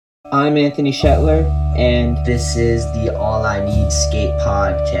I'm Anthony Shetler, and This is the All I Need Skate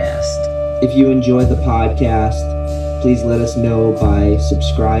podcast. if you enjoy the podcast, please let us know by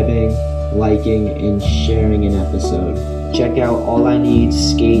subscribing, liking, and sharing an episode. Check out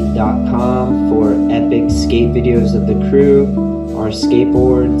allineedskate.com for epic skate videos of the crew, our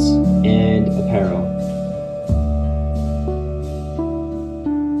skateboards, and apparel.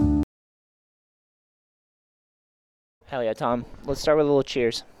 Hell yeah, Tom. Let's start with a little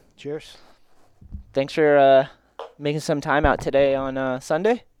cheers. Cheers. Thanks for making some time out today on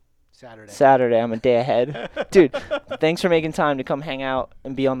Sunday? Saturday. I'm a day ahead. Dude, thanks for making time to come hang out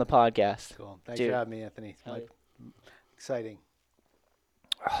and be on the podcast. Cool. Thanks Dude. for having me, Anthony. Exciting.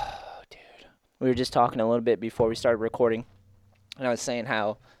 Oh, dude. We were just talking a little bit before we started recording, and I was saying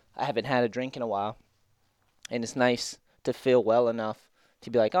how I haven't had a drink in a while, and it's nice to feel well enough to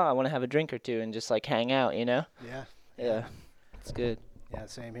be like, oh, I want to have a drink or two and just, like, hang out, you know? Yeah. Yeah. It's good. Yeah,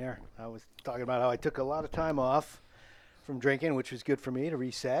 same here. I was talking about how I took a lot of time off from drinking, which was good for me to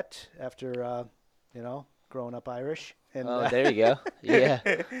reset after, growing up Irish. And, Oh, there you go. Yeah.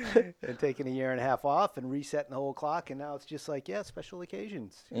 and taking a year and a half off and resetting the whole clock. And now it's just like, special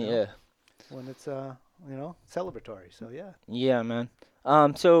occasions. you know, Yeah. When it's, celebratory. So, yeah. Yeah, man.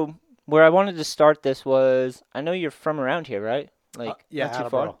 So where I wanted to start this was, I know you're from around here, right? Like, Yeah, not too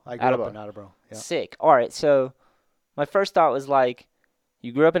Attleboro. far. I grew up in Attleboro. Yeah. Sick. All right, so my first thought was like,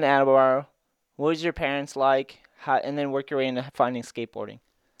 you grew up in Attleboro. What was your parents like? How, and then work your way into finding skateboarding.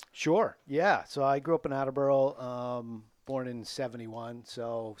 Sure. Yeah. So I grew up in Attleboro, born in 71.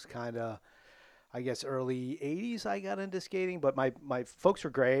 So it was kind of, I guess, early 80s I got into skating. But my folks were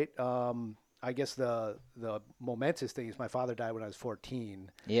great. I guess the momentous thing is my father died when I was 14.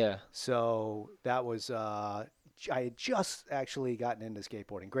 Yeah. So that was, I had just actually gotten into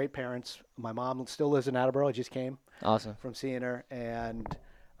skateboarding. Great parents. My mom still lives in Attleboro. I just came Awesome. from seeing her. And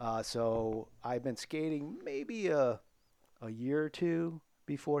so I've been skating maybe a year or two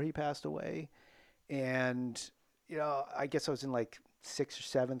before he passed away. And, I guess I was in like 6th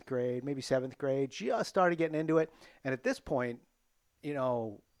or 7th grade, maybe 7th grade, just started getting into it. And at this point,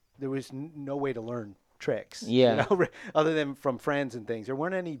 there was no way to learn tricks, Yeah. other than from friends and things. There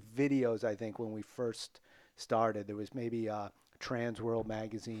weren't any videos, I think, when we first started. There was maybe Trans World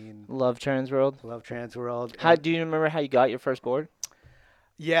magazine. Love Transworld. Love Trans World. How do you remember how you got your first board?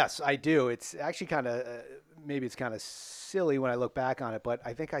 Yes, I do. It's actually kind of maybe it's kind of silly when I look back on it, but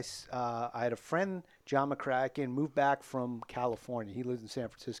I think I had a friend, John McCracken, moved back from California. He lived in San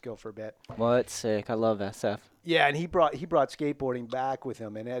Francisco for a bit. Well, that's sick. I love SF. Yeah, and he brought skateboarding back with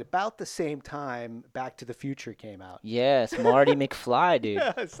him, and at about the same time, Back to the Future came out. Yes, Marty McFly, dude.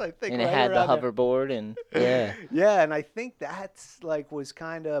 Yes, I think. And it right had the around there. hoverboard and yeah. Yeah, and I think that's like was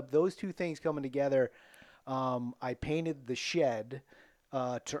kind of those two things coming together. I painted the shed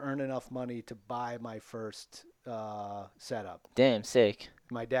to earn enough money to buy my first setup. Damn, sick.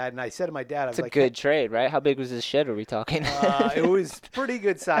 My dad, and I said to my dad, I was It's a like, good trade, right? How big was this shed are we talking? it was pretty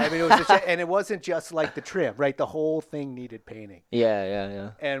good size. I mean, it was, and it wasn't just like the trim, right? The whole thing needed painting.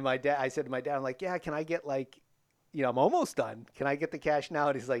 Yeah. And I said to my dad, I'm like, yeah, can I get like, I'm almost done. Can I get the cash now?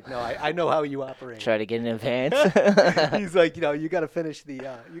 And he's like, no, I know how you operate. Try to get in advance. He's like, you got to finish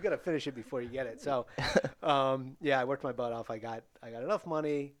it before you get it. So, I worked my butt off. I got enough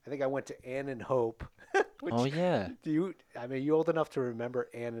money. I think I went to Ann and Hope. Which, Oh, yeah. you old enough to remember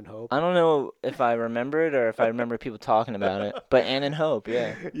Ann and Hope? I don't know if I remember it or if I remember people talking about it, but Ann and Hope,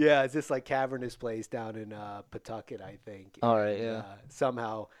 yeah. Yeah, it's this like cavernous place down in Pawtucket, I think. All right, And, yeah.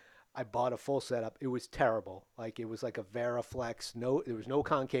 Somehow, I bought a full setup. It was terrible. Like it was like a Veriflex. There was no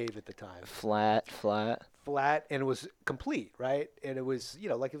concave at the time. Flat. Flat, and it was complete, right? And it was,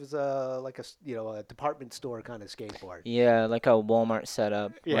 like it was a department store kind of skateboard. Yeah, like a Walmart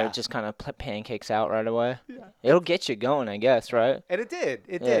setup where Yeah. it just kind of pancakes out right away. Yeah. It'll get you going, I guess, right? And it did.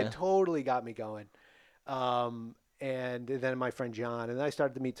 It Yeah. did. Totally got me going. And then my friend John, and then I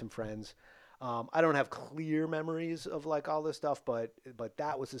started to meet some friends. I don't have clear memories of like all this stuff, but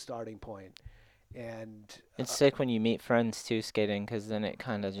that was the starting point. And It's sick when you meet friends too skating because then it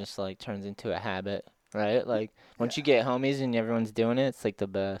kind of just like turns into a habit, right? Like once you get homies and everyone's doing it, it's like the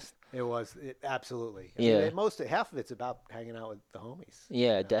best. it was absolutely. Yeah. Half of it's about hanging out with the homies.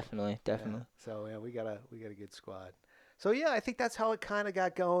 Yeah, definitely. Yeah. So yeah, we got a good squad. So yeah, I think that's how it kind of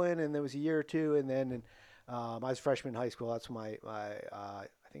got going. And there was a year or two, and then I was a freshman in high school. That's when I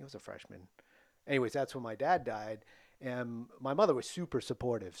think I was a freshman. Anyways, that's when my dad died, and my mother was super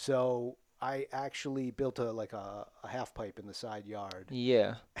supportive. So I actually built a half pipe in the side yard.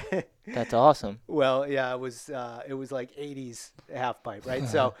 Yeah, that's awesome. Well, yeah, it was like 80s half pipe, right?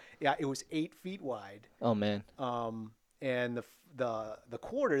 So yeah, it was 8 feet wide. Oh man. And the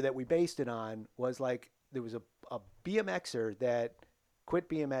quarter that we based it on was like there was a BMXer that quit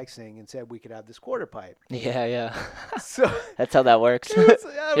BMXing and said we could have this quarter pipe. Yeah, yeah. So That's how that works. it was,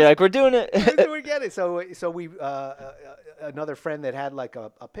 I You're was like, we're doing it. we're getting it. So we another friend that had like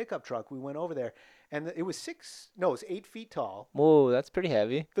a pickup truck. We went over there, and it was 8 feet tall. Whoa, that's pretty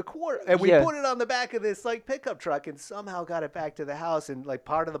heavy. The quarter, and we Yeah. put it on the back of this like pickup truck, and somehow got it back to the house, and like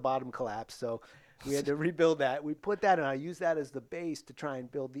part of the bottom collapsed. So we had to rebuild that. We put that, and I used that as the base to try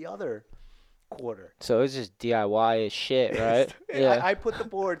and build the other quarter. So it's just DIY as shit, right? Yeah. I put the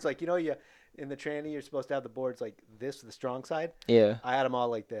boards like you in the tranny you're supposed to have the boards like this, the strong side. Yeah. I had them all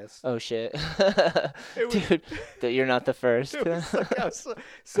like this. Oh shit. was- Dude, that you're not the first. It was like, I was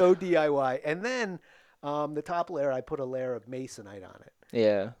so DIY. And then the top layer, I put a layer of masonite on it.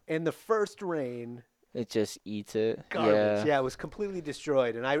 Yeah. And the first rain, It just eats it. garbage. Yeah. It was completely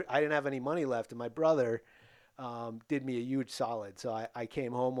destroyed. And I didn't have any money left. And my brother did me a huge solid. So I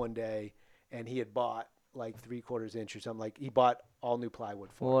came home one day and he had bought like 3/4 inch or something. Like he bought all new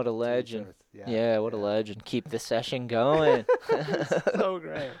plywood for What it a to its legend. earth. Yeah, what a legend. Keep the session going. So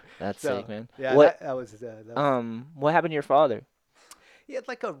great. That's So, sick, man. Yeah, What that was what happened to your father? he had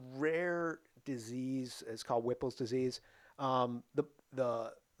like a rare disease. It's called Whipple's disease.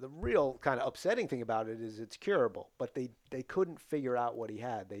 The real kind of upsetting thing about it is it's curable, but they couldn't figure out what he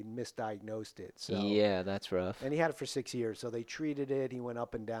had. They misdiagnosed it. So Yeah, that's rough. and he had it for 6 years. So they treated it. He went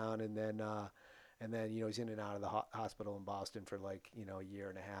up and down, and then he's in and out of the hospital in Boston for like a year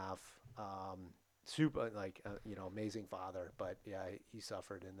and a half. Super like amazing father, but yeah, he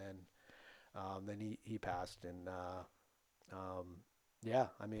suffered, and then he passed, and yeah,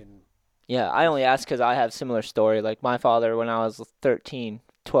 I mean. Yeah, I only asked because I have similar story. Like my father, when I was 13,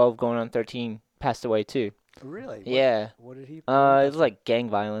 12 going on 13, passed away too. Really? Yeah. What did he? It was like gang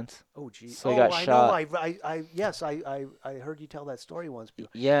violence. Oh, geez. So he got shot. I heard you tell that story once.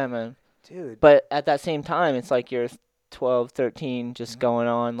 Yeah, man. Dude. But at that same time, it's like you're 12, 13, just Mm-hmm. going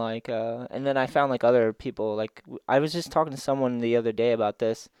on like, and then I found like other people. Like I was just talking to someone the other day about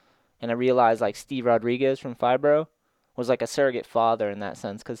this, and I realized like Steve Rodriguez from Fibro was like a surrogate father in that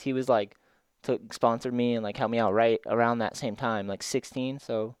sense, because he was like sponsored me and like helped me out right around that same time, like 16.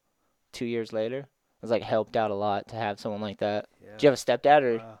 So 2 years later, it was like helped out a lot to have someone like that. Yeah. Do you have a stepdad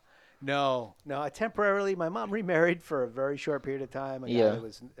or? No. I temporarily, my mom remarried for a very short period of time. A guy Yeah. that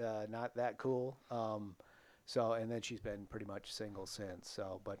was not that cool. So, and then she's been pretty much single since.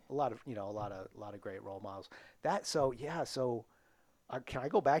 So, but a lot of great role models. Can I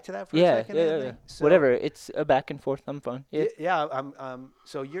go back to that for a Yeah, second? yeah. Anthony? So, Whatever. It's a back and forth. I'm fun. Yeah. Yeah.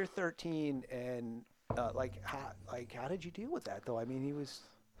 So you're 13, and how did you deal with that though? I mean, he was.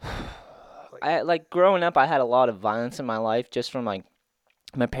 I like growing up. I had a lot of violence in my life just from like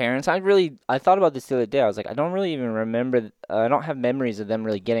my parents. I thought about this the other day. I was like, I don't really even remember. I don't have memories of them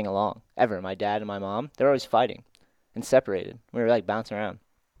really getting along ever. My dad and my mom, they're always fighting and separated. We were like bouncing around.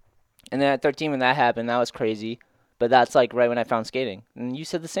 And then at 13, when that happened, that was crazy. But that's like right when I found skating. And you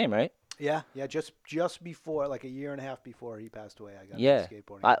said the same, right? Yeah. Just before, like a year and a half before he passed away, I got Yeah. into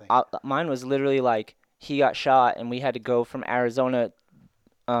skateboarding. Mine was literally like he got shot and we had to go from Arizona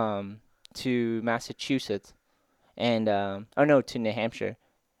to Massachusetts and to New Hampshire,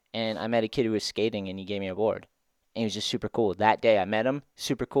 and I met a kid who was skating and he gave me a board, and he was just super cool. That day I met him,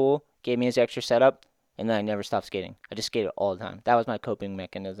 super cool, gave me his extra setup, and then I never stopped skating. I just skated all the time. That was my coping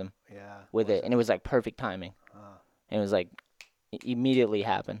mechanism with it, and it was like perfect timing. And it was like immediately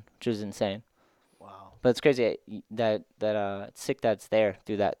happened, which was insane. Wow. But it's crazy that it's sick that it's there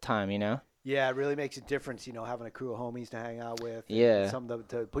through that time, you know? Yeah, it really makes a difference, having a crew of homies to hang out with. And Yeah. something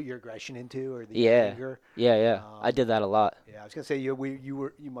to put your aggression into, or the Yeah. anger. Yeah. I did that a lot. Yeah, I was gonna say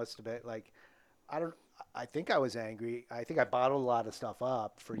you must have been like, I think I was angry. I think I bottled a lot of stuff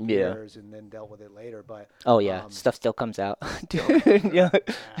up for Yeah. years and then dealt with it later. But Oh yeah, stuff still comes out, dude. Yeah.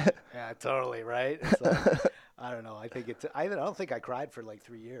 yeah, totally right. It's like, I don't know. I don't think I cried for like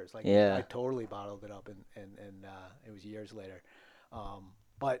 3 years. Like Yeah. I totally bottled it up, and it was years later.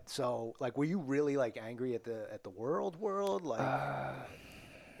 But so like, were you really like angry at the world, like,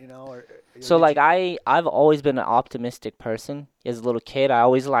 or So did like you- I've always been an optimistic person. As a little kid, I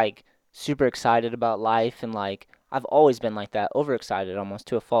always like super excited about life, and like I've always been like that, overexcited almost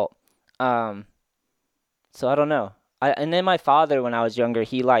to a fault. So I don't know. And then my father, when I was younger,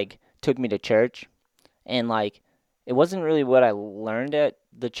 he like took me to church, and like it wasn't really what I learned at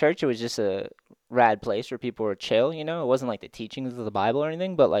the church. It was just a rad place where people were chill, you know. It wasn't like the teachings of the Bible or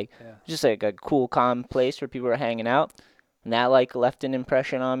anything, but like Yeah. just like a cool, calm place where people were hanging out. And that like left an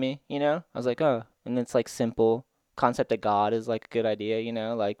impression on me, you know. I was like, oh, and it's like simple concept that God is like a good idea, you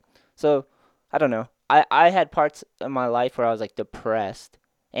know. Like, so I don't know. I had parts of my life where I was like depressed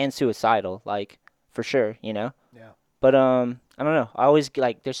and suicidal, like for sure, you know. Yeah. But I don't know. I always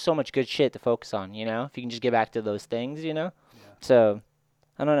like there's so much good shit to focus on, you know. If you can just get back to those things, you know. Yeah. So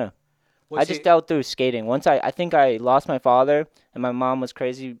I don't know. Well, I see, just dealt through skating. Once I think I lost my father, and my mom was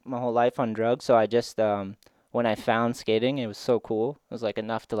crazy my whole life on drugs. So I just when I found skating, it was so cool. It was like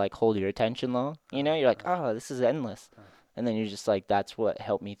enough to like hold your attention long. You know, you're like, oh, this is endless. And then you're just like, that's what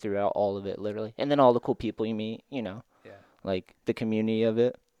helped me throughout all of it, literally. And then all the cool people you meet, you know, yeah. like the community of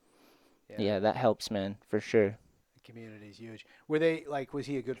it. Yeah. Yeah, that helps, man, for sure. The community is huge. Were they like? Was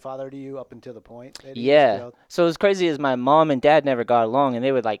he a good father to you up until the point that he was Yeah. killed? So as crazy as my mom and dad never got along, and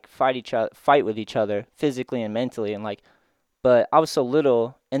they would like fight with each other physically and mentally, and like, but I was so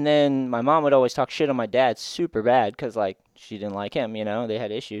little, and then my mom would always talk shit on my dad super bad because like she didn't like him, you know, they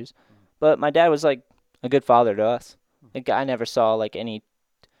had issues. But my dad was like a good father to us. Like I never saw like any.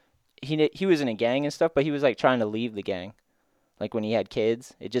 He was in a gang and stuff, but he was like trying to leave the gang. Like when he had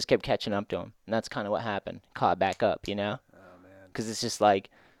kids, it just kept catching up to him, and that's kind of what happened. Caught back up, you know, Oh man. because it's just like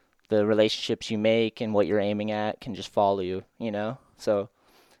the relationships you make and what you're aiming at can just follow you, you know? So,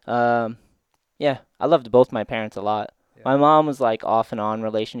 um, yeah, I loved both my parents a lot. Yeah. My mom was like off and on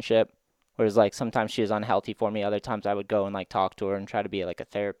relationship, whereas like sometimes she was unhealthy for me. Other times I would go and like talk to her and try to be like a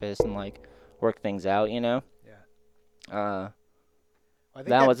therapist and like work things out, you know? Yeah. I think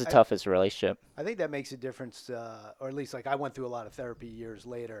That was the toughest relationship. I think that makes a difference, or at least like I went through a lot of therapy years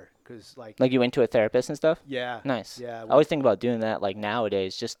later, because like Like you went to a therapist and stuff? yeah, Nice. yeah, I always think about doing that like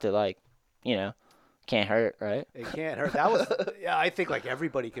nowadays just to like, you know, can't hurt, right? it can't hurt. That was yeah. I think like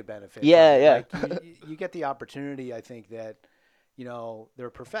everybody could benefit. Yeah, from it. yeah. Like you get the opportunity. I think that you know they're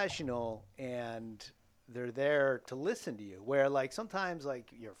professional and they're there to listen to you. Where like sometimes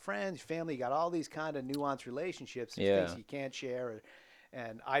like your friends, family, you got all these kind of nuanced relationships and Yeah. things you can't share.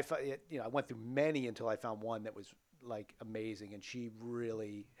 And you know, I went through many until I found one that was like amazing, and she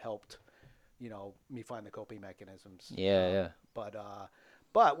really helped, you know, me find the coping mechanisms. Yeah, yeah.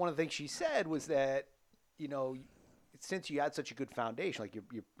 But one of the things she said was that, you know, since you had such a good foundation, like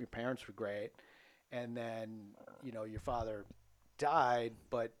your parents were great, and then you know your father died,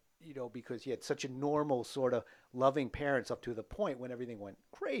 but you know because you had such a normal sort of loving parents up to the point when everything went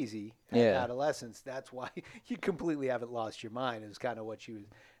crazy at Yeah. adolescence. That's why you completely haven't lost your mind. Is kind of what she was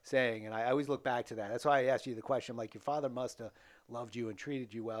saying, and I always look back to that. That's why I asked you the question. Like your father must have loved you and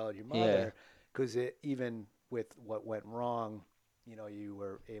treated you well, and your Yeah. mother, because even with what went wrong, you know, you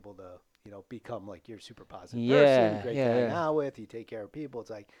were able to, you know, become like you're a super positive person, Yeah, great yeah, to hang yeah. out with, you take care of people. It's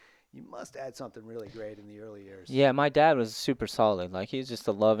like you must add something really great in the early years. Yeah, my dad was super solid. Like he's just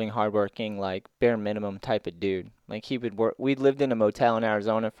a loving, hardworking, like bare minimum type of dude. Like he would work. We lived in a motel in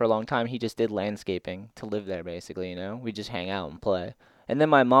Arizona for a long time. He just did landscaping to live there, basically. You know, we just hang out and play. And then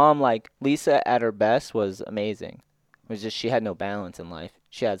my mom, like Lisa, at her best, was amazing. It was just she had no balance in life.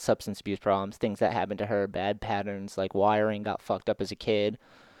 She had substance abuse problems, things that happened to her, bad patterns, like wiring got fucked up as a kid,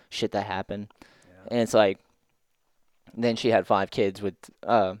 shit that happened. Yeah. And it's like then she had 5 kids with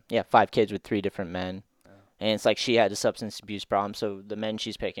 3 different men. And it's like she had a substance abuse problem. So the men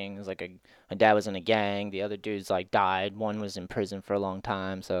she's picking is like my dad was in a gang. The other dudes like died. One was in prison for a long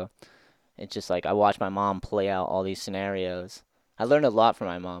time. So it's just like I watched my mom play out all these scenarios. I learned a lot from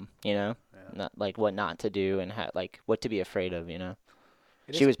my mom, you know, Yeah. not like what not to do and like what to be afraid of, you know.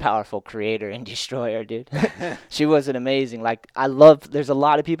 It She is- was powerful creator and destroyer, dude. She was an amazing. Like I love. There's a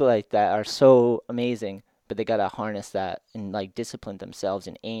lot of people like that are so amazing, but they gotta harness that and like discipline themselves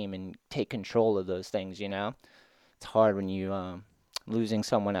and aim and take control of those things. You know, it's hard when you losing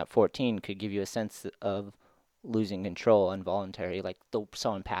someone at 14 could give you a sense of losing control involuntary. Like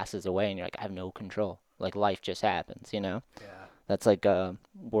someone passes away and you're like, I have no control. Like life just happens. You know, yeah. that's like a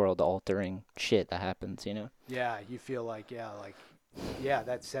world altering shit that happens. You know. Yeah, you feel like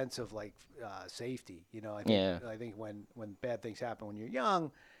that sense of like safety. You know, Yeah. I think when bad things happen when you're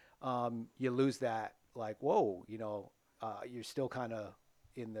young, you lose that like whoa, you know, you're still kind of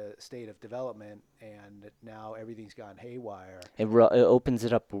in the state of development, and now everything's gone haywire. It opens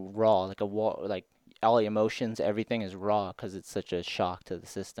it up raw, like a wall, like all the emotions, everything is raw because it's such a shock to the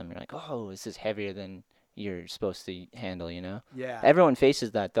system. You're like, oh, this is heavier than you're supposed to handle, you know? Yeah, Everyone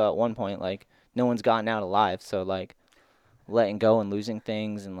faces that though at one point. Like, no one's gotten out alive. So, like, letting go and losing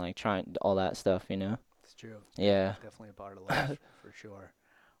things and, like, trying all that stuff, you know? it's true. Yeah. Definitely a part of life for sure.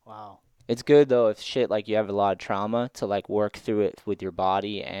 Wow. It's good though if shit like you have a lot of trauma to like work through it with your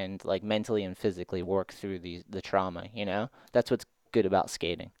body and like mentally and physically work through the trauma, you know? That's what's good about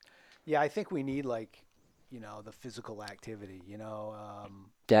skating. Yeah, I think we need like, you know, the physical activity. You know,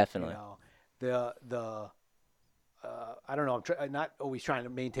 Definitely. you know, I don't know. I'm not always trying to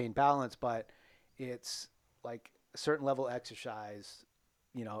maintain balance, but it's like a certain level of exercise,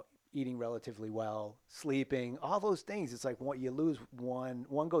 you know, eating relatively well, sleeping, all those things. It's like you lose one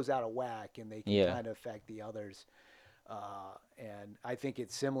goes out of whack, and they can Yeah. kind of affect the others. And I think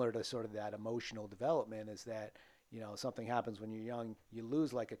it's similar to sort of that emotional development, is that, you know, something happens when you're young, you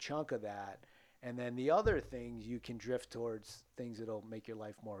lose like a chunk of that. And then the other things, you can drift towards things that'll make your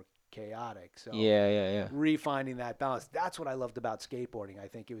life more chaotic. So Yeah. refining that balance. That's what I loved about skateboarding. I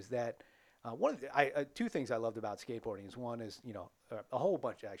think it was that two things I loved about skateboarding is, one is, you know, a whole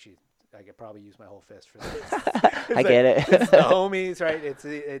bunch, actually. I could probably use my whole fist for this. I get it. It's the homies, right?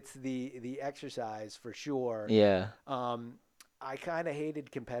 It's the exercise for sure. Yeah. I kind of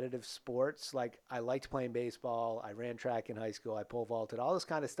hated competitive sports. Like, I liked playing baseball. I ran track in high school. I pole vaulted, all this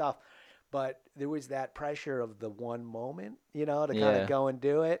kind of stuff. But there was that pressure of the one moment, you know, to kind Yeah. of go and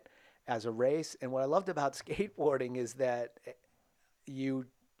do it as a race. And what I loved about skateboarding is that you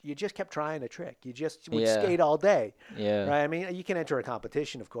just kept trying a trick. You just would Yeah. skate all day, Yeah. right? I mean, you can enter a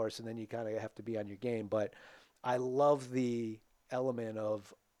competition, of course, and then you kind of have to be on your game. But I love the element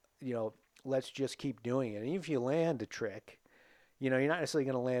of, you know, let's just keep doing it. And even if you land a trick, you know, you're not necessarily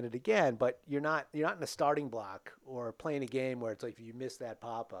going to land it again, but you're not in a starting block or playing a game where it's like, if you miss that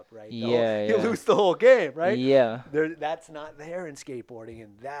pop up, right? You Yeah. lose the whole game, right? Yeah. That's not there in skateboarding,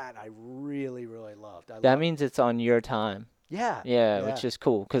 and that I really, really loved. That means it's on your time. Yeah. Yeah, which is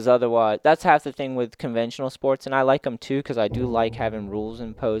cool, because otherwise, that's half the thing with conventional sports, and I like them too, because I do like having rules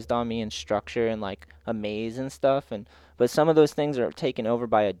imposed on me and structure and like a maze and stuff. But some of those things are taken over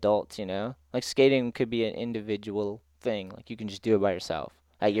by adults, you know. Like skating could be an individual thing, like you can just do it by yourself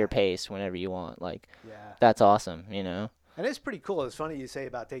at your pace whenever you want. Like, that's awesome, you know. And it's pretty cool. It's funny you say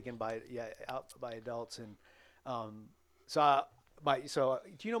about taken out by adults, and so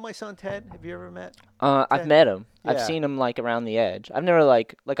do you know my son Ted? Have you ever met? I've met him. I've Yeah. seen him like around the edge. I've never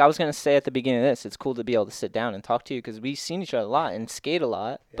like I was gonna say at the beginning of this, it's cool to be able to sit down and talk to you, because we've seen each other a lot and skate a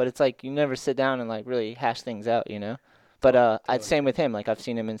lot. But it's like you never sit down and like really hash things out, you know. But I'd same with him. Like, I've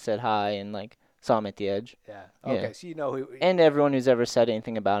seen him and said hi and like saw him at the edge. Yeah. Yeah. Okay. So you know who? And everyone who's ever said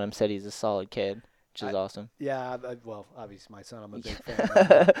anything about him said he's a solid kid, which is awesome. Yeah. Well, obviously my son, I'm a big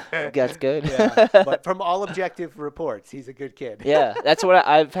fan. That's good. Yeah. But from all objective reports, he's a good kid. Yeah, that's what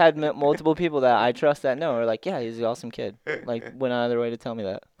I've had multiple people that I trust that know are like, yeah, he's an awesome kid. Like, went out of their way to tell me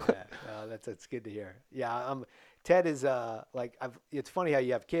that. Yeah. That's good to hear. Yeah. Ted is it's funny how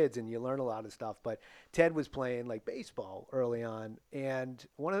you have kids and you learn a lot of stuff, but Ted was playing like baseball early on, and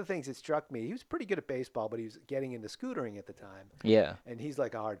one of the things that struck me, he was pretty good at baseball, but he was getting into scootering at the time. Yeah. And he's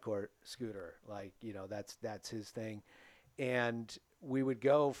like a hardcore scooter, like, you know, that's his thing. And we would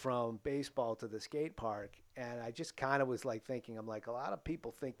go from baseball to the skate park, and I just kind of was like thinking, I'm like, a lot of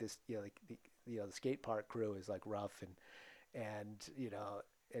people think this, you know, like the skate park crew is like rough and you know,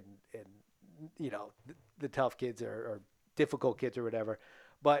 and you know, the tough kids or difficult kids or whatever.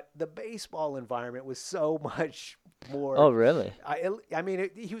 But the baseball environment was so much more. Oh, really? I mean,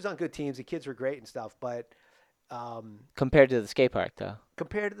 he was on good teams. The kids were great and stuff. But compared to the skate park, though.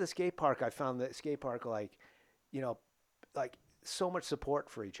 Compared to the skate park, I found the skate park, like, you know, like so much support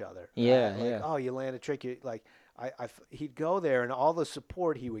for each other. Yeah, like, yeah. Oh, you land a trick. He'd go there, and all the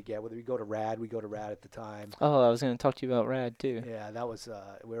support he would get, whether we go to Rad at the time. Oh, I was going to talk to you about Rad, too. Yeah, that was,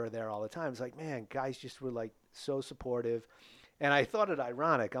 we were there all the time. It's like, man, guys just were like so supportive. And I thought it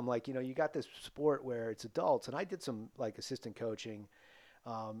ironic. I'm like, you know, you got this sport where it's adults, and I did some like assistant coaching,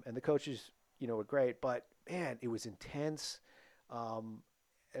 and the coaches, you know, were great, but man, it was intense.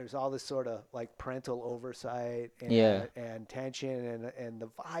 There's all this sort of like parental oversight and tension, and the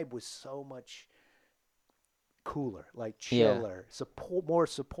vibe was so much cooler, like chiller, more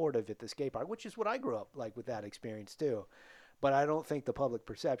supportive at the skate park, which is what I grew up like with that experience too. But I don't think the public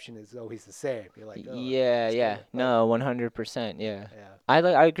perception is always the same. You're like, oh, no, 100%, yeah. Yeah.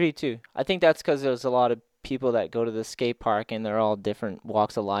 I agree too. I think that's because there's a lot of people that go to the skate park and they're all different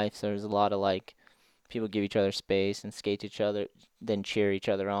walks of life. So there's a lot of like people give each other space and skate each other, then cheer each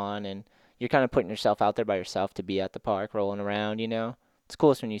other on, and you're kind of putting yourself out there by yourself to be at the park rolling around, you know. It's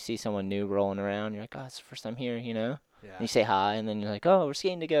coolest when you see someone new rolling around. You're like, oh, it's the first time here, you know. Yeah. And you say hi, and then you're like, oh, we're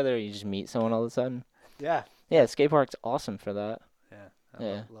skating together. You just meet someone all of a sudden. Yeah. Yeah, skate park's awesome for that.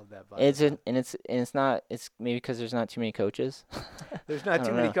 I love that vibe. It's maybe because there's not too many coaches. There's not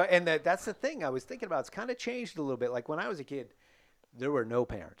too many and that's the thing I was thinking about. It's kind of changed a little bit. Like when I was a kid, there were no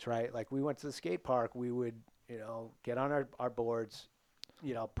parents, right? Like we went to the skate park, we would, you know, get on our boards,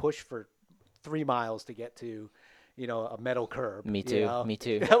 you know, push for 3 miles to get to, you know, a metal curb. Me too. You know? Me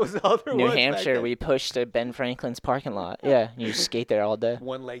too. That was all there New was. Hampshire, we pushed to Ben Franklin's parking lot. Yeah, you just skate there all day.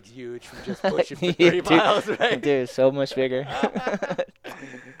 One leg's huge from just pushing for Yeah, 3 miles, right? Dude, so much bigger.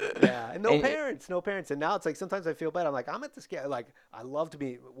 Yeah, no And- parents, no parents. And now it's like sometimes I feel bad. I'm like, I'm at the skate. Like, I love to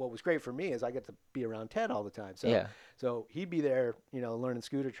be. What was great for me is I get to be around Ted all the time. So, Yeah. so he'd be there, learning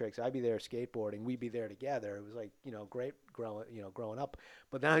scooter tricks. I'd be there skateboarding. We'd be there together. It was like, great growing up.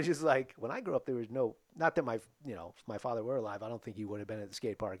 But then I was just like, when I grew up, there was no. Not that if my father were alive, I don't think he would have been at the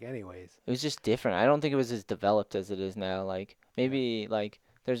skate park anyways. It was just different. I don't think it was as developed as it is now. Like maybe like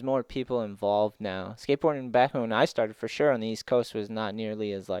there's more people involved now. Skateboarding back when I started for sure on the East Coast was not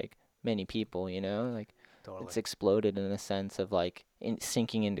nearly as like many people, Like Totally. it's exploded in a sense of like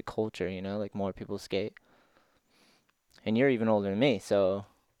sinking into culture, like more people skate. And you're even older than me, so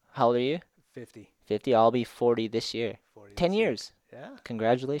how old are you? 50, 50. I'll be 40 this year. 40. 10 this year. years. Yeah.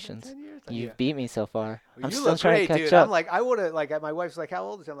 Congratulations. 10 years. You've beat me so far. Well, I'm you still look trying great, to catch dude. up. I'm like, I would have, like, my wife's like, how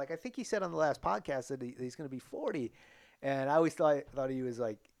old is he? I'm like, I think he said on the last podcast that he's going to be 40. And I always thought he was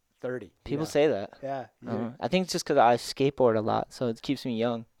like 30. People say that. Yeah. I think it's just because I skateboard a lot, so it keeps me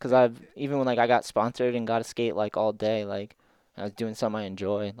young. Because even when like I got sponsored and got to skate like all day, like I was doing something I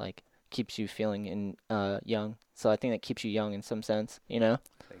enjoy, like keeps you feeling young. So I think that keeps you young in some sense, I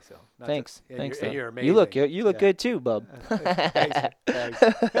think so. Thanks, And thanks. you're though. amazing. You look good. You look Yeah. good too, bub. Thanks.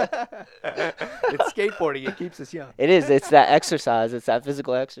 It's skateboarding. It keeps us young. It is. It's that exercise. It's that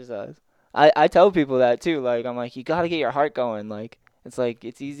physical exercise. I tell people that too. Like I'm like, you gotta get your heart going. Like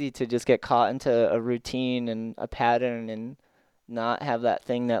it's easy to just get caught into a routine and a pattern and not have that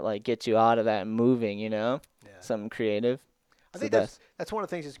thing that like gets you out of that and moving. Yeah. Something creative. I It's think the best. that's one of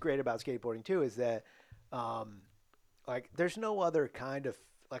the things that's great about skateboarding too is that, like, there's no other kind of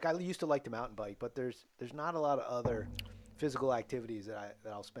like I used to like to mountain bike, but there's not a lot of other physical activities that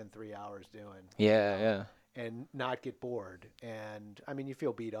I'll spend 3 hours doing. Yeah. And not get bored. And I mean, you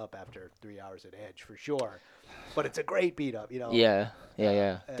feel beat up after 3 hours at Edge for sure, but it's a great beat up, Yeah.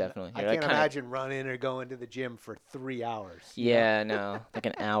 And Definitely. I You're, like, can't kinda- imagine running or going to the gym for 3 hours. Yeah, no, like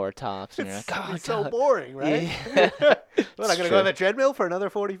an hour tops, and you're like, oh, It's so God." boring, right? Yeah. What, I'm It's going to go true. on the treadmill for another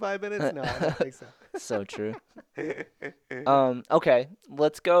 45 minutes? No, I don't think so. So true. Okay,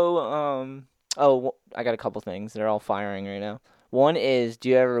 let's go. I got a couple things. They're all firing right now. One is, do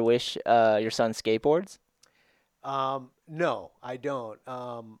you ever wish your son skateboards? No, I don't.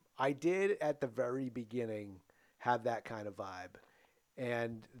 I did at the very beginning have that kind of vibe.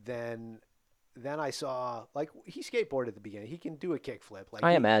 And then I saw, like, he skateboarded at the beginning. He can do a kickflip. Like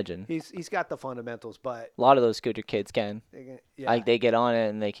I imagine. He's got the fundamentals, but A lot of those scooter kids can. yeah. Like, they get on it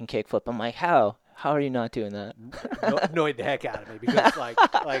and they can kickflip. I'm like, how? How are you not doing that? Annoyed the heck out of me because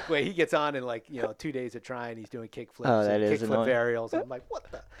like when he gets on and 2 days of trying, he's doing kickflips Oh, that and is kickflip annoying. varials. I'm like, what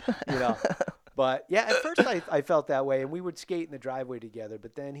the, But yeah, at first I felt that way, and we would skate in the driveway together.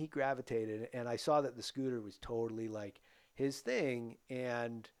 But then he gravitated, and I saw that the scooter was totally like his thing,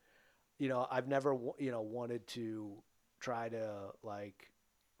 and I've never wanted to try to like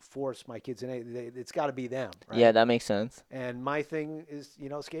force my kids in it. It's got to be them, right? Yeah, that makes sense. And my thing is,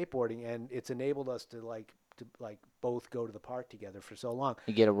 skateboarding, and it's enabled us to both go to the park together for so long.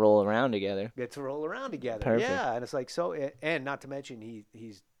 You get to roll around together. Get to roll around together. Perfect. Yeah, and it's like so, and not to mention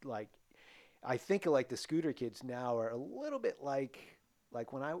he's like, I think like the scooter kids now are a little bit like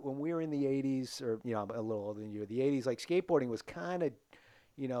when we were in the 80s, or I'm a little older than you. The 80s, like skateboarding was kind of,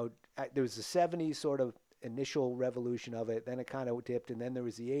 there was the 70s sort of initial revolution of it, then it kind of dipped, and then there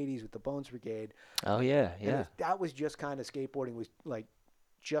was the 80s with the Bones Brigade. Oh, yeah, And yeah. that was just kind of skateboarding was like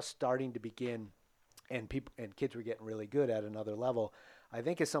just starting to begin, and kids were getting really good at another level. I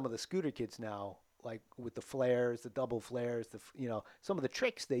think as some of the scooter kids now, like with the flares, the double flares, some of the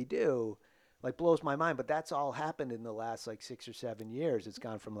tricks they do, like blows my mind. But that's all happened in the last like 6 or 7 years. It's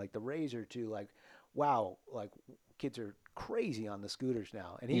gone from like the Razor to like, wow, like kids are crazy on the scooters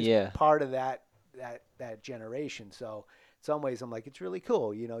now, and he's part of that generation. So in some ways, I'm like, it's really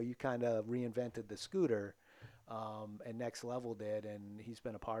cool. You kind of reinvented the scooter, and Next Level did, and he's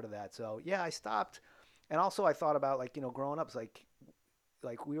been a part of that. So yeah, I stopped, and also I thought about growing up, it's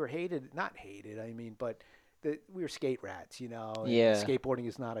like we were not hated. I mean, but we were skate rats, and Yeah. skateboarding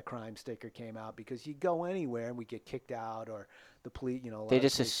is not a crime sticker came out because you go anywhere and we get kicked out, or the police, They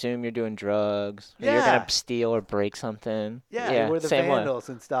just assume you're doing drugs. Or Yeah. You're going to steal or break something. Yeah, we're the same way. vandals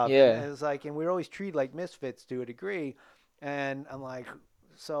and stuff. Yeah. And it's like, and we're always treated like misfits to a degree. And I'm like,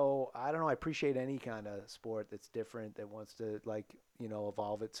 so I don't know. I appreciate any kind of sport that's different, that wants to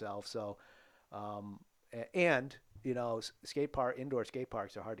evolve itself. So, indoor skate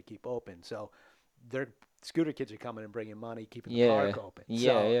parks are hard to keep open. So scooter kids are coming and bringing money, keeping the park open.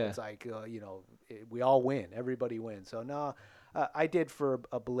 Yeah, so yeah. it's like, we all win. Everybody wins. So no, I did for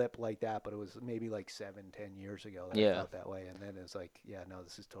a blip like that, but it was maybe like 7-10 years ago that I felt that way. And then it's like, yeah, no,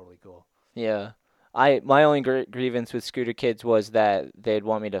 this is totally cool. Yeah. My only grievance with Scooter Kids was that they'd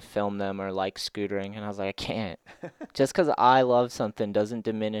want me to film them or like scootering, and I was like, I can't. Just 'cause I love something doesn't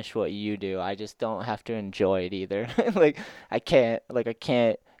diminish what you do. I just don't have to enjoy it either. Like I can't. Like I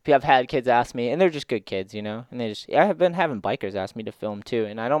can't. I've had kids ask me, and they're just good kids, you know. And they just, I have been having bikers ask me to film too,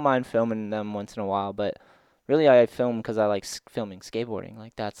 and I don't mind filming them once in a while, but really I film because I like filming skateboarding.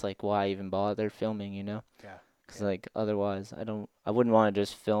 Like that's like why I even bother filming, you know. Yeah. Because like otherwise, I wouldn't want to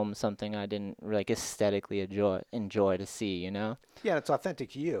just film something I didn't like aesthetically enjoy to see, you know? Yeah, it's authentic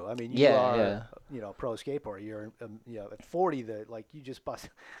to you. I mean, you Yeah, are, yeah. a pro skateboarder. You're, at 40, you just bust.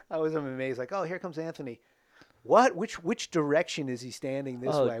 I was amazed. Like, oh, here comes Anthony. What? Which direction is he standing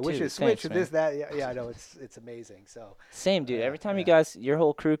this Oh, way? Which dude, is switch? thanks, This, that? Yeah, yeah. I know. It's amazing. So Same, dude. Every time you yeah. guys, your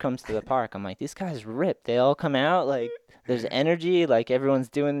whole crew comes to the park, I'm like, these guys rip. They all come out like there's energy, like everyone's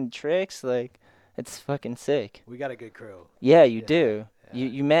doing tricks, like it's fucking sick. we got a good crew. Yeah, you Yeah, do. yeah.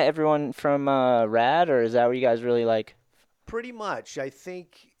 You met everyone from Rad, or is that where you guys really like? Pretty much. I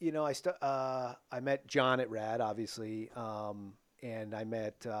think I met John at Rad, obviously, and I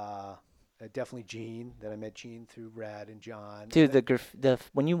met definitely Gene. Then I met Gene through Rad and John. Dude,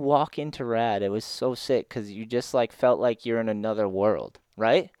 when you walk into Rad, it was so sick because you just like felt like you're in another world,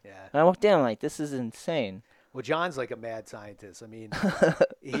 right? Yeah. And I walked in, I'm like, this is insane. Well, John's like a mad scientist. I mean,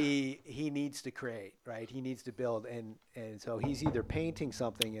 he needs to create, right? He needs to build, and so he's either painting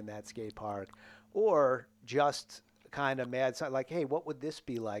something in that skate park, or just kind of like, hey, what would this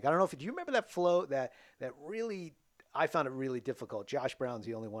be like? I don't know if do you remember that float that really. I found it really difficult. Josh Brown's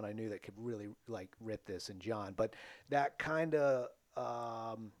the only one I knew that could really like rip this, and John. But that kind of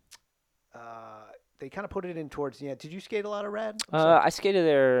they kind of put it in towards the end. Did you skate a lot of Rad? I skated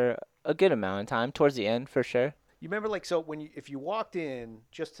there a good amount of time towards the end for sure. You remember, like, so if you walked in,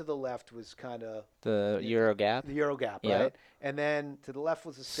 just to the left was kind of The Euro Gap, the Euro Gap, Yeah. right? And then to the left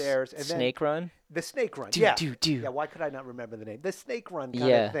was the stairs, and Snake Run. then the Snake Run. Dude, yeah, dude. yeah. Why could I not remember the name? The Snake Run kind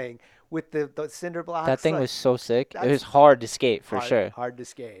Yeah. of thing with the cinder blocks. That thing like, was so sick. It that's was hard to skate for hard, sure. hard to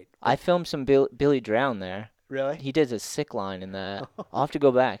skate. I filmed some Billy Drown there. Really? He did a sick line in that. I'll have to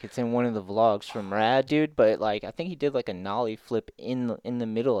go back. It's in one of the vlogs from Rad, dude. But like, I think he did like a nollie flip in the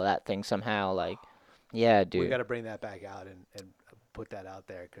middle of that thing somehow. Like, yeah, dude. We got to bring that back out and put that out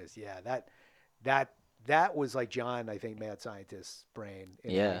there because that was like John, I think, mad scientist's brain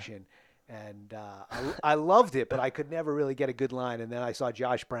in Yeah. action. And I loved it, but I could never really get a good line. And then I saw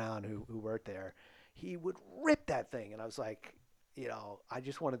Josh Brown, who worked there. He would rip that thing, and I was like, I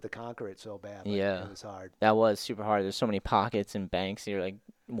just wanted to conquer it so bad. But Yeah. it was hard. That was super hard. There's so many pockets and banks. You're like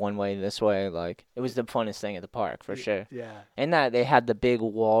one way, this way. Like, it was the funnest thing at the park for sure. Yeah. And that they had the big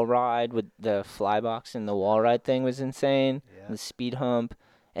wall ride with the fly box, and the wall ride thing was insane. Yeah. The speed hump,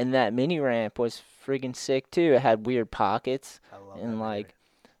 and that mini ramp was friggin' sick too. It had weird pockets, I love and that like movie.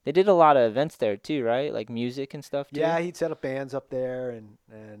 they did a lot of events there too, right? Like music and stuff too. Yeah, he'd set up bands up there, and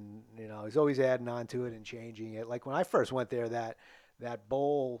he's always adding on to it and changing it. Like when I first went there, that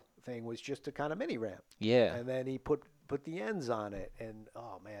bowl thing was just a kind of mini ramp. Yeah. And then he put the ends on it, and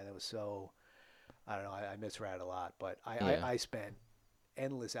oh man, it was so. I don't know. I miss Rad a lot, but Yeah. I spent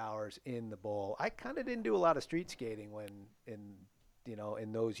endless hours in the bowl. I kind of didn't do a lot of street skating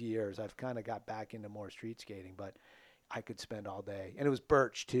in those years. I've kind of got back into more street skating, but I could spend all day, and it was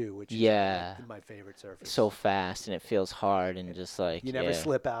birch too, which is Yeah. my favorite surface. So fast, and it feels hard, and just like you never yeah.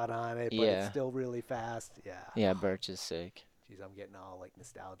 slip out on it, but Yeah. it's still really fast. Yeah. Yeah, Birch is sick. Jeez, I'm getting all like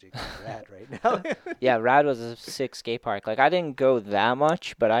nostalgic for Rad right now. Yeah, Rad was a sick skate park. Like I didn't go that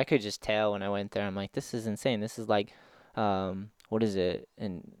much, but I could just tell when I went there. I'm like, this is insane. This is like, what is it?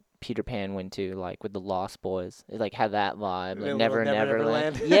 And Peter Pan went to like with the Lost Boys. It like had that vibe. Like Never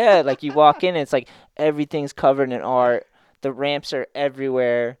Neverland. Neverland. Yeah, like you walk in, it's like everything's covered in art. The ramps are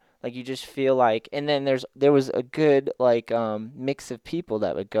everywhere. Like you just feel like, and then there was a good like mix of people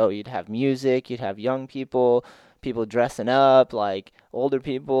that would go. You'd have music. You'd have young people. People dressing up, like older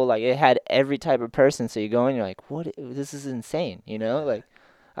people, like it had every type of person. So you go in, you're like, what? This is insane, you know? Like,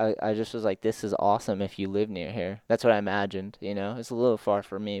 I just was like, this is awesome if you live near here. That's what I imagined, you know? It's a little far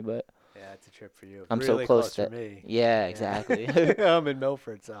for me, but Yeah, it's a trip for you. I'm really so close for to. me. Yeah, exactly. I'm in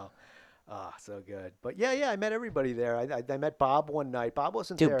Milford, so. So good. But yeah, I met everybody there. I met Bob one night. Bob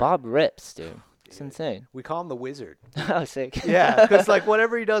wasn't Dude, there. Bob rips, dude. It's insane. We call him the Wizard. Oh, sick. Yeah, because like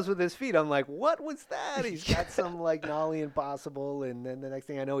whatever he does with his feet, I'm like, what was that? He's got some like nollie impossible, and then the next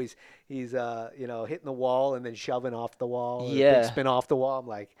thing I know, he's hitting the wall and then shoving off the wall. Or Yeah. big spin off the wall. I'm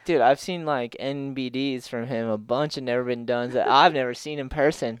like, Dude, I've seen like NBDs from him, a bunch have never been done that I've never seen in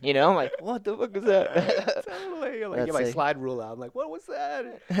person. You know, I'm like, what the fuck is that? totally. Like, That's get my sick. slide rule out. I'm like, what was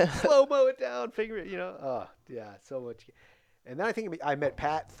that? Slow mo it down, figure it. Oh, yeah, so much. And then I think I met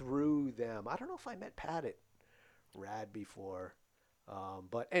Pat through them. I don't know if I met Pat at Rad before.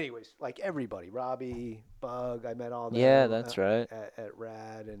 But anyways, like everybody, Robbie, Bug, I met all them. Yeah, that's right. At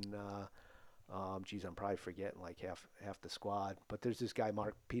Rad, and geez, I'm probably forgetting like half the squad. But there's this guy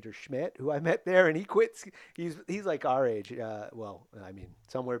Mark Peter Schmidt who I met there, and he quits. He's like our age. Well, I mean,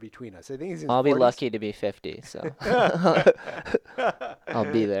 somewhere between us. I think he's in his I'll be 40s. lucky to be 50, so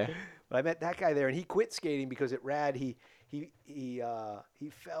I'll be there. But I met that guy there, and he quit skating because at Rad he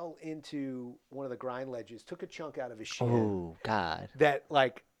fell into one of the grind ledges, took a chunk out of his shin. Oh God. That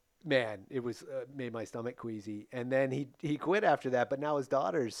like, man, it was made my stomach queasy. And then he quit after that. But now his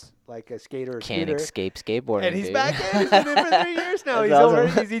daughter's like a skater, Can't skater, escape skateboarding. and he's dude. back in. He's been in for 3 years now. That's He's over.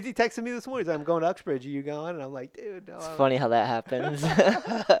 awesome. He texted me this morning. He's like, I'm going to Uxbridge. Are you going? And I'm like, dude, no. It's funny how that happens.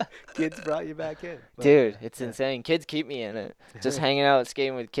 Kids brought you back in, but, Dude, it's insane. Kids keep me in it. Just hanging out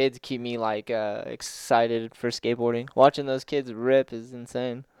skating with kids keep me like excited for skateboarding. Watching those kids rip is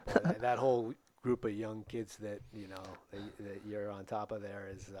insane. that whole group of young kids that that you're on top of there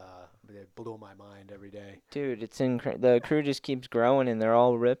is it blew my mind every day. Dude, it's the crew just keeps growing and they're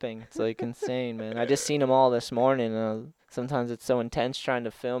all ripping. It's like insane, man. I just seen them all this morning. Sometimes it's so intense trying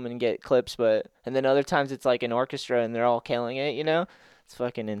to film and get clips, and then other times it's like an orchestra and they're all killing it, you know? It's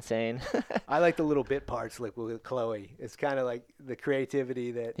fucking insane. I like the little bit parts like with Chloe. It's kind of like the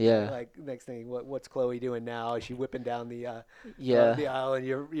creativity that like next thing what's Chloe doing now? Is she whipping down the aisle and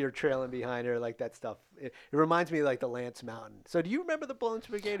you're trailing behind her, like that stuff. It reminds me of like the Lance Mountain. So do you remember the Bones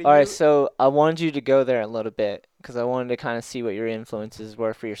Brigade? All right, so I wanted you to go there a little bit because I wanted to kind of see what your influences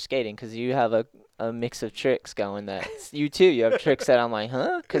were for your skating because you have a mix of tricks going that you too. You have tricks that I'm like,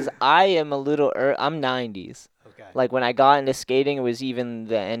 huh? Because I am I'm 90s. Okay. Like when I got into skating, it was even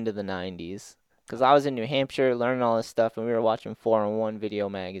the end of the 90s. Because I was in New Hampshire learning all this stuff, and we were watching 4-on-1 Video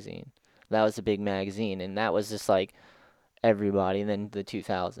Magazine. That was a big magazine, and that was just like everybody. And then the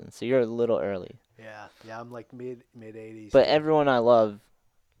 2000s. So you're a little early. Yeah, I'm like mid 80s. But everyone I love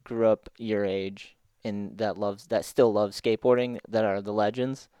grew up your age, and that still loves skateboarding. That are the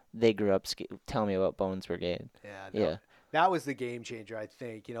legends. They grew up. Tell me about Bones Brigade. Yeah. That was the game changer, I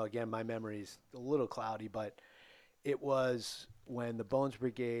think. Again, my memory's a little cloudy, but it was when the Bones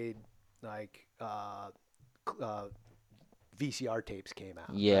Brigade, like, VCR tapes came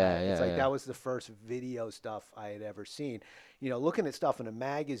out. Yeah, right? It's like that was the first video stuff I had ever seen. Looking at stuff in a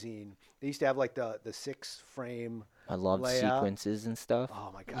magazine, they used to have like the 6-frame. I love sequences and stuff.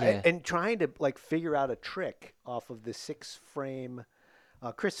 Oh my god! Yeah. And trying to like figure out a trick off of the 6-frame.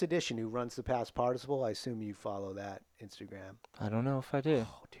 Chris Sedition, who runs the Past Participle, I assume you follow that Instagram. I don't know if I do.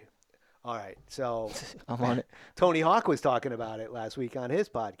 Oh, dude. All right, so I'm on it. Tony Hawk was talking about it last week on his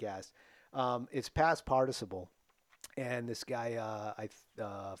podcast. It's Past Participle, and this guy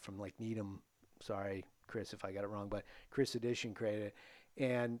from like Needham, sorry, Chris, if I got it wrong, but Chris Sedition created it,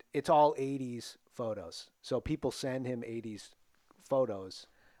 and it's all 80s photos. So people send him 80s photos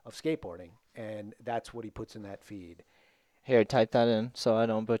of skateboarding, and that's what he puts in that feed. Here, type that in so I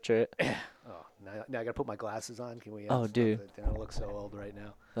don't butcher it. Oh, now I gotta put my glasses on. Can we? Oh, dude, I don't look so old right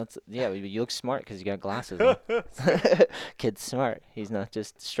now. You look smart because you got glasses on. Kid's smart. He's not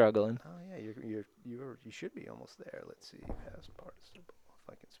just struggling. Oh yeah, you should be almost there. Let's see, past participle.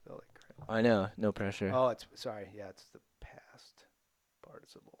 If I can spell it correctly. I know, no pressure. Oh, it's the past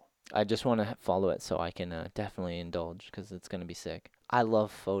participle. I just want to follow it so I can definitely indulge because it's gonna be sick. I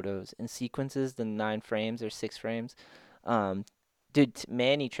love photos and sequences. The 9 frames or 6 frames. Dude,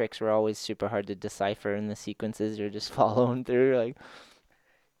 Manny tricks were always super hard to decipher in the sequences. You're just following through, like.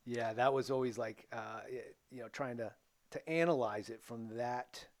 Yeah, that was always like, trying to analyze it from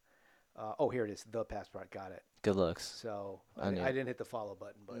that. Here it is, the passport. Got it. Good looks. So I didn't hit the follow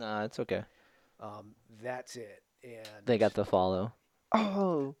button, but nah, it's okay. that's it. And They got the follow.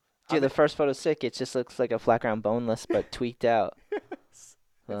 Oh, dude, the first photo's sick. It just looks like a flat ground boneless, but tweaked out. It's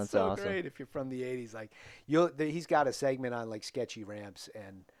That's so awesome. great if you're from the 80s. Like he's got a segment on like sketchy ramps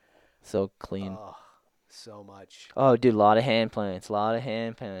and So clean. so much. Oh, dude, a lot of hand plants.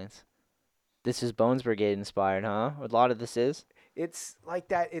 This is Bones Brigade inspired, huh? A lot of this is. It's like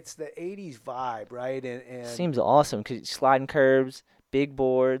that. It's the 80s vibe, right? And Seems awesome because sliding curbs, big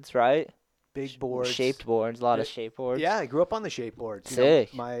boards, right? big boards, Shaped boards, a lot of shaped boards. Yeah, I grew up on the shape boards. Sick.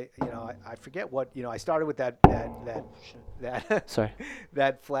 I forget what I started with that Sorry.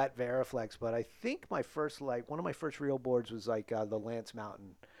 that flat Veriflex, but I think one of my first real boards was like the Lance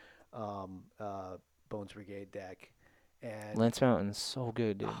Mountain Bones Brigade deck. And Lance Mountain's so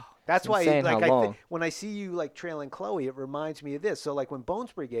good, dude. that's It's why insane how long. when I see you like trailing Chloe, it reminds me of this. So like when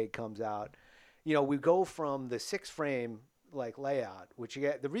Bones Brigade comes out, we go from the 6 frame like layout, which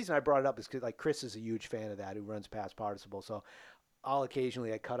again, the reason I brought it up is because like Chris is a huge fan of that, who runs Past Participle. So I'll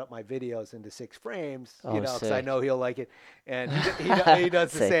occasionally cut up my videos into 6 frames, Oh, because I sick. know he'll like it, and he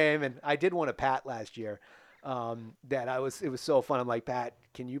does the Sick. same. And I did one of Pat last year. It was so fun. I'm like, Pat,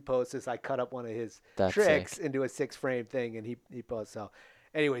 can you post this? I cut up one of his That's tricks sick. into a 6 frame thing, and he posts. So,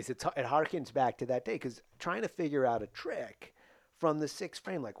 anyways, it harkens back to that day because trying to figure out a trick from the 6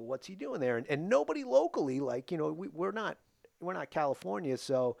 frame, like what's he doing there, and nobody locally, like we're not California,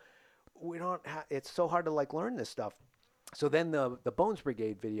 so we don't. It's so hard to like learn this stuff. So then the Bones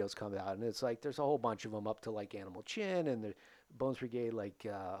Brigade videos come out, and it's like there's a whole bunch of them up to like Animal Chin and the Bones Brigade like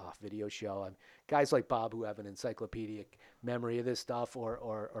video show. Guys like Bob who have an encyclopedic memory of this stuff,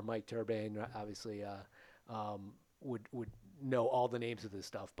 or Mike Turbane obviously would know all the names of this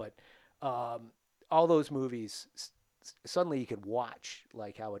stuff. But all those movies, suddenly you could watch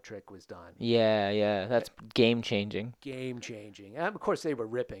like how a trick was done. Yeah, that's game changing. Game changing. And of course they were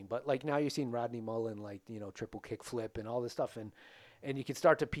ripping, but like now you're seeing Rodney Mullen like triple kick flip and all this stuff, and you can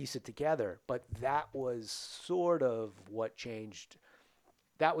start to piece it together. But that was sort of what changed.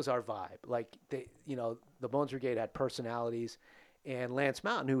 That was our vibe. Like the Bones Brigade had personalities, and Lance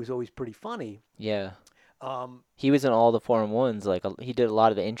Mountain, who was always pretty funny. Yeah. He was in all the 4-in-1s. Like he did a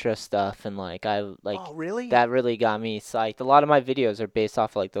lot of the intro stuff, and like Oh, really? that really got me psyched. A lot of my videos are based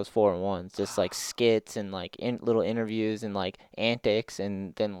off of, like those 4-in-1s, just like skits and like little interviews and like antics,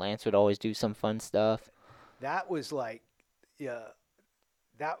 and then Lance would always do some fun stuff. That was like, yeah,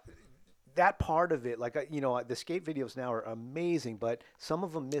 that part of it, like the skate videos now are amazing, but some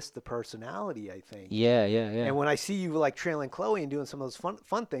of them miss the personality, I think. Yeah. And when I see you like trailing Chloe and doing some of those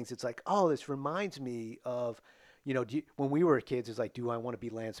fun things, it's like, oh, this reminds me of, when we were kids, it's like, do I want to be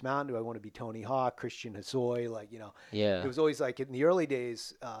Lance Mountain? Do I want to be Tony Hawk, Christian Hosoi? Like, Yeah. it was always like in the early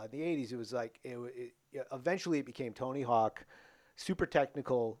days, the 80s, it was like, eventually it became Tony Hawk, super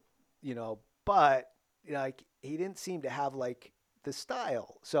technical, but like he didn't seem to have like the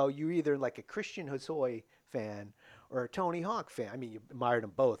style. So you're either like a Christian Hosoi fan or a Tony Hawk fan. I mean, you admired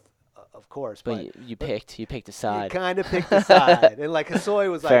them both, of course, But you picked a you side. kind of picked a side. And like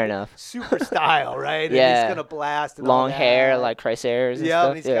Hosoi was like Fair enough. super style, right? Yeah. And he's gonna blast and all Long hair, that. like Chris Ayers and Yeah, stuff.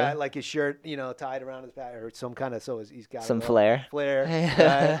 and he's got like his shirt, tied around his back or some kind of. So he's got Some a little flair.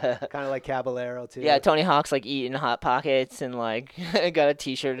 right? Kind of like Caballero too. Yeah, Tony Hawk's like eating Hot Pockets and like got a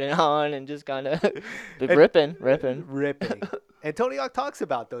t-shirt on and just kind of ripping. ripping. And Tony Hawk talks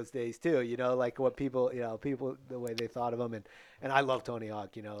about those days too, like what people, the way they thought of him, and I love Tony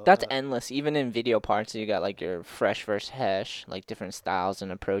Hawk, That's endless. Even in video parts, you got like your fresh versus Hesh, like different styles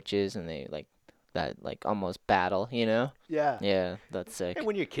and approaches, and they like that like almost battle, Yeah. Yeah, that's sick. And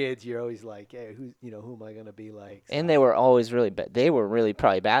when you're kids, you're always like, hey, who am I gonna be like? So, And they were always really they were really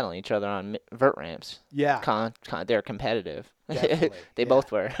probably battling each other on vert ramps. yeah, They're competitive. Definitely, They yeah. both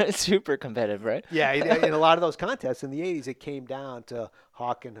were super competitive, right? yeah. In a lot of those contests in the '80s, it came down to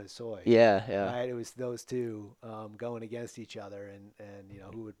Hawk and Hosoi. Yeah. Right, it was those two going against each other, and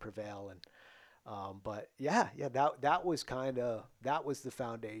who would prevail, and but that was that was the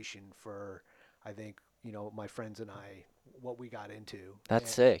foundation for, I think, my friends and I, what we got into. That's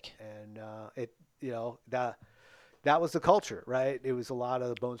sick. And that was the culture, right? It was a lot of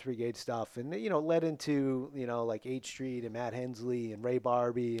the Bones Brigade stuff, and led into like H Street and Matt Hensley and Ray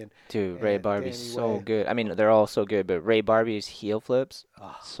Barbie and Dude, Ray and Barbie's Danny so Way. good. I mean, they're all so good, but Ray Barbie's heel flips,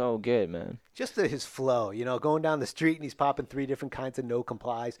 Oh. so good, man. Just his flow, going down the street and he's popping 3 different kinds of no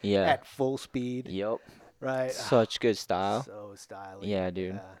complies Yeah. at full speed, Yep. right? Such good style. So stylish. Yeah,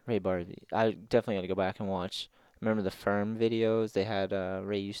 dude. Yeah. Ray Barbie. I definitely got to go back and watch. Remember the Firm videos? They had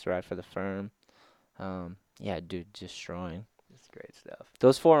Ray used to ride for the Firm. Yeah, dude, destroying. It's great stuff.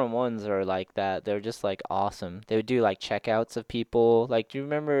 Those 4-in-1s are like that. They're just like awesome. They would do like checkouts of people. Like, do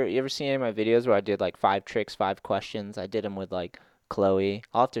you ever see any of my videos where I did like 5 tricks, 5 questions? I did them with like Chloe.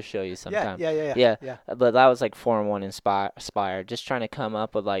 I'll have to show you sometime. Yeah. But that was like 4-in-1 inspired. Just trying to come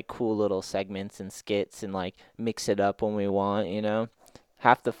up with like cool little segments and skits and like mix it up when we want.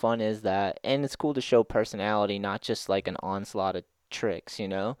 Half the fun is that, and it's cool to show personality, not just like an onslaught of tricks,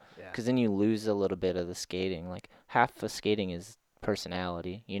 Yeah. because then you lose a little bit of the skating. Like half of skating is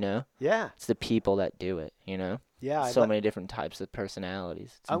personality, Yeah. It's the people that do it, Yeah. So many different types of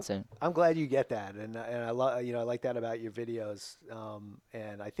personalities. It's insane. I'm glad you get that, and I love I like that about your videos,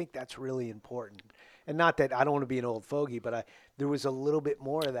 and I think that's really important. And not that I don't want to be an old fogey, but there was a little bit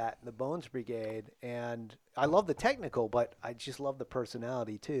more of that in the Bones Brigade, and I love the technical, but I just love the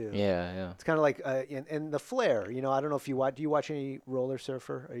personality too. Yeah. It's kind of like and the flair. I don't know if you watch. Do you watch any Roller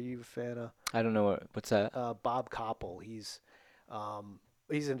Surfer? Are you a fan of I don't know what's that. Bob Koppel? He's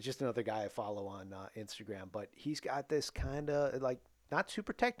he's just another guy I follow on Instagram, but he's got this kind of like not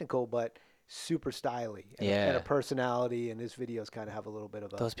super technical, but super styly and a Yeah. personality, and his videos kind of have a little bit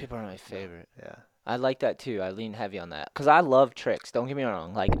of a Those people are my favorite. yeah. I like that too. I lean heavy on that because I love tricks. Don't get me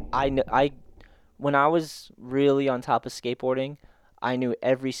wrong. Like when I was really on top of skateboarding, I knew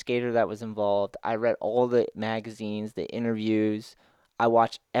every skater that was involved. I read all the magazines, the interviews. I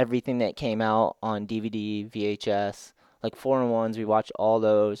watched everything that came out on DVD, VHS, like 4-in-1s. We watched all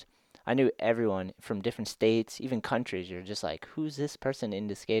those. I knew everyone from different states, even countries. You're just like, who's this person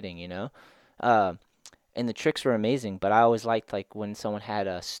into skating, you know? Uh, and the tricks were amazing, but I always liked like when someone had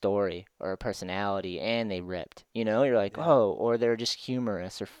a story or a personality and they ripped. You know, you're like, Yeah. oh, or they're just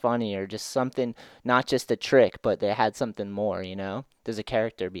humorous or funny or just something, not just a trick, but they had something more. You know, there's a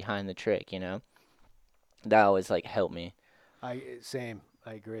character behind the trick. You know, that always like helped me. Same.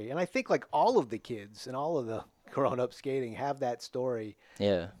 I agree. And I think like all of the kids and all of the grown up skating have that story.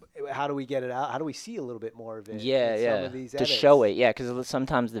 Yeah. How do we get it out? How do we see a little bit more of it Yeah, in some yeah. of these To edits? show it, yeah, because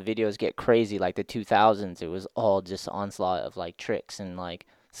sometimes the videos get crazy. Like the 2000s, it was all just onslaught of like tricks and like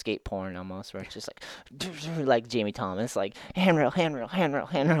skate porn almost, where it's just like, like Jamie Thomas, like handrail, handrail, handrail,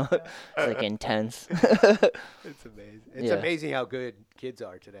 handrail. It's like intense. It's amazing. It's Yeah. amazing how good kids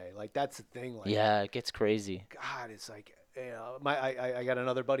are today. Like that's the thing. Like Yeah, it gets crazy. God, it's like you know, I got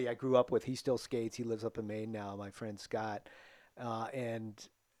another buddy I grew up with. He still skates. He lives up in Maine now. My friend Scott, and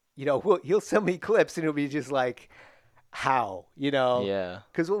you know he'll send me clips and it'll be just like how you know Yeah.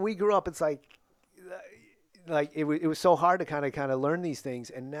 because when we grew up, it's like it was so hard to kind of learn these things,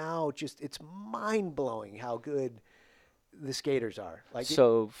 and now just it's mind blowing how good the skaters are. Like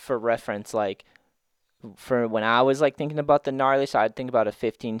So for reference, like for when I was like thinking about the gnarly, so I'd think about a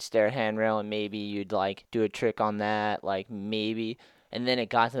 15 stair handrail and maybe you'd like do a trick on that, like maybe. And then it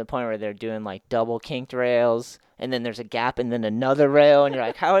got to the point where they're doing like double kinked rails, and then there's a gap, and then another rail, and you're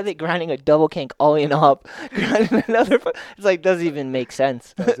like, how are they grinding a double kink all in up, grinding another? It's like doesn't even make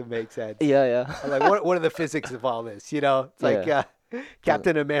sense. doesn't make sense. Yeah, yeah, I'm like what are the physics of all this? You know, it's like Yeah.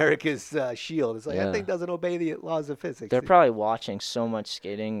 Captain America's shield. It's like that Yeah. thing doesn't obey the laws of physics. They're probably watching so much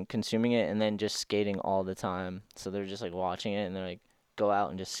skating, consuming it, and then just skating all the time. So they're just like watching it, and they're like go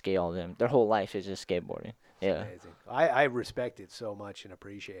out and just skate all them. Their whole life is just skateboarding. Yeah. Amazing. I respect it so much and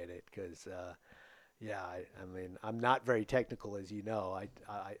appreciate it because, yeah, I mean, I'm not very technical, as you know.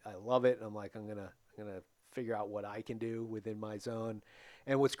 I love it. I'm like, I'm gonna figure out what I can do within my zone.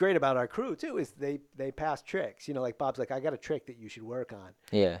 And what's great about our crew too is they pass tricks. You know, like Bob's like, I got a trick that you should work on,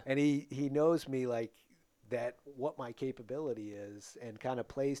 Yeah. and he knows me like that what my capability is and kind of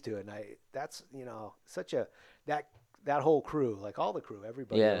plays to it. And that's you know such a that whole crew, like all the crew,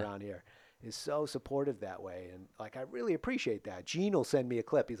 everybody Yeah. around here is so supportive that way. And like, I really appreciate that. Gene will send me a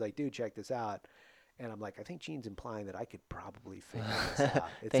clip. He's like, dude, check this out. And I'm like, I think Gene's implying that I could probably figure this out.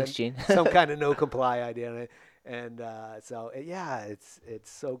 It's Thanks, Gene. some kind of no comply idea. And so, yeah, it's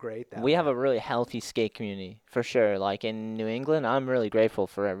so great. That We have way. a really healthy skate community for sure. Like in New England, I'm really grateful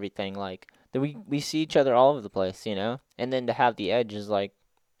for everything. Like that we see each other all over the place, you know. And then to have the edge is like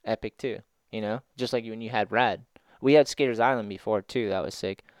epic too, you know. Just like when you had Rad, we had Skaters Island before too. That was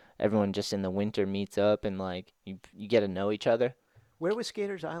sick. Everyone just in the winter meets up and like you get to know each other. Where was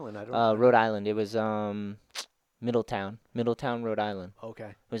Skaters Island? I don't. Rhode Island. It was Middletown, Rhode Island. Okay,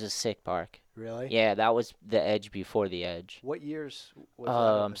 It was a sick park. really? Yeah, that was the edge before the edge. What years was that?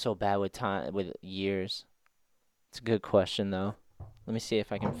 I'm so bad with time with years. It's a good question though. Let me see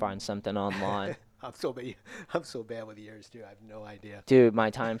if I can find something online. I'm so bad. I'm so bad with years too. I have no idea. Dude, my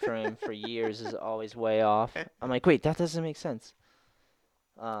time frame for years is always way off. I'm like, wait, that doesn't make sense.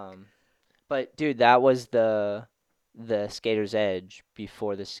 But dude, that was the Skater's Edge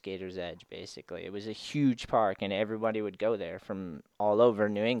before the Skater's Edge, basically. It was a huge park, and everybody would go there from all over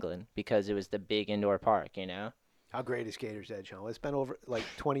New England because it was the big indoor park, you know? How great is Skaters Edge, huh? It's been over like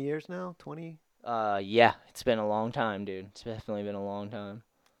 20 years now. 20. Yeah, it's been a long time, dude. It's definitely been a long time.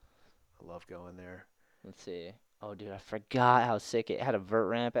 I love going there. Let's see. Oh, dude, I forgot how sick it had a vert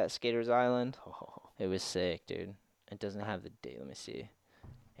ramp at Skater's Island. Oh, It was sick, dude. It doesn't have the date. Let me see.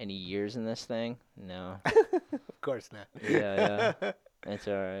 Any years in this thing? No. of course not. Yeah, It's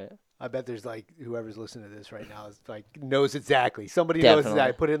all right. I bet there's like whoever's listening to this right now is like knows exactly. Somebody knows Definitely.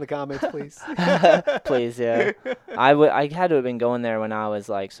 that. Put it in the comments, please. Please, yeah. I had to have been going there when I was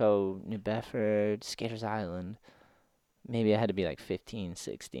like, so New Bedford, Skaters Island. Maybe I had to be like 15,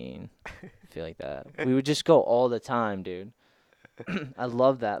 16. I feel like that. We would just go all the time, dude. I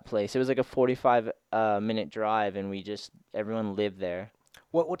love that place. It was like a 45 minute drive, and everyone lived there.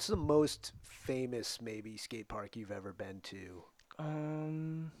 What's the most famous maybe skate park you've ever been to? I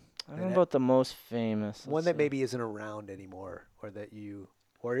don't And know that- about the most famous. One Let's that see. maybe isn't around anymore, or that you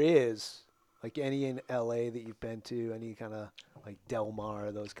or is like any in LA that you've been to, any kind of like Del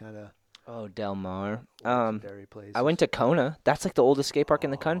Mar, those kind of Oh, Del Mar. legendary places. I went to Kona. That's like the oldest skate park in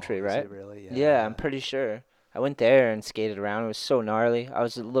the country, Is right? it really? Yeah, I'm pretty sure. I went there and skated around. It was so gnarly. I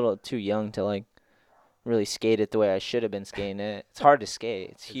was a little too young to like really skate it the way I should have been skating it. It's hard to skate.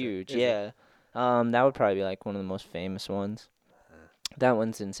 It's Is it? huge. Is it? Yeah. That would probably be like one of the most famous ones. That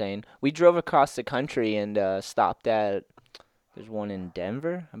one's insane. We drove across the country and stopped at. There's one in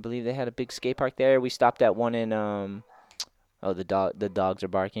Denver. I believe they had a big skate park there. We stopped at one in Oh, the dogs are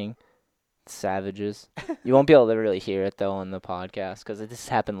barking. Savages. You won't be able to really hear it though on the podcast because this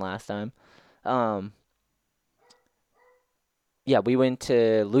happened last time. Yeah, we went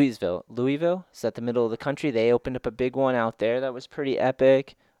to Louisville. Louisville is at the middle of the country. They opened up a big one out there that was pretty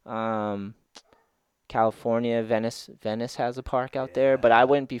epic. California, Venice has a park out there, but I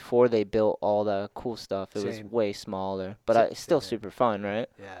went before they built all the cool stuff. It was Same. way smaller, but it's still Same. super fun, right?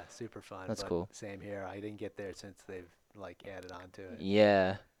 Yeah, super fun. That's but cool. Same here. I didn't get there since they've like added on to it.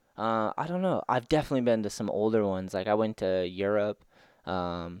 Yeah. I don't know. I've definitely been to some older ones. Like I went to Europe.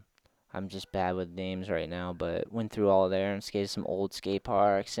 I'm just bad with names right now, but went through all there and skated some old skate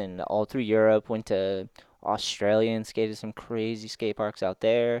parks and all through Europe. Went to Australia and skated some crazy skate parks out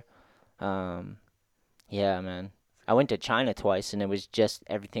there. Yeah, man. I went to China twice and it was just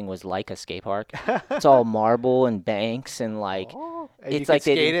everything was like a skate park. It's all marble and banks and like And it's you like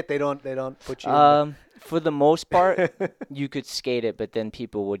can they skate it. They don't put you. In for the most part, you could skate it, but then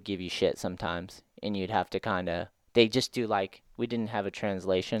people would give you shit sometimes, and you'd have to kind of. They just do like we didn't have a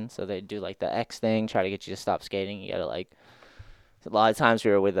translation, so they'd do like the X thing, try to get you to stop skating. You gotta like. A lot of times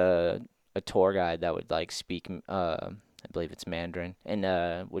we were with a tour guide that would like speak. I believe it's Mandarin,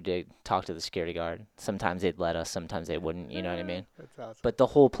 and would talk to the security guard. Sometimes they'd let us, sometimes they wouldn't. You know what I mean? That's awesome. But the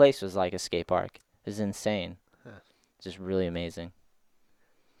whole place was like a skate park. It was insane. Huh. Just really amazing.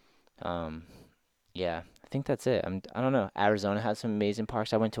 Yeah, I think that's it. I don't know. Arizona has some amazing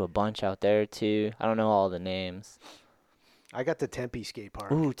parks. I went to a bunch out there too. I don't know all the names. I got the Tempe skate park.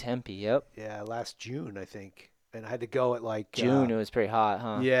 Ooh, Tempe. Yep. Yeah, last June I think, and I had to go at like June. It was pretty hot,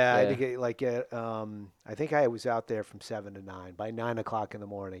 huh? Yeah, I had to get like I think I was out there from 7 to 9. By 9 o'clock in the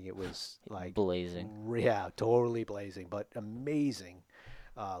morning, it was like blazing. Yeah, totally blazing, but amazing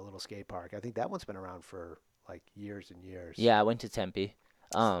little skate park. I think that one's been around for like years and years. Yeah, I went to Tempe.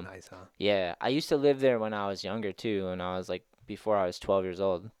 Nice, huh? Yeah, I used to live there when I was younger too. When I was like before I was 12 years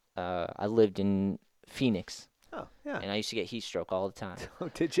old. I lived in Phoenix. Oh, yeah. And I used to get heat stroke all the time. Oh,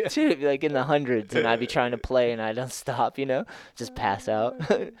 did you? Dude, it'd be like in the hundreds, and I'd be trying to play, and I don't stop, just pass out.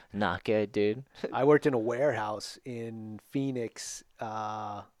 Not good, dude. I worked in a warehouse in Phoenix in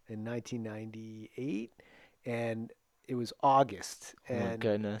 1998, and it was August. Oh my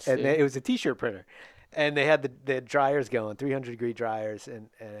goodness. And dude. it was a T-shirt printer, and they had the dryers going, 300-degree dryers, and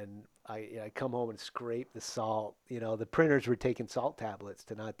I come home and scrape the salt. The printers were taking salt tablets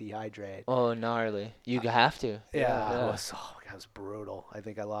to not dehydrate. Oh, gnarly. You have to. Yeah. It was brutal. I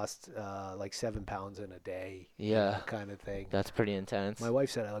think I lost like 7 pounds in a day. Yeah. Kind of thing. That's pretty intense. My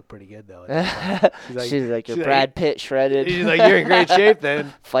wife said I look pretty good, though. She's like, you're Brad Pitt shredded. She's like, you're in great shape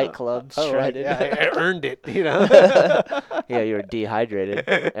then. Fight Club shredded. Yeah, I earned it, Yeah, you're dehydrated.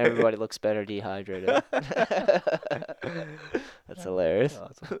 Everybody looks better dehydrated. That's hilarious.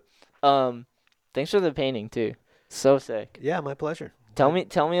 Awesome. Thanks for the painting too. So sick. Yeah, my pleasure. Tell me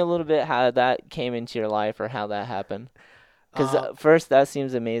a little bit how that came into your life or how that happened. Because first, that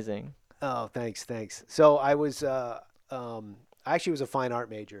seems amazing. Oh, thanks. So I was, I actually was a fine art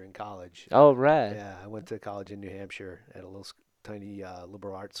major in college. Oh, right. Yeah, I went to college in New Hampshire at a little tiny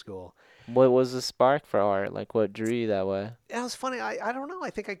liberal arts school. What was the spark for art? Like, what drew you that way? It was funny. I don't know.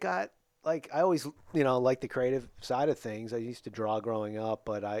 I think I got I always like the creative side of things. I used to draw growing up,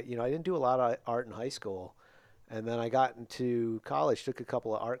 but I didn't do a lot of art in high school, and then I got into college, took a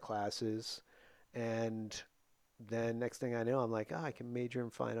couple of art classes, and then next thing I know, I'm like, I can major in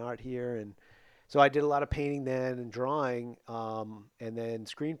fine art here, and so I did a lot of painting then and drawing, and then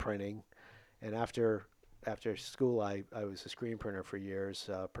screen printing, and after school, I was a screen printer for years,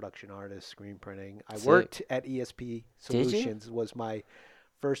 production artist, screen printing. I worked at ESP Solutions. Was my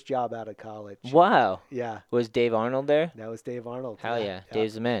first job out of college. Wow. Yeah. Was Dave Arnold there? That was Dave Arnold. Hell yeah.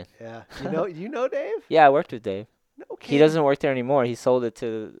 Dave's the man. Yeah. You know Dave? Yeah, I worked with Dave. No kidding. He doesn't work there anymore. He sold it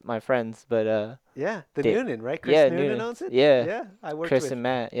to my friends, but yeah, Dave, Noonan, right? Chris Noonan owns it? Yeah. Yeah. I worked Chris with and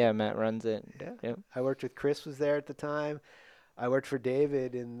Matt. Yeah, Matt runs it. Yeah. Yep. I worked with Chris was there at the time. I worked for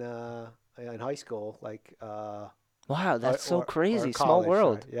David in high school, Wow, that's so crazy. or Small college,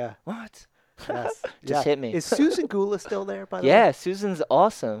 world. sorry. Yeah. What? Yes. Just hit me. Is Susan Gula still there, by the way? Yeah, Susan's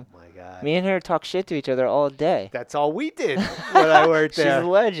awesome. Oh, my God. Me and her talk shit to each other all day. That's all we did when I worked She's there. a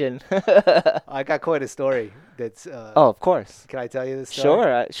legend. I got quite a story. That's. Oh, of course. Can I tell you this story?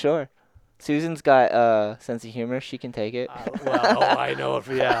 Sure, sure. Susan's got a sense of humor. She can take it. Well, I know it.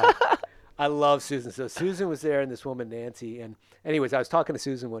 Yeah. I love Susan. So Susan was there and this woman, Nancy. And anyways, I was talking to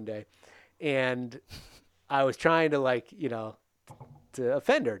Susan one day and I was trying to to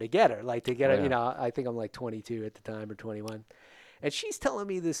offend her, to get her, Yeah. I think I'm like 22 at the time or 21. And she's telling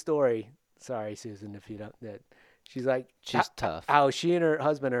me this story. Sorry, Susan, if you don't, that she's like, She's tough. how she and her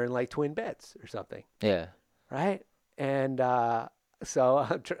husband are in like twin beds or something. Yeah. Right. And, so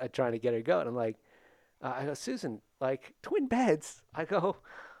I'm trying to get her to go. And I'm like, I go, Susan, like twin beds. I go,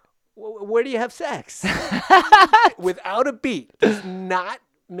 where do you have sex? Without a beat, does not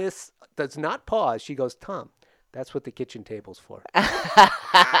pause. She goes, Tom, that's what the kitchen table's for.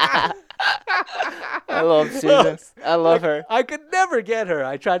 I love Susan. I love her. I could never get her.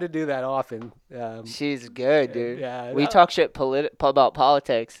 I try to do that often. She's good, dude. Yeah, We talk shit about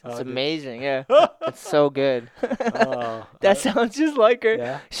politics. Oh, It's dude. amazing. Yeah. It's so good. Oh, That sounds just like her.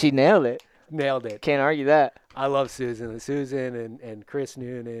 yeah, She nailed it. nailed it. Can't argue that. I love Susan. Susan and Chris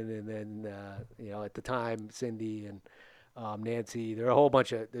Noonan, and then at the time Cindy and Nancy. There are a whole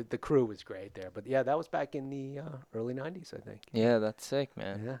bunch of the crew was great there. But yeah, that was back in the early '90s, I think. Yeah, that's sick,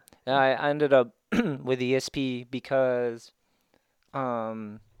 man. Yeah. Yeah, I ended up with ESP because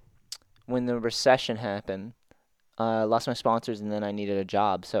when the recession happened, I lost my sponsors and then I needed a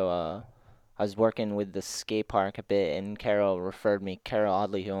job. So I was working with the skate park a bit, and Carol referred me. Carol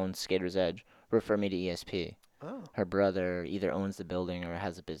Audley, who owns Skater's Edge, referred me to ESP. Oh. Her brother either owns the building or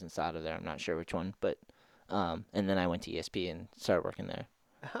has a business out of there. I'm not sure which one, but and then I went to ESP and started working there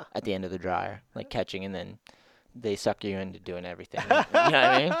at the end of the dryer, like catching, and then they suck you into doing everything. You know what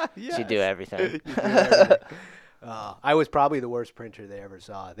I mean? Yes. You do everything. You do everything. I was probably the worst printer they ever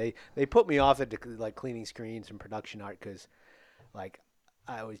saw. They put me off at like cleaning screens and production art because, like,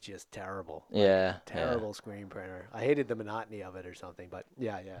 I was just terrible. Yeah. Terrible screen printer. I hated the monotony of it or something. But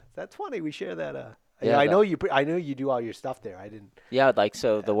yeah, that's funny. We share that. Yeah, I know you. I know you do all your stuff there. I didn't. Yeah, like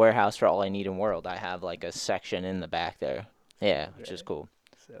so the warehouse for All I Need in World, I have like a section in the back there. Yeah, which is cool.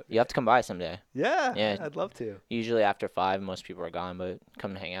 So You have to come by someday. yeah, Yeah. I'd love to. Usually after 5, most people are gone, but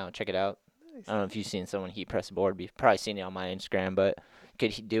come hang out, check it out. Nice. I don't know if you've seen someone heat press a board. You've probably seen it on my Instagram, but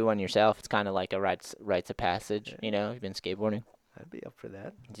could do one yourself. It's kind of like a rites of passage. You know, you've been skateboarding. I'd be up for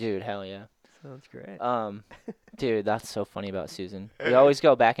that. Dude, hell yeah. Sounds great. Dude, that's so funny about Susan. We always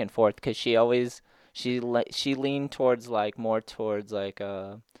go back and forth because she leaned towards more towards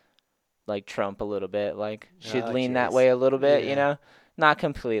like Trump a little bit. Like she'd Oh, lean that jeez. way a little bit, you Yeah. know, not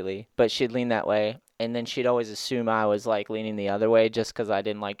completely, but she'd lean that way. And then she'd always assume I was like leaning the other way just because I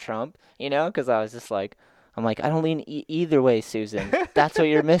didn't like Trump, you know, because I was just like, I'm like, I don't lean either way, Susan. That's what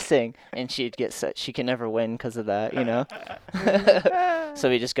you're missing. And she'd get set. She can never win because of that, you know. So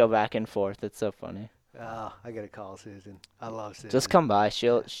we just go back and forth. It's so funny. Oh, I gotta call Susan. I love Susan. Just come by.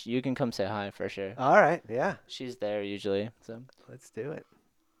 You can come say hi for sure. All right. Yeah. She's there usually. So Let's do it.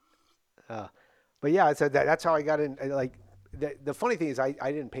 But yeah, so that's how I got in. Like, the funny thing is, I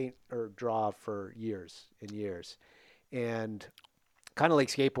didn't paint or draw for years and years, and kind of like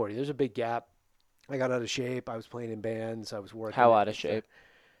skateboarding. There's a big gap. I got out of shape. I was playing in bands. I was working. how out of shape?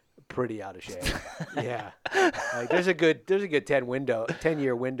 Pretty out of shape. Yeah. Like, there's a good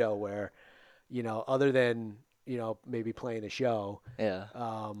 10-year window where, other than maybe playing a show, Yeah.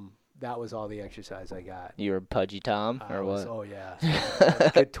 that was all the exercise I got. You were Pudgy Tom I or was- what? Oh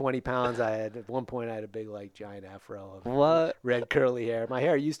yeah, good 20 pounds. At one point I had a big giant afro of What? red curly hair. My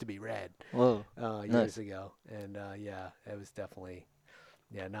hair used to be red Whoa. years Nice. ago, and yeah, it was definitely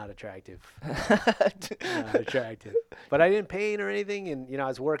not attractive. Not attractive. But I didn't paint or anything, and I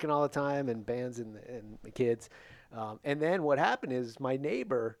was working all the time in bands and the kids. And then what happened is my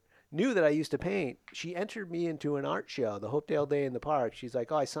neighbor knew that I used to paint. She entered me into an art show, the Hopedale Day in the Park. She's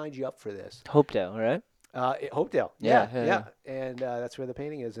like, "Oh, I signed you up for this." Hopedale, right? Hopedale. Yeah, Yeah. yeah. And that's where the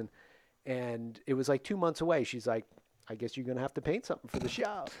painting is. And it was like 2 months away. She's like, I guess you're going to have to paint something for the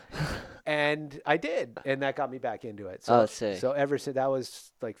show. And I did. And that got me back into it. So, Oh, sick. so ever since, that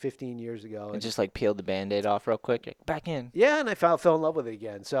was like 15 years ago. And And just peeled the Band-Aid off real quick. Like, back in. yeah, and I fell in love with it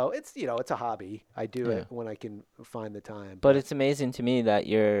again. So it's, it's a hobby. I do Yeah. it when I can find the time. But it's amazing to me that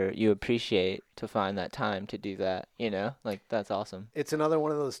you appreciate to find that time to do that. Like that's awesome. It's another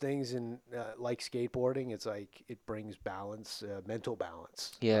one of those things like skateboarding. It's like it brings balance, mental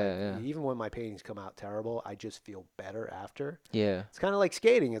balance. Yeah, yeah. Even when my paintings come out terrible, I just feel better after. Yeah. It's kind of like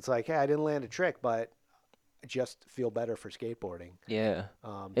skating. It's like, hey, I didn't land a trick, but just feel better for skateboarding. Yeah.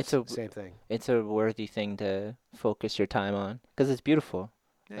 It's a Same thing. it's a worthy thing to focus your time on because it's beautiful.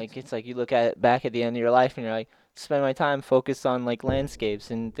 Like It's- it's like you look at it back at the end of your life and you're like, spend my time focused on like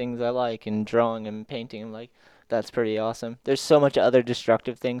landscapes and things I like and drawing and painting. I'm like, that's pretty awesome. There's so much other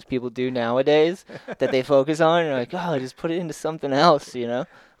destructive things people do nowadays that they focus on. And you're like, oh, just put it into something else, you know?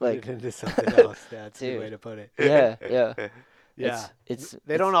 Put Like, it into something else. That's the way dude. to put it. Yeah, yeah. Yeah. It's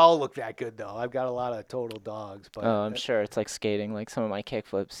They don't all look that good though. I've got a lot of total dogs, but Oh, I'm sure it's like skating. Like some of my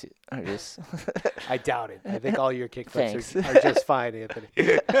kickflips are just I doubt it. I think all your Thanks. kickflips are just fine, Anthony.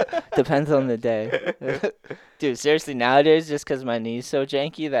 depends on the day. Dude, seriously, nowadays just 'cause my knee's so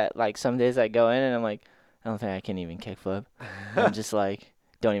janky that like some days I go in and I'm like, I don't think I can even kickflip. I'm just like,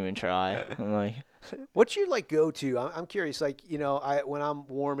 don't even try. I'm like, What's your like go to? I'm curious. Like I when I'm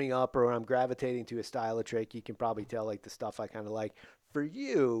warming up or when I'm gravitating to a style of trick, you can probably tell like the stuff I kind of like. For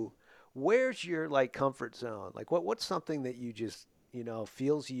you, where's your like comfort zone? Like what's something that you just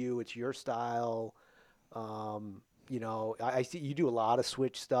feels you? It's your style. I see you do a lot of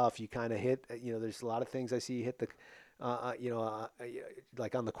switch stuff. You kind of hit. There's a lot of things I see you hit the,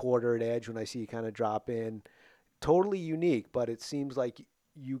 like on the quarter at edge when I see you kind of drop in. Totally unique, but it seems like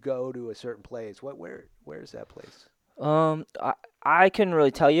you go to a certain place. Where's that place? I couldn't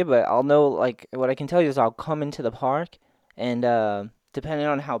really tell you, but I'll know like what I can tell you is I'll come into the park and depending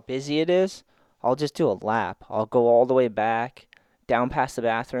on how busy it is, I'll just do a lap. I'll go all the way back, down past the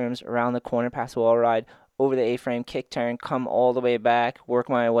bathrooms, around the corner past the wall ride, over the A-frame, kick turn, come all the way back, work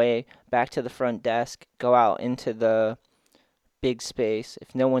my way back to the front desk, go out into the big space.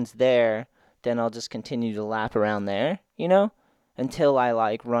 If no one's there, then I'll just continue to lap around there, until I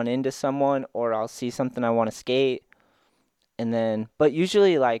like run into someone or I'll see something I want to skate. And then, but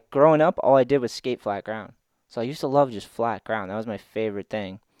usually like growing up, all I did was skate flat ground. So I used to love just flat ground. That was my favorite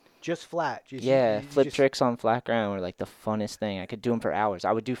thing. Just flat. Yeah, flip tricks on flat ground were like the funnest thing. I could do them for hours.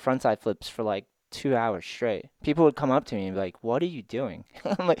 I would do frontside flips for like 2 hours straight. People would come up to me and be like, "What are you doing?"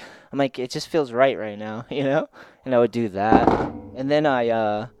 I'm like, it just feels right now, And I would do that. And then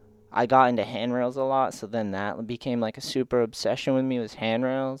I got into handrails a lot, so then that became like a super obsession with me was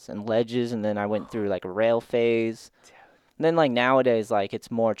handrails and ledges, and then I went through like a rail phase. And then like nowadays, like it's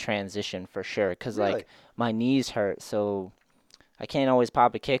more transition for sure, 'cause Really? like my knees hurt, so I can't always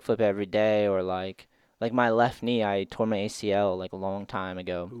pop a kickflip every day, or like my left knee, I tore my ACL like a long time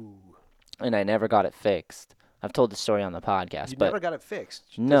ago, Ooh. and I never got it fixed. I've told the story on the podcast, You but never got it fixed.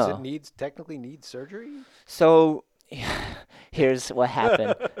 Does no. it technically need surgery? So here's what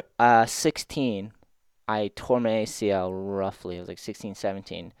happened. 16, I tore my ACL roughly. It was like 16,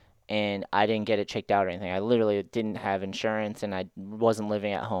 17, and I didn't get it checked out or anything. I literally didn't have insurance, and I wasn't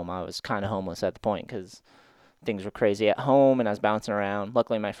living at home. I was kind of homeless at the point because things were crazy at home, and I was bouncing around.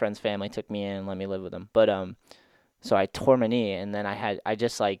 Luckily, my friend's family took me in and let me live with them. But so I tore my knee, and then I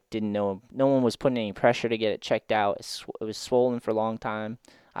just like didn't know. No one was putting any pressure to get it checked out. It was swollen for a long time.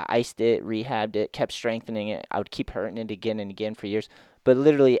 I iced it, rehabbed it, kept strengthening it. I would keep hurting it again and again for years. But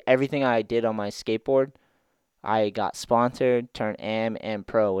literally everything I did on my skateboard, I got sponsored, turned AM and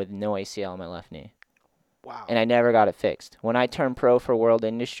pro with no ACL on my left knee. Wow. And I never got it fixed. When I turned pro for World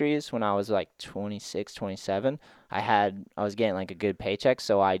Industries, when I was like 26, 27, I was getting like a good paycheck,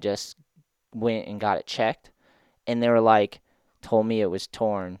 so I just went and got it checked. And they were like, told me it was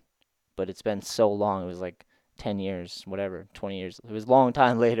torn, but it's been so long. It was like 10 years, whatever, 20 years. It was a long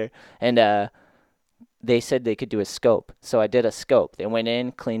time later. And they said they could do a scope. So I did a scope. They went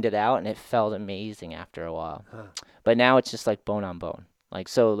in, cleaned it out, and it felt amazing after a while. Huh. But now it's just like bone on bone. Like,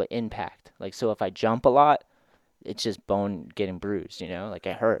 so the impact. Like, so if I jump a lot, it's just bone getting bruised, like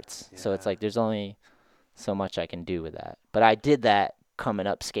it hurts. So it's Yeah. like there's only so much I can do with that. But I did that coming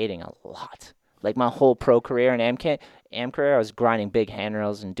up skating a lot. Like my whole pro career and AM career, I was grinding big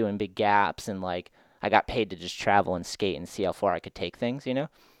handrails and doing big gaps, and like I got paid to just travel and skate and see how far I could take things, And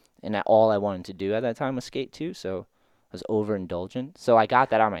all I wanted to do at that time was skate too, so I was overindulgent. So I got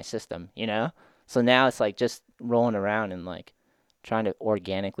that out of my system, So now it's like just rolling around and like trying to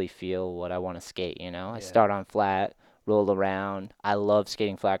organically feel what I want to skate, I Yeah. start on flat, roll around. I love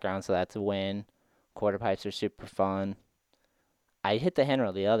skating flat ground, so that's a win. Quarter pipes are super fun. I hit the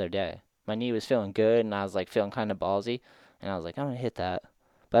handrail the other day. My knee was feeling good, and I was like feeling kind of ballsy, and I was like, I'm gonna hit that.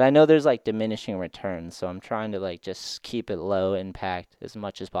 But I know there's like diminishing returns, so I'm trying to like just keep it low impact as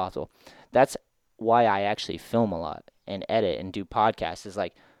much as possible. That's why I actually film a lot and edit and do podcasts. Is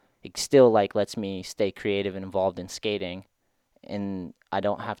like it still like lets me stay creative and involved in skating, and I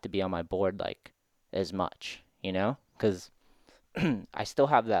don't have to be on my board like as much, because I still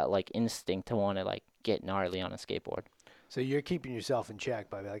have that like instinct to want to like get gnarly on a skateboard. So you're keeping yourself in check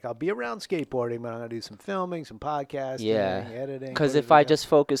by like, I'll be around skateboarding, but I'm gonna do some filming, some podcasting, Yeah. editing. Because put it if I together. just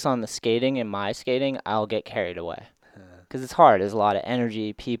focus on the skating and my skating, I'll get carried away. Because it's hard. There's a lot of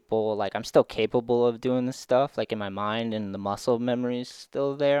energy, people. Like, I'm still capable of doing this stuff, like, in my mind, and the muscle memory's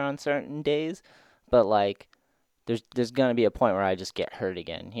still there on certain days. But, like, there's going to be a point where I just get hurt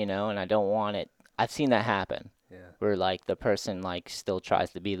again, you know? And I don't want it. I've seen that happen. Yeah. Where, like, the person, like, still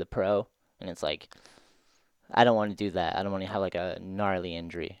tries to be the pro. And it's like, I don't want to do that. I don't want to have, like, a gnarly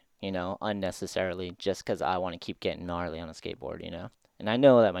injury, you know, unnecessarily, just because I want to keep getting gnarly on a skateboard, you know? And I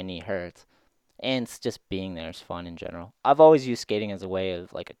know that my knee hurts. And it's just being there is fun in general. I've always used skating as a way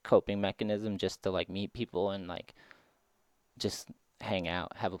of like a coping mechanism, just to like meet people and like just hang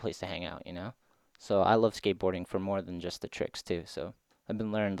out, have a place to hang out, you know? So I love skateboarding for more than just the tricks too. So I've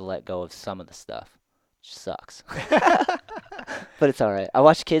been learning to let go of some of the stuff, which sucks. But it's all right. I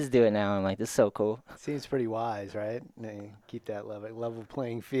watch kids do it now. I'm like, this is so cool. Seems pretty wise, right? Keep that level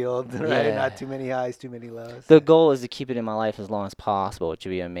playing field, right? Yeah. Not too many highs, too many lows. The goal is to keep it in my life as long as possible, which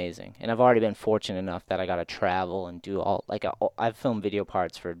would be amazing. And I've already been fortunate enough that I got to travel and do all, like, I've filmed video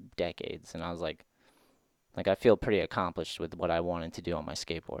parts for decades, and I was like, I feel pretty accomplished with what I wanted to do on my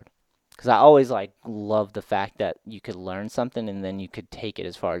skateboard. Because I always, like, loved the fact that you could learn something and then you could take it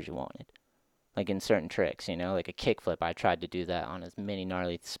as far as you wanted. Like, in certain tricks, you know? Like a kickflip, I tried to do that on as many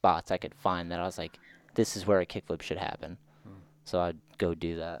gnarly spots I could find that I was like, this is where a kickflip should happen. So I'd go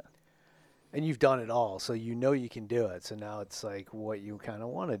do that. And you've done it all, so you know you can do it. So now it's like what you kind of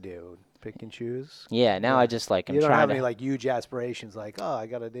want to do, pick and choose. Yeah, now Yeah. I just, like, I'm You don't trying have to... any like huge aspirations, like, oh, I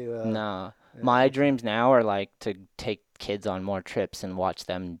got to do. No. My dreams now are, like, to take kids on more trips and watch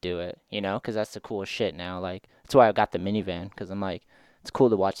them do it, you know? Because that's the coolest shit now. Like, that's why I got the minivan, because I'm like, it's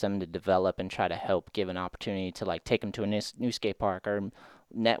cool to watch them to develop and try to help give an opportunity to, like, take them to a new skate park or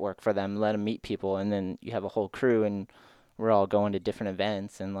network for them, let them meet people, and then you have a whole crew, and we're all going to different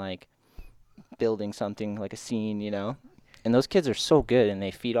events and, like, building something, like a scene, you know? And those kids are so good, and they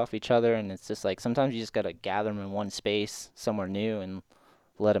feed off each other, and it's just, like, sometimes you just got to gather them in one space, somewhere new, and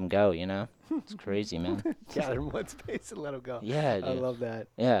let them go, you know? It's crazy, man. Gather in one space and let them go. Yeah, I dude. love that.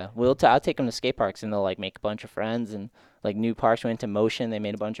 Yeah, I'll take them to skate parks, and they'll, like, make a bunch of friends, and, like, new parks went into motion, they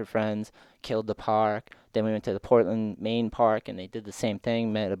made a bunch of friends, killed the park. Then we went to the Portland main park, and they did the same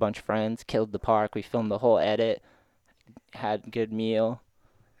thing, met a bunch of friends, killed the park. We filmed the whole edit, had a good meal.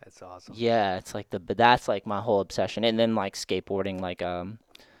 That's awesome. Yeah, it's like but that's like my whole obsession. And then like skateboarding, like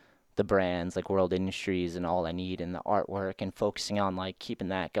the brands like World Industries and All I Need and the artwork and focusing on like keeping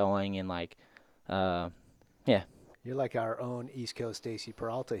that going and like yeah. You're like our own East Coast Stacy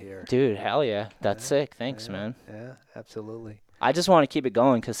Peralta here. Dude, hell yeah. That's sick. Thanks, Yeah, man. Yeah, absolutely. I just want to keep it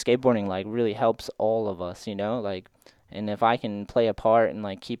going cuz skateboarding like really helps all of us, you know? Like and if I can play a part and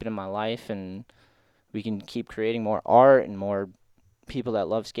like keep it in my life and we can keep creating more art and more people that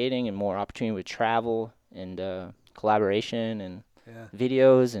love skating and more opportunity with travel and collaboration and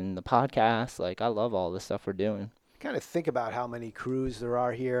videos and the podcast. Like, I love all the stuff we're doing. Kind of think about how many crews there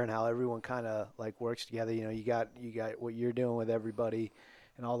are here and how everyone kind of like works together. You know, you got what you're doing with everybody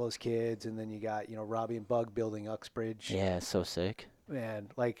and all those kids, and then you got, you know, Robbie and Bug building Uxbridge. Yeah, it's so sick. And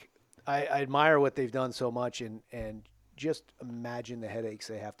like I admire what they've done so much, and just imagine the headaches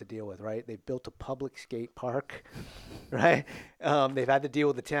they have to deal with, right? They've built a public skate park, right? They've had to deal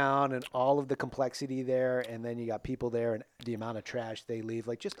with the town and all of the complexity there, and then you got people there and the amount of trash they leave,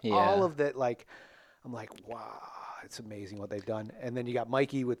 like just all of that. Like, I'm like, wow, it's amazing what they've done. And then you got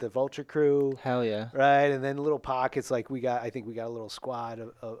Mikey with the Vulture crew. Hell yeah. Right, and then little pockets, like I think we got a little squad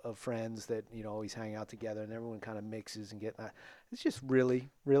of friends that, you know, always hang out together, and everyone kind of mixes and get that. It's just really,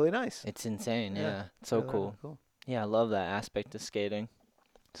 really nice. It's insane, yeah. It's so really, cool. really cool. Yeah, I love that aspect of skating.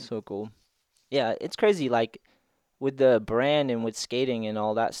 So cool. Yeah, it's crazy, like, with the brand and with skating and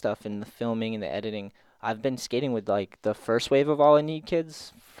all that stuff and the filming and the editing, I've been skating with, like, the first wave of All I Need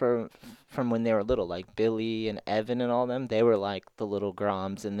kids from when they were little, like Billy and Evan and all them. They were, like, the little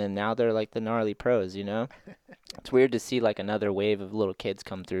Groms, and then now they're, like, the gnarly pros, you know? It's weird to see, like, another wave of little kids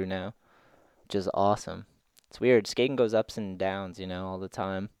come through now, which is awesome. It's weird. Skating goes ups and downs, you know, all the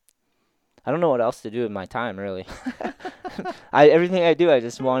time. I don't know what else to do with my time, really. Everything I do, I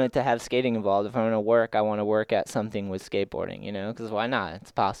just wanted to have skating involved. If I'm going to work, I want to work at something with skateboarding, you know? Because why not?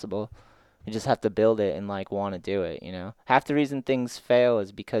 It's possible. You just have to build it and, like, want to do it, you know? Half the reason things fail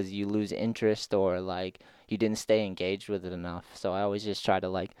is because you lose interest or, like, you didn't stay engaged with it enough. So I always just try to,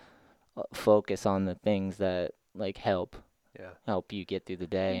 like, focus on the things that, like, help you get through the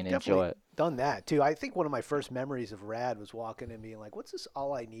day and enjoy it. done that too. I think one of my first memories of Rad was walking and being like, "What's this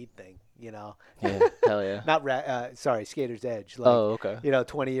All I Need thing?" You know, Yeah, hell yeah. not Rad. Sorry, Skater's Edge. Like, Oh, okay.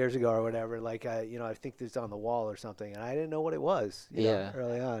 20 years ago or whatever. Like, I think this on the wall or something, and I didn't know what it was. Yeah.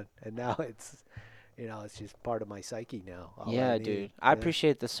 Early on, and now it's just part of my psyche now. All I Yeah, Need. dude. I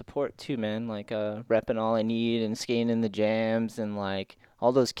appreciate the support too, man. Like repping All I Need and skating in the jams and like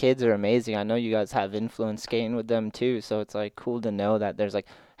all those kids are amazing. I know you guys have influence skating with them too, so it's like cool to know that there's like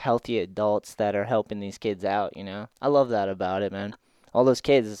healthy adults that are helping these kids out, you know? I love that about it, man. All those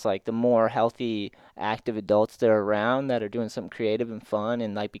kids, it's like the more healthy, active adults they're around that are doing something creative and fun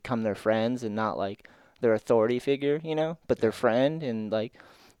and like become their friends and not like their authority figure, you know, but their friend and like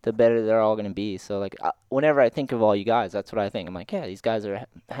the better they're all going to be. So, like, whenever I think of all you guys, that's what I think. I'm like, yeah, these guys are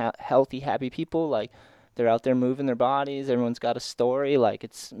healthy, happy people. Like, they're out there moving their bodies. Everyone's got a story. Like,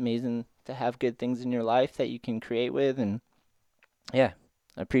 it's amazing to have good things in your life that you can create with. And, yeah,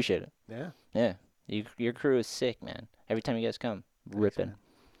 I appreciate it. Yeah. Yeah. Your crew is sick, man. Every time you guys come, ripping. man.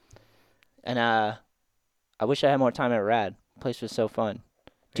 And I wish I had more time at Rad. The place was so fun.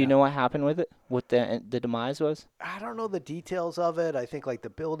 Do you Yeah. know what happened with it? What the demise was? I don't know the details of it. I think like the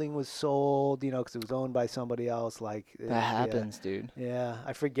building was sold, because it was owned by somebody else. Like That happens, dude. Yeah,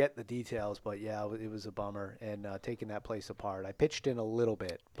 I forget the details, but yeah, it was a bummer. And taking that place apart, I pitched in a little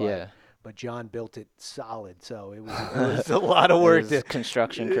bit. But, Yeah. But John built it solid, so it was a lot of work It was to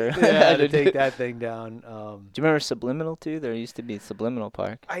construction crew. to take that thing down. Do you remember Subliminal too? There used to be Subliminal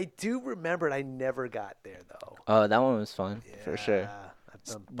Park. I do remember it. I never got there though. Oh, that one was fun for sure. Yeah,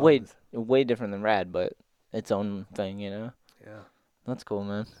 It's I'm way different than Rad, but its own thing, you know. Yeah. That's cool,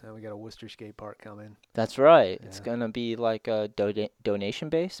 man. Now we got a Worcester skate park coming. That's right. It's Yeah. gonna be like a donation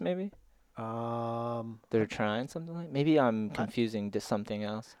base, maybe. Um, They're trying something like. Maybe I'm confusing to something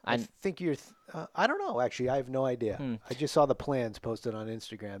else. I think you're. I don't know. Actually, I have no idea. Hmm. I just saw the plans posted on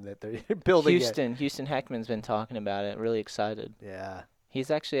Instagram that they're building Houston Heckman's been talking about it. Really excited. it. Yeah.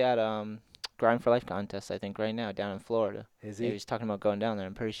 He's actually at Grind for Life contest, I think, right now down in Florida. Is Yeah, he? he's talking about going down there.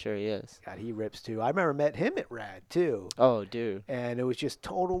 I'm pretty sure he is. God, he rips too. I remember met him at Rad too, Oh, dude. and it was just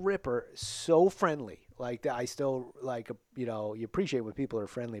total ripper. So friendly. Like I still like. You appreciate when people are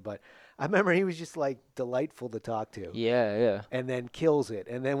friendly, but I remember he was just like delightful to talk to. Yeah, yeah. And then kills it.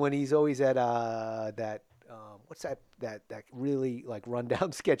 And then when he's always at that what's that really like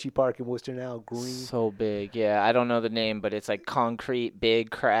rundown sketchy park in Worcester now, Green. So big, yeah. I don't know the name, but it's like concrete,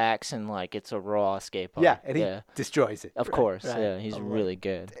 big cracks, and like it's a raw skate park. Yeah, and he destroys it. Of course, Right. yeah. He's I'm like, really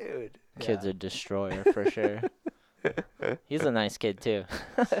good. dude. Kid's yeah. a destroyer for sure. He's a nice kid too.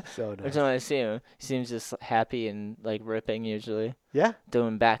 So Every nice. time I see him, he seems just happy and like ripping usually, Yeah,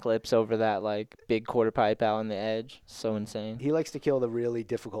 doing backflips over that like big quarter pipe out on the edge. So insane. he likes to kill the really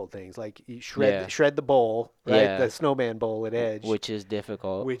difficult things, like you Yeah. shred the bowl, right? Yeah. The snowman bowl at Edge, Which is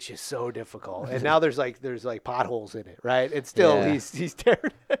difficult. which is so difficult. And now there's like potholes in it, right? And still Yeah. he's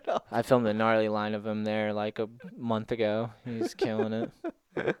tearing it up. I filmed a gnarly line of him there like a month ago. He's killing it.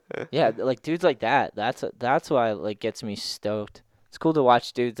 Yeah, like dudes like that. That's why like gets me stoked. It's cool to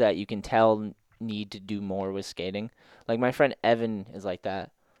watch dudes that you can tell need to do more with skating. Like my friend Evan is like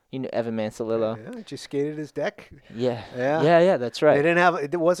that. You know Evan Mansalillo. Yeah, just skated his deck. Yeah. Yeah. Yeah, that's right. They didn't have.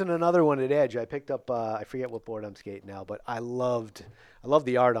 There wasn't another one at Edge. I picked up. I forget what board I'm skating now, but I love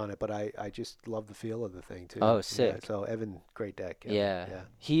the art on it. But I just love the feel of the thing too. Oh, Yeah, sick. so Evan, great deck. Yeah. Yeah.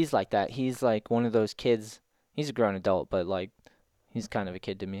 He's like that. He's like one of those kids. He's a grown adult, but like he's kind of a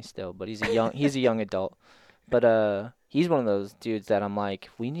kid to me still, but he's a young adult. But he's one of those dudes that I'm like,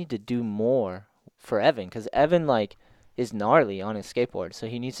 we need to do more for Evan, cuz Evan like is gnarly on his skateboard. So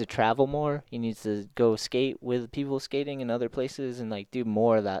he needs to travel more. He needs to go skate with people skating in other places and like do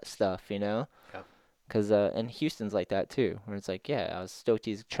more of that stuff, you know? Yeah. Cuz and Houston's like that too, where it's like, yeah, I was stoked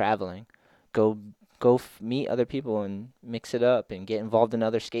he's traveling. Go meet other people and mix it up and get involved in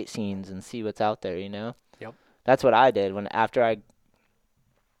other skate scenes and see what's out there, you know? Yep. That's what I did after I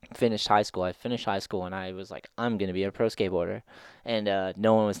finished high school. I finished high school and I was like, I'm going to be a pro skateboarder. And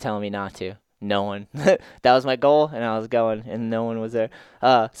no one was telling me not to. No one. That was my goal, and I was going, and no one was there.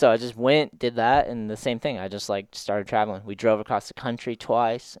 So I just went, did that, and the same thing. I just, like, started traveling. We drove across the country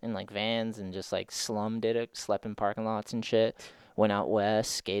twice in, like, vans and just, like, slummed it, slept in parking lots and shit. Went out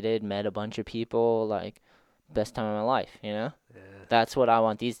west, skated, met a bunch of people, like, best time of my life, you know? Yeah. That's what I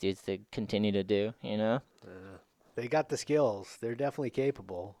want these dudes to continue to do, you know? They got the skills. They're definitely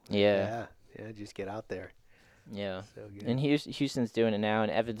capable. Yeah. Yeah. Just get out there. Yeah. So good. And Houston's doing it now,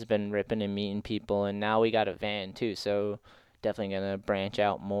 and Evan's been ripping and meeting people, and now we got a van too, so definitely gonna branch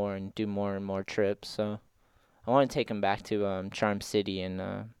out more and do more and more trips. So I want to take him back to Charm City in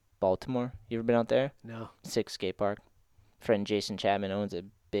Baltimore. You ever been out there? No. Sick skate park. Friend Jason Chapman owns it.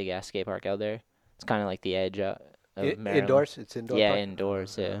 big ass skate park out there. It's kind of like the edge of Maryland. Indoors? It's indoor Yeah, park?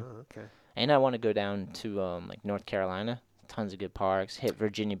 indoors. Yeah. Okay. And I want to go down to like North Carolina. Tons of good parks. Hit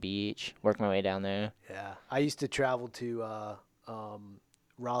Virginia Beach. Work my way down there. Yeah. I used to travel to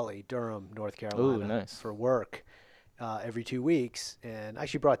Raleigh, Durham, North Carolina nice. for work every 2 weeks. And I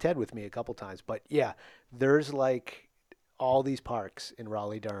actually brought Ted with me a couple times. But yeah, there's like all these parks in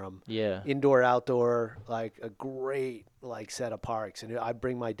Raleigh, Durham. Yeah. Indoor, outdoor, like a great like set of parks. And I'd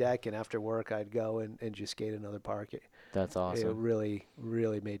bring my deck, and after work I'd go and just skate another park. That's It awesome. really,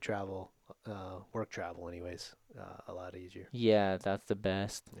 really made travel, work travel anyways, a lot easier. Yeah, that's the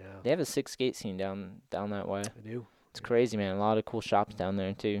best. Yeah, They have a sick skate scene down that way. I do. It's crazy, man. A lot of cool shops down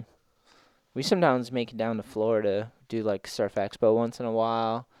there too. We sometimes make it down to Florida, do like Surf Expo once in a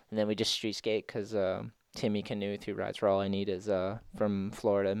while, and then we just street skate because Timmy Knuth, who rides for All I Need, is from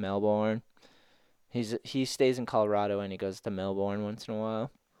Florida, Melbourne. He stays in Colorado and he goes to Melbourne once in a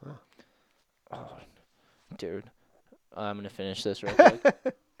while. Huh. Oh, dude, I'm gonna finish this real quick.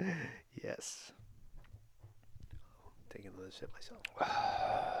 Yes. Taking another sip myself.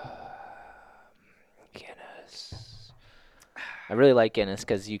 Guinness. I really like Guinness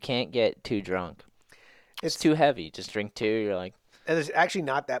because you can't get too drunk. It's too heavy. Just drink 2. You're like, And there's actually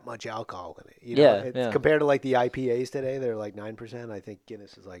not that much alcohol in it. Yeah. Compared to like the IPAs today, they're like 9%. I think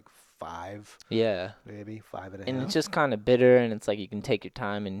Guinness is like 5, yeah. maybe 5.5. And it's just kind of bitter, and it's like you can take your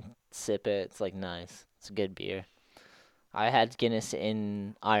time and sip it. It's like nice. It's a good beer. I had Guinness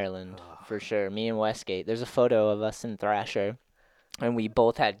in Ireland for sure. Me and Westgate. There's a photo of us in Thrasher, and we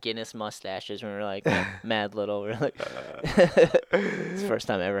both had Guinness mustaches when we were like mad little. We're like, it's the first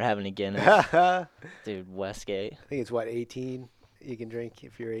time ever having a Guinness, I dude. Westgate. think it's what, 18 you can drink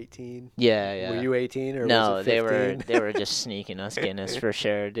if you're 18. Yeah, yeah. Were you 18 or No, was it 15? they were just sneaking us Guinness for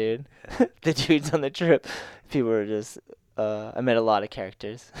sure, dude. The dudes on the trip, people were just. I met a lot of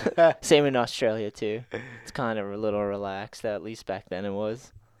characters. Same in Australia too. It's kind of a little relaxed. At least back then it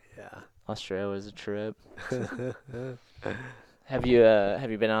was. Yeah. Australia was a trip. Have you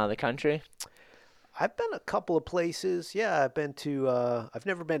been out of the country? I've been a couple of places. Yeah, I've been to. I've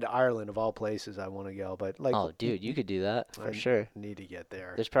never been to Ireland, of all places I want to go. But like, Oh, dude, you could do that for I sure. need to get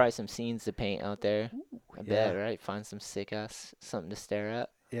there. There's probably some scenes to paint out there. I bet, yeah. right? Find some sick ass something to stare at.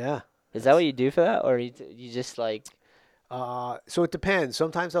 Yeah. Is that what you do for that, or you just like? So it depends.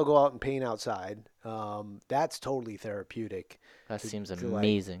 Sometimes I'll go out and paint outside. That's totally therapeutic. That to- seems to, like,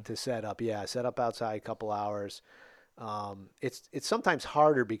 amazing. to set up. Yeah, set up outside a couple hours. It's sometimes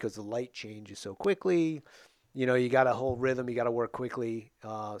harder because the light changes so quickly. You know, you got a whole rhythm. You got to work quickly.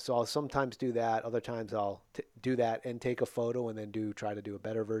 So I'll sometimes do that. Other times I'll do that and take a photo and then try to do a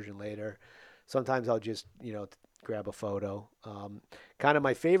better version later. Sometimes I'll just, grab a photo. Kind of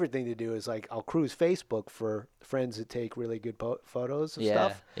my favorite thing to do is like I'll cruise Facebook for friends that take really good photos of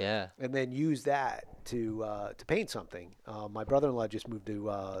stuff, Yeah. and then use that to paint something. My brother-in-law just moved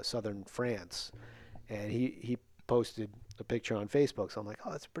to southern France, and he posted a picture on Facebook. So I'm like,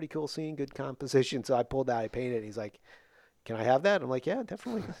 oh, that's a pretty cool scene, good composition. So I pulled that, I painted it. And he's like, can I have that? I'm like, yeah,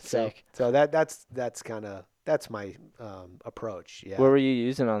 definitely. Sick. So that's kind of my approach. Yeah. What were you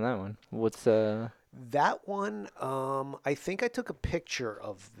using on that one? What's That one, I think I took a picture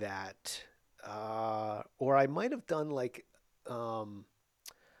of that, or I might have done like, they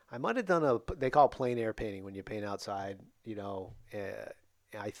call it plein air painting when you paint outside,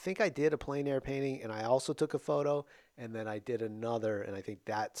 I think I did a plein air painting, and I also took a photo, and then I did another, and I think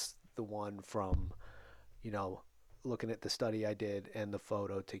that's the one from, looking at the study I did and the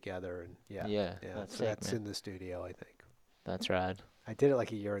photo together, and yeah, that's so sick, that's man. in the studio, I think. That's rad. I did it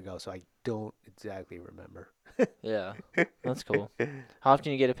like a year ago, so I don't exactly remember. Yeah, that's cool. How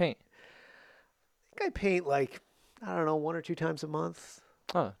often you get to paint? I think I paint like, I don't know, 1 or 2 times a month.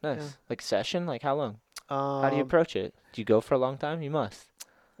 Oh, nice. Yeah. Like session? Like how long? How do you Um, approach it? Do you go for a long time? You must.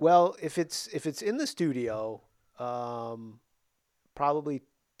 Well, if it's in the studio, probably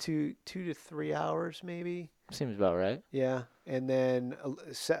 2 to 3 hours maybe. Seems about right. Yeah, and then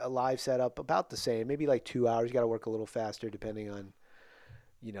a live setup about the same, maybe like 2 hours. You got to work a little faster depending on,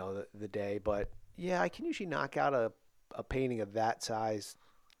 the day. But yeah, I can usually knock out a painting of that size,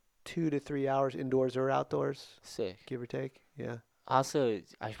 2 to 3 hours, indoors or outdoors, Sick. give or take. Yeah. Also,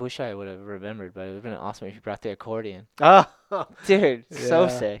 I wish I would have remembered, but it would have been awesome if you brought the accordion. Ah, Dude, so yeah,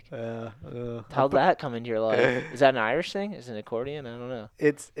 sick. Yeah. How'd that come into your life? Is that an Irish thing? Is it an accordion? I don't know.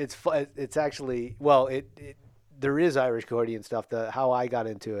 It's actually, there is Irish accordion stuff. How I got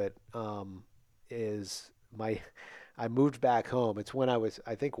into it is I moved back home. It's when I was,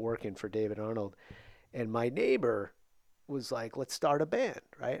 I think, working for David Arnold, and my neighbor was like, let's start a band,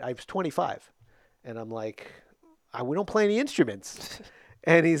 right? I was 25, and I'm like, we don't play any instruments.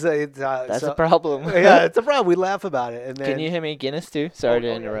 And he's like, That's so, a problem. yeah, it's a problem. We laugh about it. And then Can you hand me Guinness too? Sorry to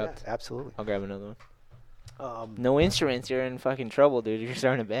yeah, interrupt. yeah, absolutely. I'll grab another one. Um, No instruments, you're in fucking trouble, dude. You're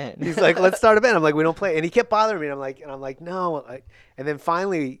starting a band. He's like, let's start a band. I'm like, we don't play. And he kept bothering me. And I'm like, no. And then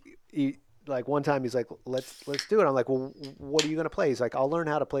finally, like one time he's like, let's do it. I'm like, well, what are you going to play? He's like, I'll learn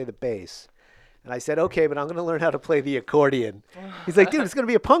how to play the bass. And I said, okay, but I'm going to learn how to play the accordion. He's like, dude, it's going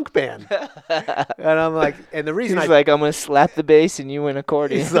to be a punk band. And I'm like, and the reason He's like, I'm going to slap the bass and you win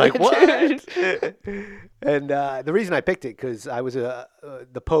accordion. He's like, what? And the reason I picked it, because I was the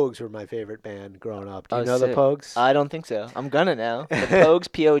Pogues were my favorite band growing up. Do you know sick. the Pogues? I don't think so. I'm gonna now. The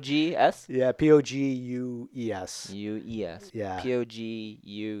Pogues, P-O-G-S? Yeah, Pogues. U-E-S. Yeah.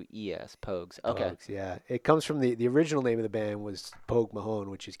 P-O-G-U-E-S. Pogues. Okay. Pogues, yeah. It comes from the original name of the band was Pogue Mahone,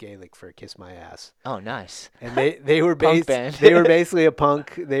 which is Gaelic for Kiss My Ass. Oh, nice. And they were Punk band. they were basically a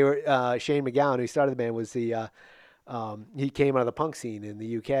punk. They were Shane MacGowan, who started the band, was the he came out of the punk scene in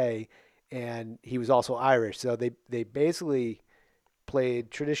the UK, and he was also Irish. So they basically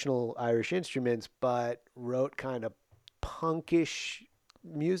played traditional Irish instruments, but wrote kind of punkish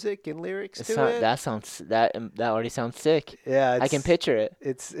music and lyrics to it. That already sounds sick. Yeah, I can picture it.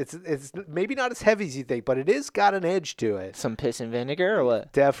 It's maybe not as heavy as you think, but it is got an edge to it. Some piss and vinegar or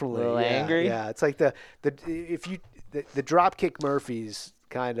what? Definitely, A little yeah, angry? Yeah, it's like the Dropkick Murphys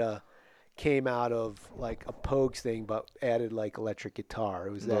kind of came out of like a Pogues thing, but added like electric guitar.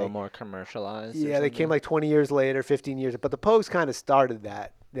 It was A little more commercialized. yeah, they came like 20 years later, 15 years, but the Pogues kind of started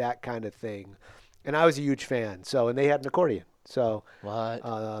that kind of thing, and I was a huge fan. So, and they had an accordion. So, What?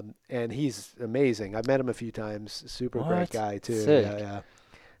 and he's amazing. I've met him a few times. Super great What? guy too. Sick. Yeah, yeah.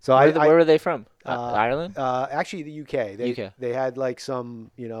 So Where were they from? uh, Ireland? actually the UK. UK. They had like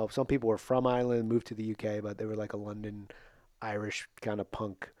some people were from Ireland, moved to the UK, but they were like a London Irish kind of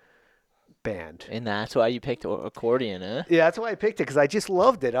punk band. And that's why you picked accordion, huh? Yeah, that's why I picked it, because I just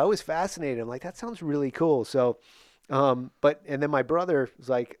loved it. I was fascinated. I'm like, that sounds really cool. So, and then my brother was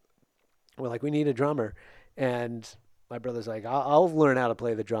like, we're like, we need a drummer, and my brother's like, I'll learn how to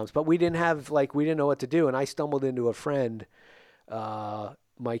play the drums, but we didn't know what to do, and I stumbled into a friend,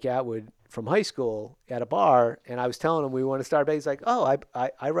 Mike Atwood from high school at a bar, and I was telling him we want to start a band. He's like, oh,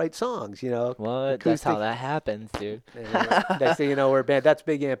 I write songs, What? That's how that happens, dude. Next thing you know, we're a band. That's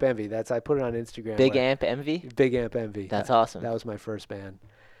Big Amp Envy. I put it on Instagram. Big Amp Envy? Big Amp Envy. That's awesome. That was my first band.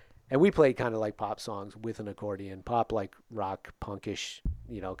 And we played kind of like pop songs with an accordion, pop like rock, punkish,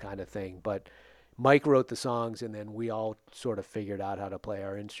 kind of thing. But Mike wrote the songs, and then we all sort of figured out how to play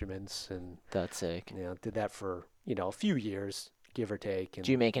our instruments, and That's sick. did that for a few years, give or take. And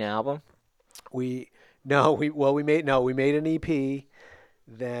Did you make an album? we made an EP.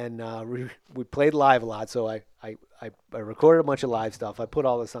 Then we played live a lot, so I recorded a bunch of live stuff. I put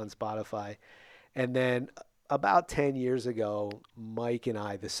all this on Spotify, and then about 10 years ago, Mike and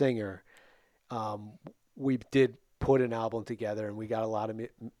I, the singer, we did put an album together, and we got a lot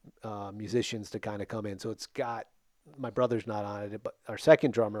of musicians to kind of come in. So it's got, my brother's not on it, but our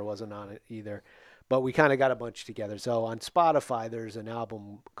second drummer wasn't on it either. But we kind of got a bunch together. So on Spotify, there's an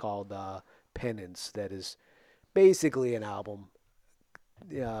album called Penance that is basically an album.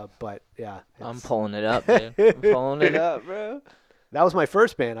 Yeah, but yeah. I'm pulling it up, dude. I'm pulling it up, bro. That was my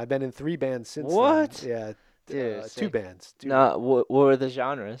first band. I've been in 3 bands since What? then. Yeah. Dude, 2 sick. bands. No, what were the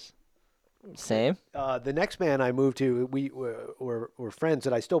genres? Same? The next band I moved to, we're friends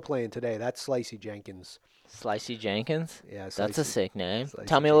that I still play in today. That's Slicey Jenkins. Slicey Jenkins? Yeah, That's a Slicey- sick name. Slicey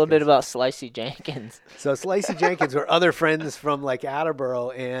Tell me a little bit Jenkins. about Slicey Jenkins. So Slicey Jenkins were other friends from like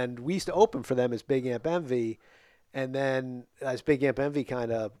Attleboro, and we used to open for them as Big Amp Envy. And then as Big Amp Envy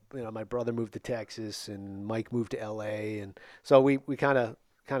kind of, my brother moved to Texas and Mike moved to LA. And so we kind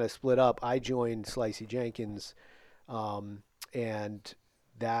of split up. I joined Slicey Jenkins, and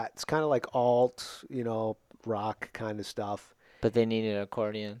that's kind of like alt, rock kind of stuff. But they needed an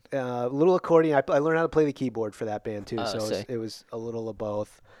accordion. A little accordion. I learned how to play the keyboard for that band too. Oh, So sick. it was a little of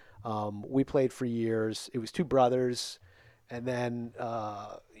both. We played for years. It was 2 brothers. And then,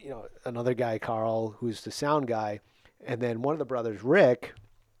 another guy, Carl, who's the sound guy. And then one of the brothers, Rick,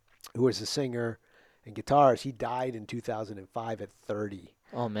 who was the singer and guitarist, he died in 2005 at 30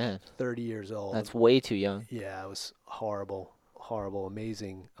 Oh, man. years old. That's way too young. Yeah, it was horrible,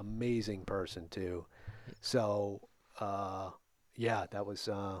 amazing person too. So, yeah, that was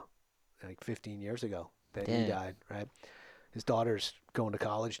like 15 years ago that he Damn. died, right? His daughter's going to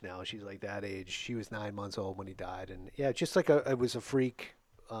college now. She's like that age. She was 9 months old when he died. And yeah, just like it was a freak,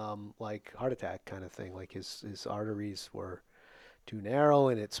 like heart attack kind of thing. Like his arteries were too narrow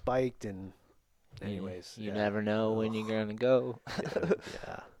and it spiked. And anyways, You yeah. never know when you're going to go.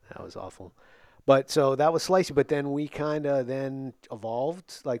 Yeah, that was awful. But so that was Slicey. But then we kind of then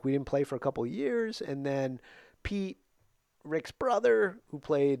evolved. Like we didn't play for a couple of years, and then Pete, Rick's brother, who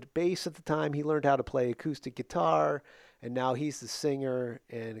played bass at the time, he learned how to play acoustic guitar, and now he's the singer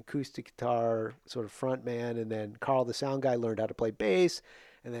and acoustic guitar sort of front man. And then Carl, the sound guy, learned how to play bass.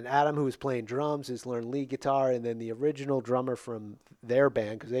 And then Adam, who was playing drums, has learned lead guitar. And then the original drummer from their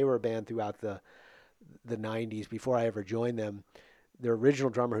band, because they were a band throughout the 90s before I ever joined them, their original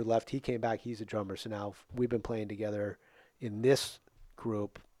drummer who left, he came back. He's a drummer. So now we've been playing together in this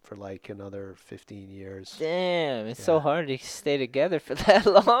group for like another 15 years. Damn, it's so hard to stay together for that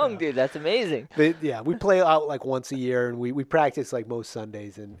long, dude. That's amazing. Yeah, we play out like once a year, and we practice like most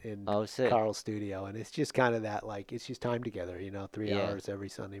Sundays in Oh, sick. Carl's studio, and it's just kind of that, like, it's just time together, 3 Yeah. hours every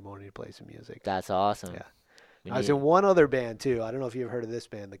Sunday morning to play some music. That's awesome. Yeah. We I was need in one other band too. I don't know if you've heard of this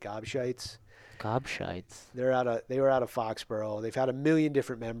band, the Gobshites. Gobshites. They were out of Foxborough. They've had a million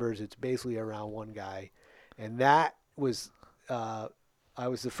different members. It's basically around one guy, and that was I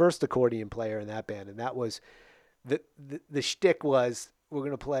was the first accordion player in that band, and that was the shtick was we're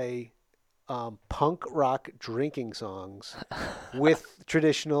gonna play punk rock drinking songs with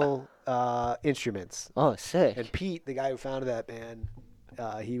traditional instruments. Oh, sick. And Pete, the guy who founded that band,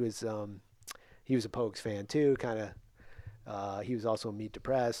 he was a Pogues fan too, kind of. He was also Meat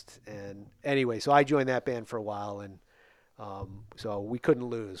Depressed, and anyway, so I joined that band for a while, and so we couldn't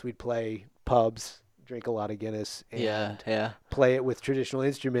lose. We'd play pubs, drink a lot of Guinness, and Yeah. play it with traditional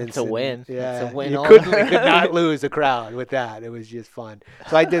instruments. It's a win. Yeah, It's a win you all could around. not lose a crowd with that. It was just fun.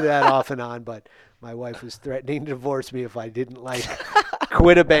 So I did that off and on, but my wife was threatening to divorce me if I didn't like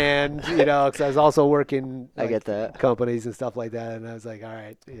quit a band, because I was also working I get that. companies and stuff like that, and I was like, all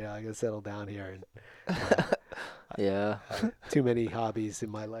right, I gotta settle down here. And Yeah. too many hobbies in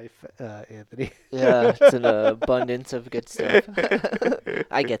my life, Anthony. Yeah, it's an abundance of good stuff.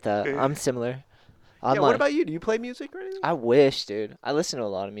 I get that. I'm similar. I'm Yeah, what about you? Do you play music or anything? I wish, dude. I listen to a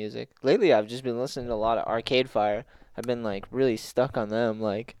lot of music. Lately, I've just been listening to a lot of Arcade Fire. I've been, like, really stuck on them.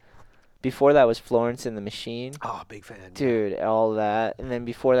 Like, before that was Florence and the Machine. Oh, big fan. Dude, all that. And then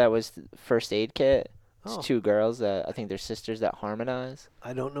before that was First Aid Kit. It's Oh. two girls that I think they're sisters that harmonize.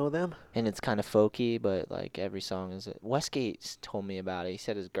 I don't know them. And it's kind of folky, but, like, every song is... Westgate told me about it. He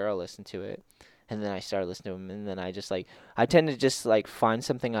said his girl listened to it. And then I started listening to him, and then I just, like... I tend to just, like, find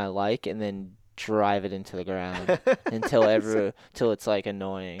something I like and then drive it into the ground until it's, like,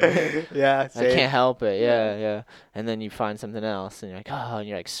 annoying. Yeah, I can't help it. Yeah. And then you find something else, and you're like, oh, and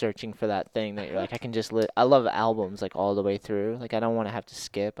you're, like, searching for that thing that you're like, I can just... I love albums, like, all the way through. Like, I don't want to have to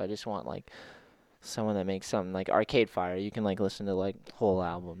skip. I just want, like... someone that makes something like Arcade Fire. You can like listen to like whole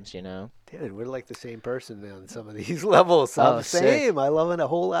albums, Dude, we're like the same person on some of these levels. Oh, I'm sick. same. I love a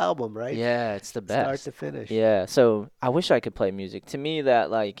whole album, right? Yeah, it's the Start best. to finish. Yeah, so I wish I could play music. To me, that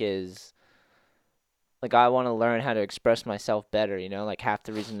like is like I want to learn how to express myself better. Like half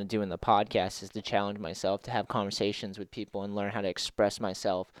the reason of doing the podcast is to challenge myself, to have conversations with people, and learn how to express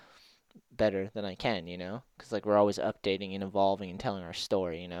myself better than I can, because like we're always updating and evolving and telling our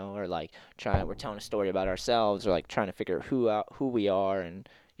story, or like we're telling a story about ourselves, or like trying to figure out who we are, and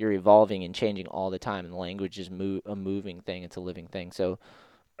you're evolving and changing all the time, and the language is a moving thing, it's a living thing. So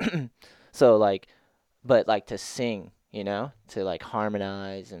so like, but like to sing, to like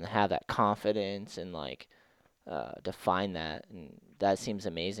harmonize and have that confidence and like define that, and that seems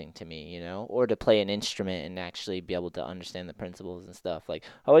amazing to me, or to play an instrument and actually be able to understand the principles and stuff. Like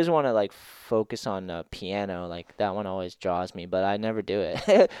I always want to like focus on piano, like that one always draws me, but I never do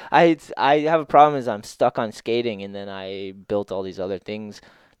it. I have a problem is I'm stuck on skating, and then I built all these other things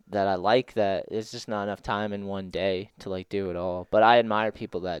that I like that it's just not enough time in one day to like do it all. But I admire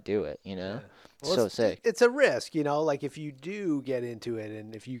people that do it, Well, so sick. It's a risk, like if you do get into it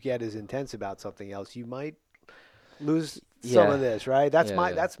and if you get as intense about something else, you might lose some Yeah. of this, right? That's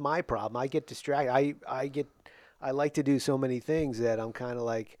Yeah. that's my problem. I get distracted. I like to do so many things that I'm kind of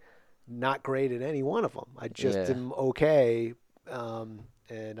like not great at any one of them. I just Yeah. am okay,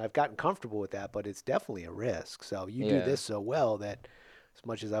 and I've gotten comfortable with that, but it's definitely a risk. So you do Yeah. this so well that as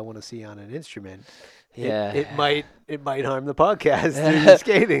much as I want to see on an instrument, Yeah. it might harm the podcast through the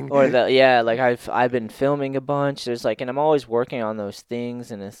skating. Or like I've been filming a bunch. There's like, and I'm always working on those things,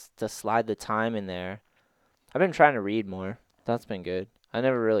 and it's to slide the time in there. I've been trying to read more. That's been good. I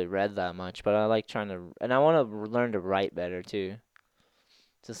never really read that much, but I like trying to, and I want to learn to write better too.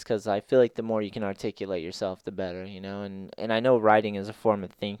 Just because I feel like the more you can articulate yourself, the better, And I know writing is a form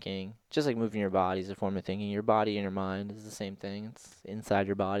of thinking, just like moving your body is a form of thinking. Your body and your mind is the same thing. It's inside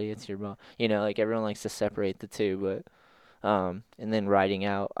your body. It's your body. Like everyone likes to separate the two, but and then writing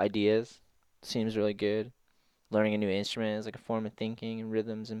out ideas seems really good. Learning a new instrument is like a form of thinking and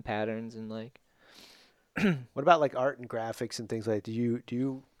rhythms and patterns and like What about like art and graphics and things like? Do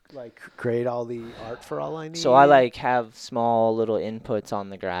you like create all the art for All I Need? So I like have small little inputs on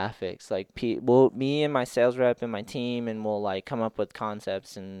the graphics. Like me and my sales rep and my team, and we'll like come up with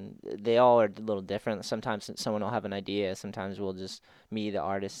concepts, and they all are a little different. Sometimes someone will have an idea. Sometimes we'll just me, the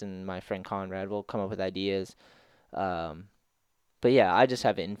artist, and my friend Conrad will come up with ideas. Um, but yeah, I just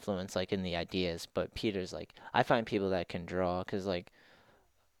have influence like in the ideas. But Peter's like, I find people that can draw, cause like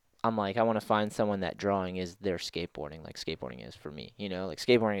I'm like, I want to find someone that drawing is their skateboarding, like skateboarding is for me. You know, like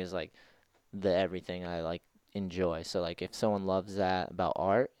skateboarding is like the everything I like enjoy. So like if someone loves that about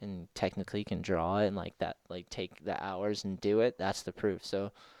art and technically can draw it and like that, like take the hours and do it, that's the proof.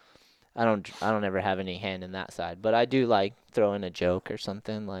 So I don't ever have any hand in that side, but I do like throw in a joke or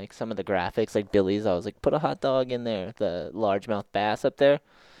something. Like some of the graphics, like Billy's, I was like, put a hot dog in there, the largemouth bass up there,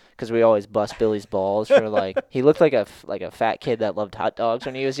 because we always bust Billy's balls for like he looked like a fat kid that loved hot dogs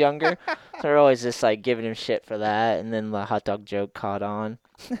when he was younger. So we're always just like giving him shit for that, and then the hot dog joke caught on.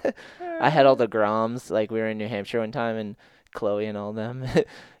 I had all the Groms, like we were in New Hampshire one time, and Chloe and all them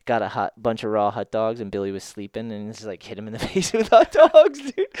got a bunch of raw hot dogs, and Billy was sleeping, and just like hit him in the face with hot dogs,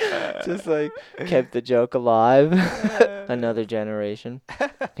 dude. Just like kept the joke alive. Another generation.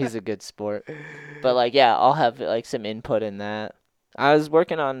 He's a good sport. But like yeah, I'll have like some input in that. I was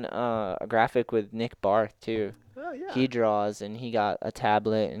working on a graphic with Nick Barth too. Oh yeah. He draws, and he got a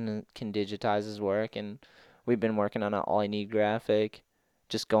tablet and can digitize his work, and we've been working on an All I Need graphic,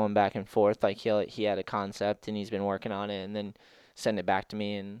 just going back and forth. Like he had a concept and he's been working on it, and then send it back to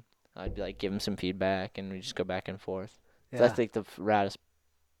me, and I'd be like give him some feedback, and we just go back and forth. Yeah. So that's like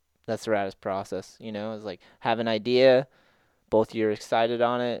that's the raddest process, you know, is like have an idea, both you're excited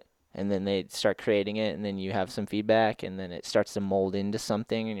on it, and then they start creating it, and then you have some feedback, and then it starts to mold into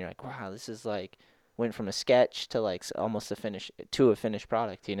something, and you're like, wow, this is like went from a sketch to like almost a finished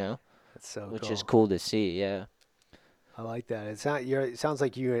product, you know, That's so which cool. is cool to see. Yeah. I like that. It sounds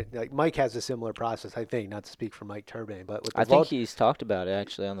like you like Mike has a similar process. I think, not to speak for Mike Turbine, but with the I think he's talked about it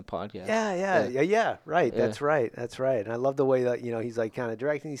actually on the podcast. Yeah. Right. Yeah. That's right. That's right. And I love the way that he's like kind of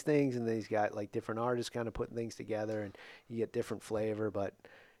directing these things, and then he's got like different artists kind of putting things together, and you get different flavor. But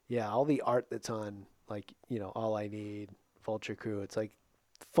yeah, all the art that's on like All I Need, Vulture Crew. It's like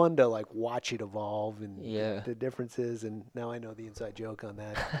fun to like watch it evolve and Yeah. the differences. And now I know the inside joke on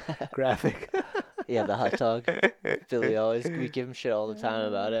that graphic. Yeah, the hot dog. Billy we give him shit all the time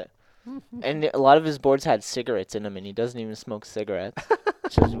about it. And a lot of his boards had cigarettes in them, and he doesn't even smoke cigarettes,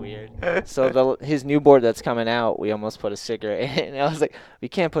 which is weird. So his new board that's coming out, we almost put a cigarette in. And I was like, we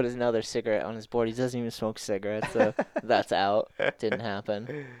can't put another cigarette on his board. He doesn't even smoke cigarettes, so that's out. Didn't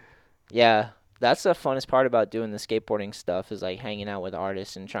happen. Yeah, that's the funnest part about doing the skateboarding stuff is like hanging out with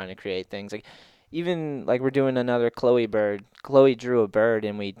artists and trying to create things. Like even like we're doing another Chloe bird. Chloe drew a bird,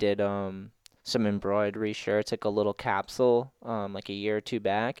 and we did some embroidery shirts, like a little capsule, like a year or two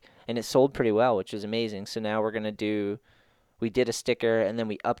back, and it sold pretty well, which is amazing. So now we did a sticker, and then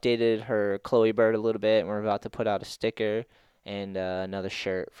we updated her Chloe bird a little bit, and we're about to put out a sticker and another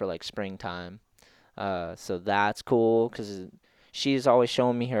shirt for like springtime. So that's cool because she's always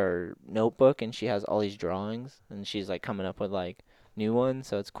showing me her notebook, and she has all these drawings, and she's like coming up with like new ones.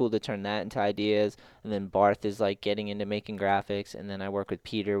 So it's cool to turn that into ideas. And then Barth is like getting into making graphics, and then I work with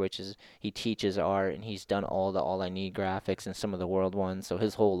Peter, which is he teaches art, and he's done all the All I Need graphics and some of the world ones. So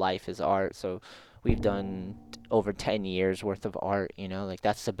his whole life is art. So we've done over 10 years worth of art, like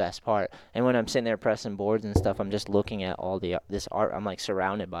that's the best part. And when I'm sitting there pressing boards and stuff, I'm just looking at all this art. I'm like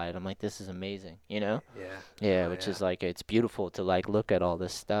surrounded by it. I'm like, this is amazing, Yeah. Yeah, Oh, which yeah. is like it's beautiful to like look at all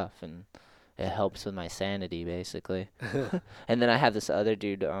this stuff, and it helps with my sanity basically. And then I have this other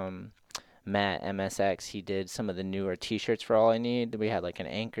dude, Matt MSX. He did some of the newer T-shirts for All I Need. We had like an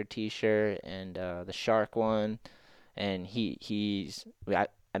Anchor T-shirt and the Shark one, and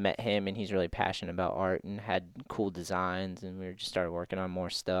I met him, and he's really passionate about art and had cool designs, and we just started working on more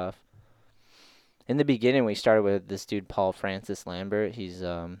stuff. In the beginning, we started with this dude, Paul Francis Lambert. He's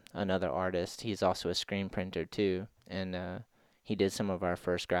another artist. He's also a screen printer, too. And he did some of our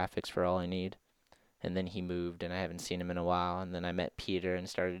first graphics for All I Need. And then he moved, and I haven't seen him in a while. And then I met Peter, and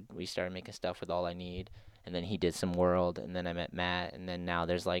we started making stuff with All I Need. And then he did some World, and then I met Matt. And then now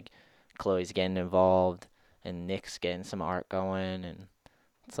there's, like, Chloe's getting involved, and Nick's getting some art going. And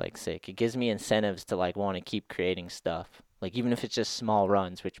it's, like, sick. It gives me incentives to, like, want to keep creating stuff. Like, even if it's just small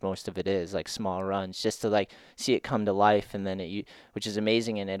runs, which most of it is, like, small runs, just to, like, see it come to life, and then which is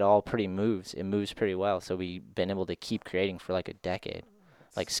amazing, and it all pretty moves. It moves pretty well, so we've been able to keep creating for, like, a decade.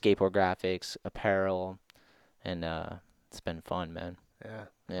 Like, skateboard graphics, apparel, and it's been fun, man. Yeah.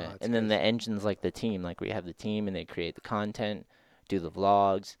 Yeah, Oh, it's and then good. the engine's like the team. Like, we have the team, and they create the content, do the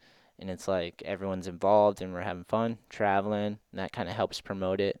vlogs, and it's like everyone's involved and we're having fun, traveling, and that kind of helps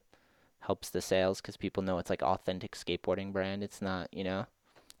promote it, helps the sales because people know it's like authentic skateboarding brand. It's not,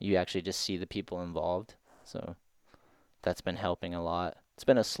 you actually just see the people involved. So that's been helping a lot. It's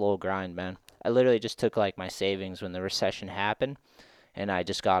been a slow grind, man. I literally just took like my savings when the recession happened, and I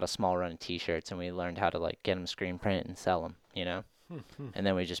just got a small run of t-shirts, and we learned how to like get them screen print and sell them. And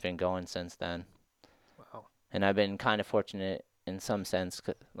then we've just been going since then. Wow. And I've been kind of fortunate in some sense.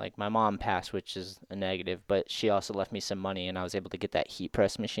 Like my mom passed, which is a negative, but she also left me some money, and I was able to get that heat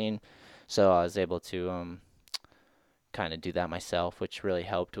press machine. So I was able to kind of do that myself, which really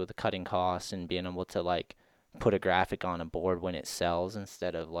helped with the cutting costs and being able to like put a graphic on a board when it sells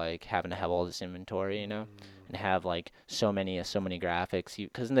instead of like having to have all this inventory, and have like so many graphics,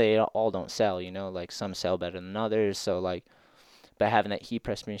 because they all don't sell, like some sell better than others. So like, but having that heat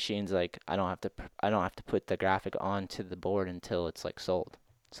press machines, like I don't have to put the graphic onto the board until it's like sold.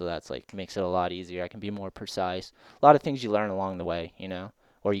 So that's like makes it a lot easier. I can be more precise. A lot of things you learn along the way,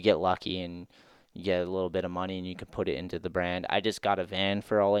 or you get lucky and you get a little bit of money and you can put it into the brand. I just got a van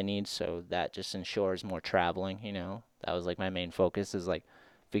for all I need, so that just ensures more traveling. That was like my main focus is like,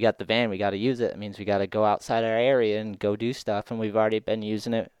 if we got the van, we got to use it. It means we got to go outside our area and go do stuff, and we've already been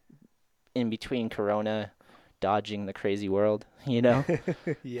using it in between Corona, dodging the crazy world. Yeah.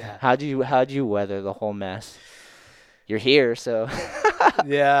 How'd you weather the whole mess? You're here, so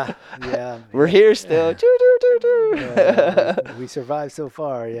Yeah. we're here still. We survived so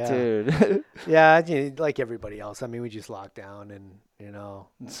far. Yeah. Dude. Yeah. Like everybody else. I mean, we just locked down and,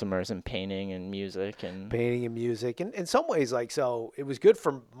 Submerged in painting and music and painting and music. And in some ways, like, so it was good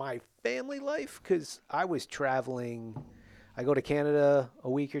for my family life because I was traveling. I go to Canada a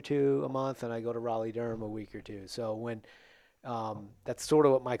week or two a month, and I go to Raleigh-Durham a week or two. So when that's sort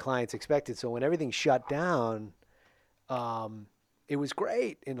of what my clients expected. So when everything shut down, it was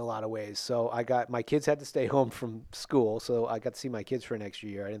great in a lot of ways. So my kids had to stay home from school, so I got to see my kids for an extra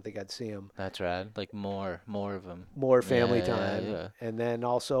year. I didn't think I'd see them. That's rad. Like more of them. More family time. Yeah. And then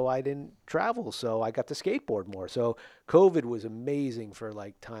also I didn't travel, so I got to skateboard more. So COVID was amazing for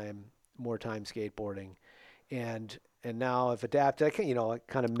like more time skateboarding. And now I've adapted. I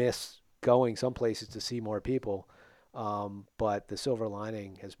kind of miss going some places to see more people. But the silver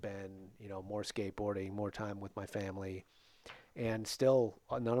lining has been, more skateboarding, more time with my family, and still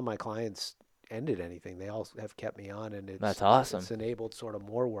none of my clients ended anything. They all have kept me on, and that's awesome. It's enabled sort of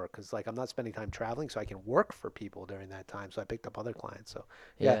more work because like I'm not spending time traveling, so I can work for people during that time. So I picked up other clients. So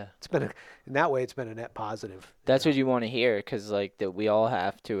yeah. It's been in that way, it's been a net positive. That's what you want to hear, because like that we all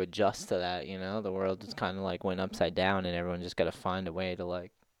have to adjust to that. The world just kind of like went upside down, and everyone just got to find a way to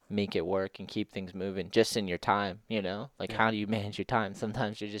like make it work and keep things moving just in your time. How do you manage your time?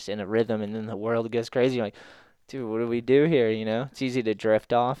 Sometimes you're just in a rhythm, and then the world gets crazy. You're like, dude, what do we do here? It's easy to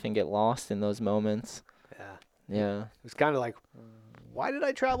drift off and get lost in those moments. Yeah. It was kind of like, why did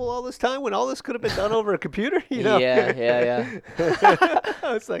I travel all this time when all this could have been done over a computer? Yeah.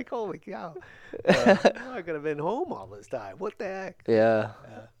 I was like, holy cow. I could have been home all this time. What the heck? Yeah.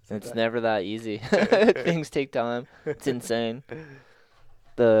 It's never that easy. Things take time. It's insane.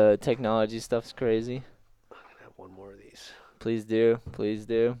 The technology stuff's crazy. I'm going to have one more of these. Please do.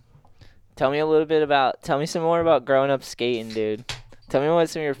 Tell me some more about growing up skating, dude. Tell me what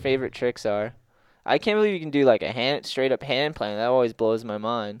some of your favorite tricks are. I can't believe you can do like a straight up hand plant. That always blows my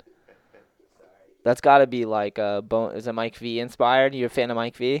mind. That's got to be like is it Mike V inspired? You a fan of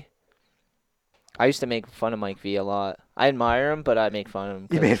Mike V? I used to make fun of Mike V a lot. I admire him, but I make fun of him.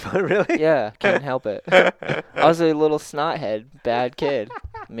 You made fun, really? Yeah, can't help it. I was a little snothead, bad kid.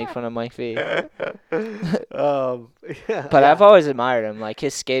 Make fun of Mike V. But I've always admired him. Like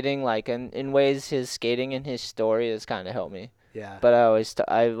his skating, like in ways, his skating and his story has kind of helped me. Yeah. But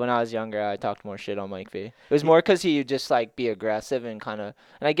when I was younger, I talked more shit on Mike V. It was more because he would just like be aggressive and kind of.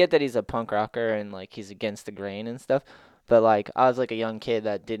 And I get that he's a punk rocker and like he's against the grain and stuff. But like I was like a young kid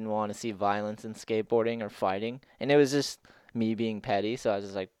that didn't want to see violence in skateboarding or fighting, and it was just me being petty. So I was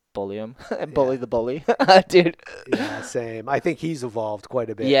just like bully him, bully the bully, dude. Yeah, same. I think he's evolved quite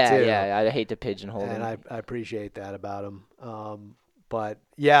a bit. Yeah, too. yeah. I hate to pigeonhole him, and I appreciate that about him. But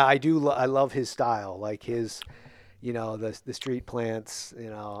yeah, I do. I love his style, like his, the street plants.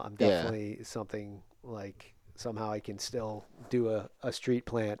 I'm definitely something like. Somehow I can still do a street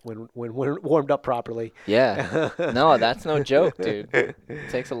plant when warmed up properly. Yeah. No, that's no joke, dude. It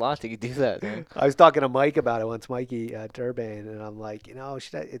takes a lot to do that, man. I was talking to Mike about it once, Mikey Turbane, and I'm like,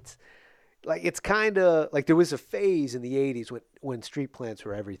 it's kind of like there was a phase in the 80s when street plants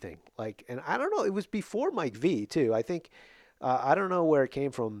were everything. Like, and I don't know, it was before Mike V too. I think, I don't know where it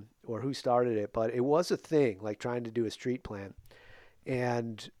came from or who started it, but it was a thing, like trying to do a street plant.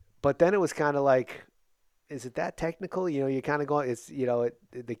 but then it was kind of like, is it that technical? You know, you kind of go, it's, you know,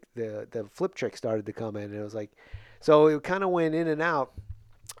 the flip trick started to come in, and it was like, so it kind of went in and out.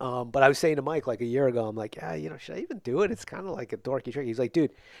 But I was saying to Mike like a year ago, I'm like, yeah, you know, should I even do it? It's kind of like a dorky trick. He's like,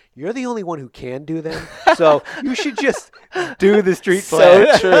 dude, you're the only one who can do them, so you should just do the street play.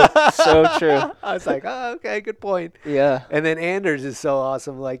 So true. So true. I was like, oh, okay, good point. Yeah. And then Anders is so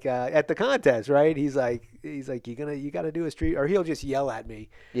awesome. Like at the contest, right? He's like, you got to do a street, or he'll just yell at me.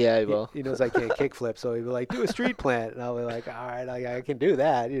 Yeah, I will. He knows I can't kickflip, so he'll be like, do a street plant, and I'll be like, all right, I can do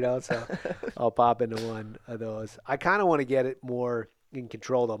that, you know. So I'll pop into one of those. I kind of want to get it more in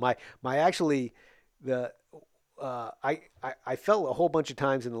control though. My actually the I fell a whole bunch of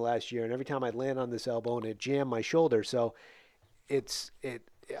times in the last year, and every time I'd land on this elbow and it jammed my shoulder, so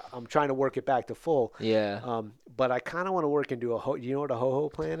I'm trying to work it back to full. Yeah. But I kind of want to work into do you know what a ho-ho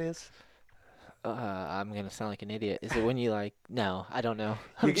plan is? I'm gonna sound like an idiot. Is it when you like? No, I don't know.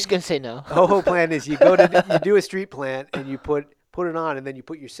 I'm just gonna say no. Ho-ho plan is you do a street plant and you put it on, and then you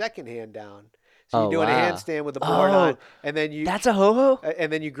put your second hand down. So you're doing a handstand with the board on, and then you. That's a ho-ho. And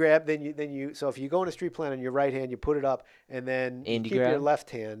then you grab, then you. So if you go in a street plant on your right hand, you put it up, and then you keep your left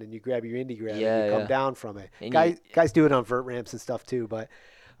hand, and you grab your indie grab, and you come down from it. And guys do it on vert ramps and stuff too, but.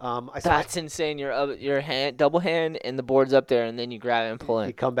 That's insane. Your hand, double hand, and the board's up there, and then you grab it and pull in.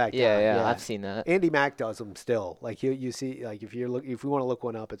 You come back down. Yeah, I've seen that. Andy Mack does them still. Like you see, like if we want to look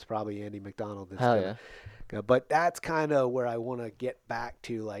one up, it's probably Andy McDonald. Hell yeah. But that's kind of where I want to get back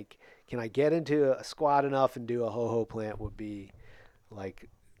to. Like, can I get into a squat enough and do a ho-ho plant would be, like,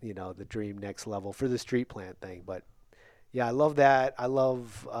 you know, the dream next level for the street plant thing. But yeah, I love that. I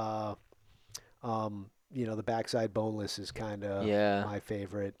love. You know, the backside boneless is kind of my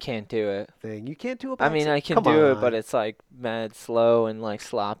favorite. Can't do it. Thing. You can't do it. I mean, I can do it, but it's like mad slow and like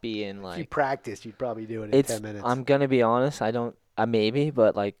sloppy and like. If you practice, you'd probably do it in 10 minutes. I'm gonna be honest. I don't. Maybe,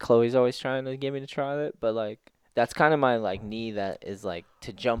 but like Chloe's always trying to get me to try it. But like that's kind of my like knee that is like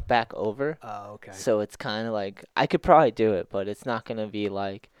to jump back over. Oh, okay. So it's kind of like I could probably do it, but it's not gonna be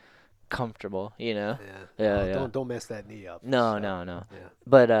like comfortable, you know. Yeah. Don't mess that knee up. No. Yeah.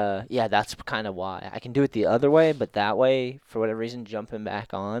 But yeah, that's kind of why I can do it the other way, but that way, for whatever reason, jumping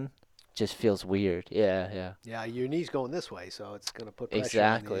back on just feels weird. Yeah. Yeah, your knee's going this way, so it's gonna put pressure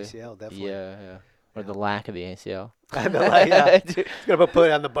on the ACL. Definitely. Yeah. Or the lack of the ACL. It's gonna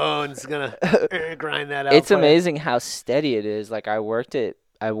put on the bones. It's gonna grind that out. It's amazing how steady it is. Like I worked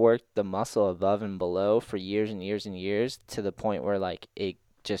the muscle above and below for years and years and years to the point where like it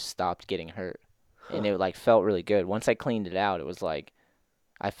just stopped getting hurt, and it like felt really good. Once I cleaned it out, it was like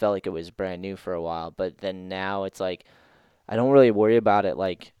I felt like it was brand new for a while. But then now it's like I don't really worry about it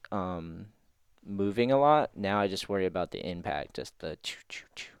like moving a lot. Now I just worry about the impact, just the choo choo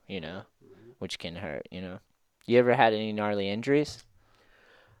choo, you know, which can hurt. You know, you ever had any gnarly injuries,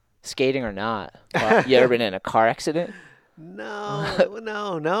 skating or not? You ever been in a car accident?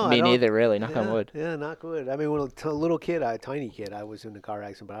 No. Me neither, really. Knock on wood. Yeah, knock wood. I mean, when a little kid, a tiny kid, I was in a car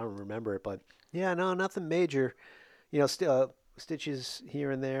accident, but I don't remember it. But yeah, no, nothing major. You know, stitches here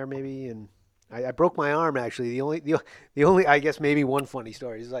and there, maybe. And I broke my arm actually. The only, I guess maybe one funny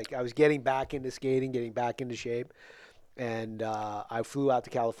story is like I was getting back into skating, getting back into shape, and I flew out to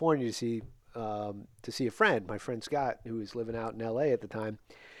California to see a friend, my friend Scott, who was living out in L.A. at the time.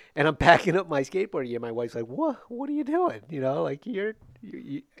 And I'm packing up my skateboard again. My wife's like, "What? What are you doing? You know, like you're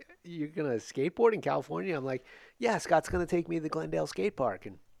gonna skateboard in California?" I'm like, "Yeah, Scott's gonna take me to the Glendale skate park."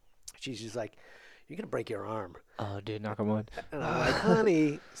 And she's just like, "You're gonna break your arm." Oh, dude, knock on wood. And I'm like,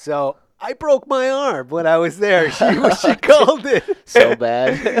 "Honey," so I broke my arm when I was there. She called it so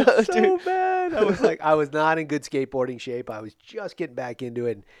bad, so bad. I was like, I was not in good skateboarding shape. I was just getting back into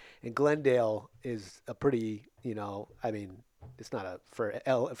it. And Glendale is a pretty, you know, I mean. It's not for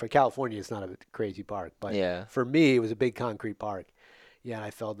California. It's not a crazy park, but for me, it was a big concrete park. Yeah, and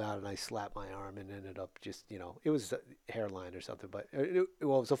I fell down and I slapped my arm and ended up just, you know, it was a hairline or something, but it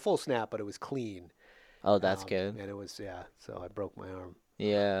was a full snap, but it was clean. Oh, that's good. And it was so I broke my arm.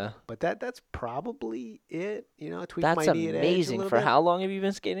 Yeah, but that's probably it. You know, tweaked that's my knee at edge a amazing. little For bit. how long have you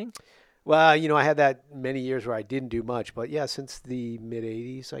been skating? Well, you know, I had that many years where I didn't do much, but yeah, since the mid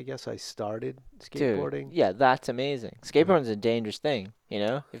 '80s, I guess I started skateboarding. Dude, yeah, that's amazing. Skateboarding is a dangerous thing, you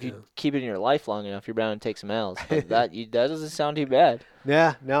know. If you keep it in your life long enough, you're bound to take some L's. But that doesn't sound too bad.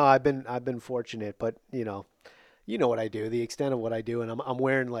 Yeah, no, I've been fortunate, but you know what I do, the extent of what I do, and I'm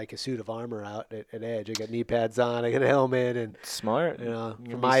wearing like a suit of armor out at Edge. I got knee pads on, I got a helmet, and smart. You know,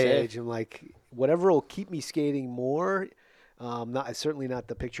 for my age, I'm like whatever will keep me skating more. Certainly not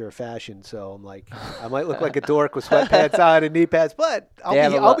the picture of fashion. So I'm like, I might look like a dork with sweatpants on and knee pads, but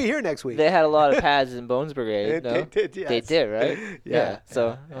I'll be here next week. They had a lot of pads in Bones Brigade. No? They did, yes. They did, right? Yeah.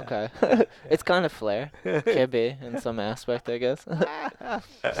 So okay, it's kind of flair. Can be in some aspect, I guess.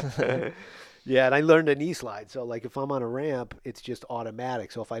 Yeah, and I learned a knee slide. So like if I'm on a ramp, it's just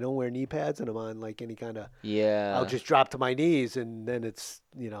automatic. So if I don't wear knee pads and I'm on like any kind of, I'll just drop to my knees, and then it's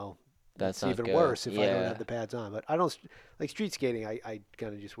That's even good. worse if I don't have the pads on. But I don't like street skating. I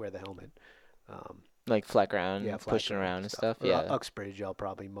kind of just wear the helmet. Like flat ground, flat pushing ground around and stuff. Or Yeah. Uxbridge, I'll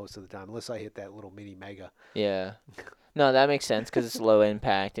probably most of the time, unless I hit that little mini mega. Yeah. No, that makes sense because it's low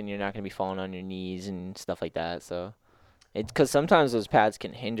impact and you're not going to be falling on your knees and stuff like that. So, because sometimes those pads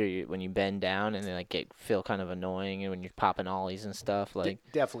can hinder you when you bend down and they like feel kind of annoying, and when you're popping ollies and stuff. Like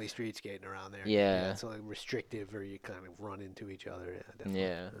definitely street skating around there. Yeah. It's like restrictive, or you kind of run into each other. Yeah, definitely.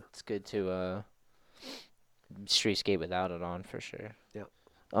 Yeah, it's good to street skate without it on for sure. Yeah.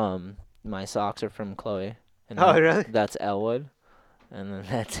 My socks are from Chloe. And Oh, really? That's Elwood. And then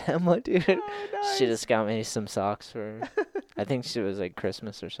that's Emma, dude. Oh, nice. She just got me some socks for, I think she was like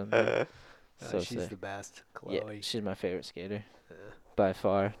Christmas or something. She's sick. the best, Chloe. Yeah, she's my favorite skater. By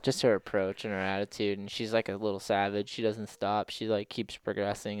far. Just her approach and her attitude. And she's like a little savage. She doesn't stop. She like keeps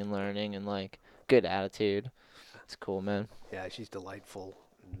progressing and learning, and like good attitude. It's cool, man. Yeah, she's delightful.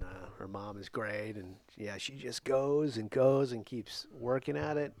 And her mom is great. And yeah, she just goes and keeps working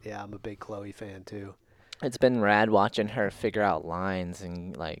at it. Yeah, I'm a big Chloe fan too. It's been rad watching her figure out lines,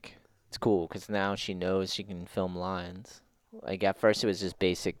 and like it's cool because now she knows she can film lines. Like at first it was just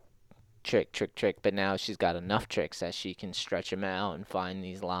basic trick, but now she's got enough tricks that she can stretch them out and find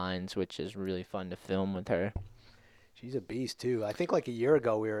these lines, which is really fun to film with her. She's a beast too. I think like a year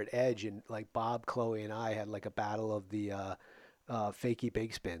ago we were at Edge, and like Bob, Chloe, and I had like a battle of the fakie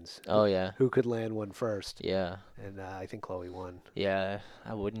big spins. Oh yeah. Who could land one first? Yeah. And I think Chloe won. Yeah,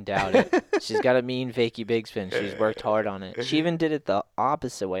 I wouldn't doubt it. She's got a mean fakie big spin. She's worked hard on it. She even did it the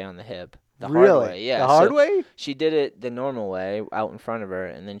opposite way on the hip. The really? Hard way. Yeah. The hard way? She did it the normal way out in front of her,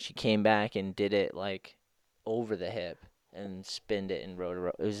 and then she came back and did it like over the hip and spinned it and rode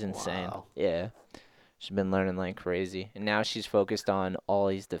it. It was insane. Wow. Yeah. She's been learning like crazy. And now she's focused on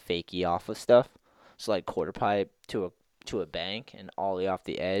ollies the fakie off of stuff. So like quarter pipe to a bank and ollie off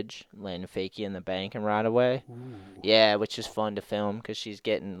the edge, land fakie in the bank and ride away. Ooh. Yeah, which is fun to film because she's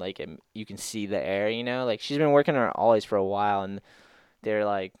getting like you can see the air, like she's been working on her ollies for a while, and they're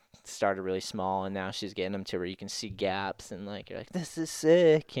like started really small, and now she's getting them to where you can see gaps, and like you're like, this is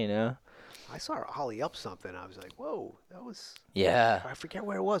sick. I saw her ollie up something. I was like, whoa, that was. Yeah. I forget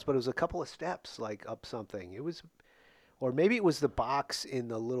where it was, but it was a couple of steps like up something. It was. Or maybe it was the box in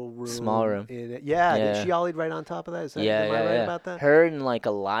the little room. Small room. Yeah. Did she ollied right on top of that? Am I right about that? Her and like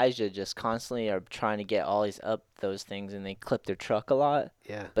Elijah just constantly are trying to get ollies up those things, and they clip their truck a lot.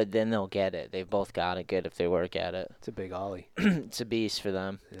 Yeah. But then they'll get it. They've both got it good if they work at it. It's a big ollie. It's a beast for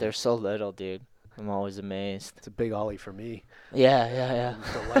them. Yeah. They're so little, dude. I'm always amazed. It's a big ollie for me. Yeah.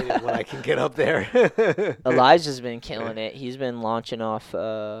 I'm delighted when I can get up there. Elijah's been killing it. He's been launching off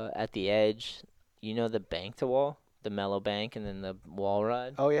at the edge. You know the bank to wall? The mellow bank and then the wall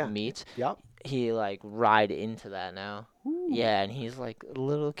ride. Oh yeah. Meets. Yep. He like ride into that now. Ooh. Yeah, and he's like a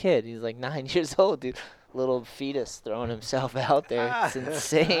little kid. He's like 9 years old, dude. Little fetus throwing himself out there. It's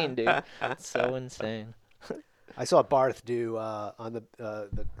insane, dude. It's so insane. I saw Barth do on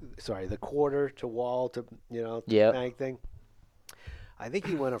the quarter to wall to bank thing. I think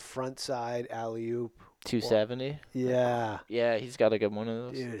he went a front side alley oop. 270. Yeah. Yeah, he's got a good one of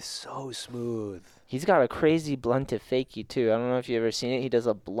those. Dude, it's so smooth. He's got a crazy blunted fakie too. I don't know if you've ever seen it. He does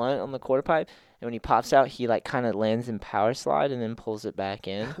a blunt on the quarter pipe, and when he pops out, he like kind of lands in power slide and then pulls it back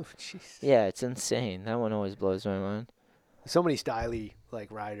in. Oh, jeez. Yeah, it's insane. That one always blows my mind. So many styly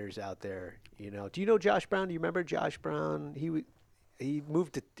like riders out there. Do you know Josh Brown? Do you remember Josh Brown? He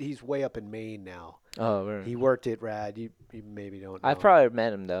moved to. He's way up in Maine now. Oh, right. He worked at Rad. You maybe don't know. I've probably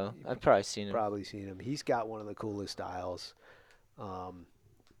met him though. I've probably seen him. Probably seen him. He's got one of the coolest styles.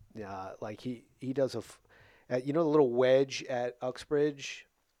 Yeah, like he does the little wedge at Uxbridge.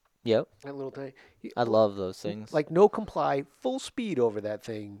 Yep. That little thing. I love those things. Like no comply, full speed over that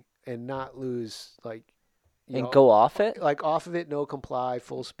thing and not lose go off it. Like off of it, no comply,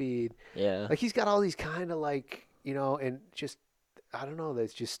 full speed. Yeah. Like he's got all these kind of like and just I don't know.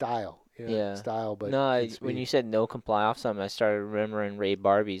 That's just style. Yeah. Style, but no. When you said no comply off something, I started remembering Ray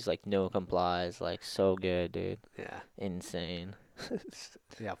Barbie's like no comply is like so good, dude. Yeah. Insane.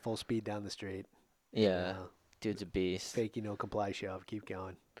 Yeah, full speed down the street. Yeah. Dude's a beast. Fakey no comply shove. Keep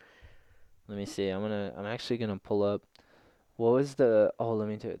going. Let me see. I'm actually gonna pull up. What was the? Oh, let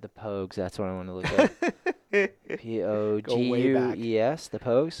me do it. The Pogues. That's what I want to look at. Pogues, the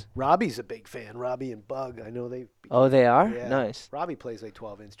Pogues. Robbie's a big fan. Robbie and Bug. I know they. Oh, they are? Yeah. Nice. Robbie plays like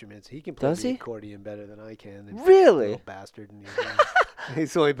 12 instruments. He can play Does the he? accordion better than I can. Really? Little bastard. And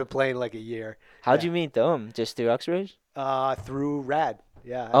he's only been playing like a year. How'd Yeah. you meet them? Just through Uxbridge? Through Rad.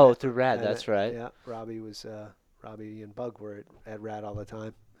 Yeah. Oh, through Rad. and That's right. Yeah. Robbie and Bug were at Rad all the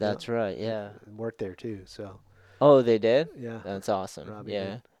time. That's right. Yeah. And worked there too. So Oh, they did? yeah. That's awesome. Robbie yeah.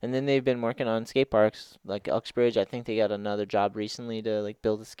 did. And then they've been working on skate parks like Uxbridge. I think they got another job recently to like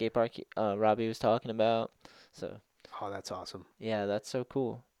build a skate park Robbie was talking about. So, Oh, that's awesome. yeah, that's so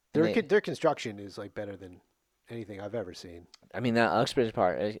cool. And Their construction is like better than anything I've ever seen. I mean, that Uxbridge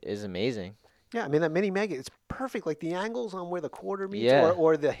part is amazing. Yeah, I mean that mini mega, it's perfect. Like the angles on where the quarter meets, Yeah.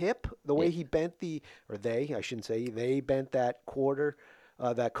 or the hip, the way Yeah. he bent I shouldn't say they bent that quarter,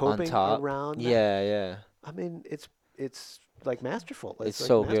 that On coping top. around. that. Yeah, yeah. I mean it's like masterful. It's like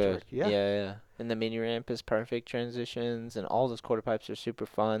so masterwork. good. Yeah. Yeah. And the mini ramp is perfect transitions, and all those quarter pipes are super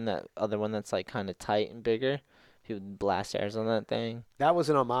fun. That other one that's like kind of tight and bigger, people blast airs on that thing. That was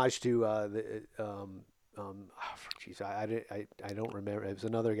an homage to geez, I don't remember. It was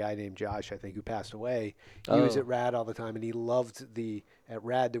another guy named Josh, I think, who passed away. He was Oh. at Rad all the time, and he loved at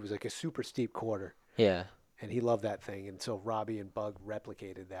Rad there was like a super steep quarter. Yeah. And he loved that thing, and so Robbie and Bug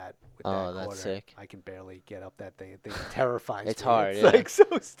replicated that with Oh, that that's quarter. sick. I can barely get up that thing. It terrifies It's me. hard, It's yeah. like so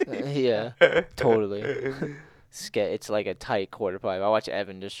steep. Yeah. Totally. It's like a tight quarter pipe. I watch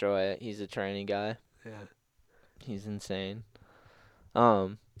Evan destroy it. He's a training guy. Yeah. He's insane.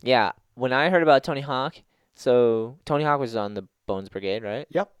 Yeah. When I heard about Tony Hawk, so Tony Hawk was on the Bones Brigade, right?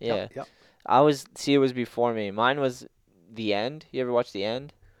 Yep. Yeah. Yep. It was before me. Mine was The End. You ever watch The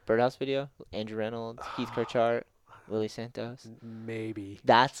End? Birdhouse video? Andrew Reynolds, Keith Kirchart, Willie Santos. Maybe.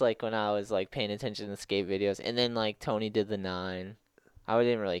 That's like when I was like paying attention to skate videos. And then like Tony did the 9. I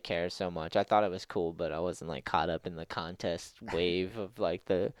didn't really care so much. I thought it was cool, but I wasn't like caught up in the contest wave of like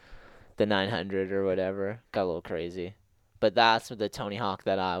the 900 or whatever. Got a little crazy. But that's the Tony Hawk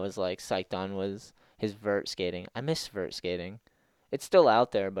that I was like psyched on was his vert skating. I miss vert skating. It's still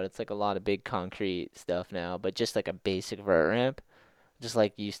out there, but it's like a lot of big concrete stuff now. But just like a basic vert ramp, just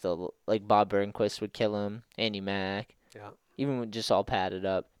like used to, like Bob Burnquist would kill him, Andy Mack. Yeah. Even with just all padded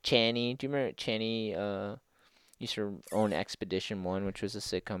up. Channy, do you remember Channy? Used to own Expedition One, which was a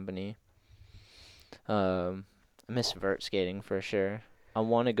sick company. I miss vert skating for sure. I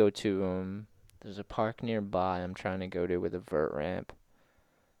want to go to there's a park nearby I'm trying to go to with a vert ramp.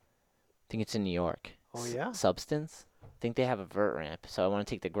 I think it's in New York. Oh, yeah? Substance. I think they have a vert ramp, so I want to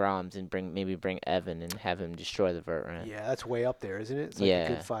take the Groms and bring Evan and have him destroy the vert ramp. Yeah, that's way up there, isn't it? It's like a Yeah.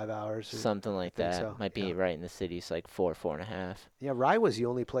 good 5 hours. Something like think that. so, Might be yeah. right in the city. It's like 4.5. Yeah, Rye was the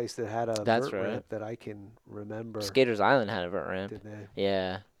only place that had a That's vert right. ramp that I can remember. Skaters Island had a vert ramp. Did they?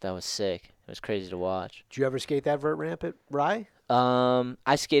 Yeah, that was sick. It was crazy to watch. Did you ever skate that vert ramp at Rye?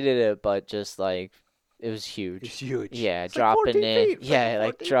 I skated it, but just like it was huge. It's huge. Yeah, It's like dropping 14 in. feet. It's Yeah,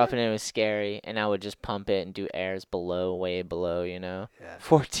 like 14 dropping feet. in was scary, and I would just pump it and do airs below, way below. Yeah.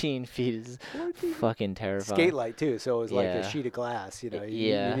 14 feet is 14. fucking terrifying. Skate light too, so it was like Yeah. a sheet of glass. You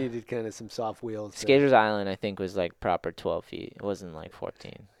Yeah. needed kind of some soft wheels. Skaters Island, I think, was like proper 12 feet. It wasn't like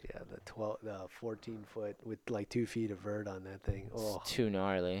 14. Yeah, the 14 foot with like 2 feet of vert on that thing. Oh, It's too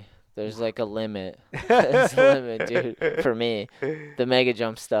gnarly. There's like a limit. There's a limit, dude. For me, the mega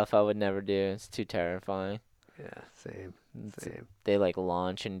jump stuff I would never do. It's too terrifying. yeah, same. They like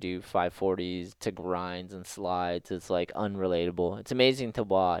launch and do 540s to grinds and slides. It's like unrelatable. It's amazing to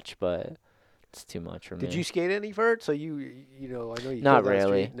watch, but it's too much for me. Did you skate any vert? So you know, I know you. Not killed that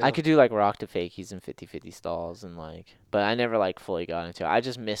really. street. I No? could do like rock to fakies and 50-50 stalls and like, but I never like fully got into it. I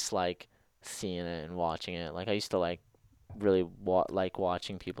just miss like seeing it and watching it. Like I used to like really like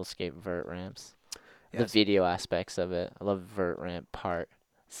watching people skate vert ramps. The Yes. video aspects of it. I love vert ramp part.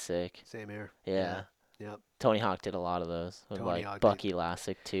 Sick. Same here. Yeah. Yep. Tony Hawk did a lot of those. With Tony like Hawk did. Bucky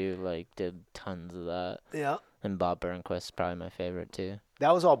Lassick too. Like did tons of that. Yeah. And Bob Burnquist is probably my favorite too.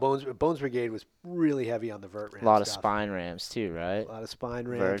 That was all Bones. Bones Brigade was really heavy on the vert ramp. A lot of stuff. spine ramps too, right? A lot of spine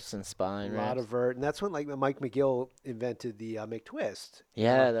ramps. Verts and spine A ramps. lot of vert, and that's when like Mike McGill invented the McTwist.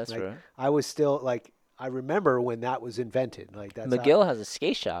 Yeah, that's like, right. I was still like, I remember when that was invented. Like that's McGill has a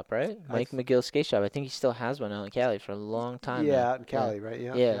skate shop, right? I Mike McGill skate shop. I think he still has one out in Cali for a long time. now. Yeah, in Cali, right?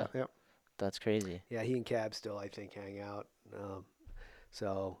 Yeah. Yeah. Yeah. That's crazy. Yeah, he and Cab still, I think, hang out.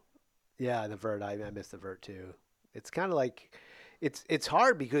 So, yeah, the vert, I miss the vert too. It's kind of like, it's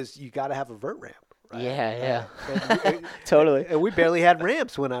hard because you got to have a vert ramp. Right? Yeah, And- Totally. And we barely had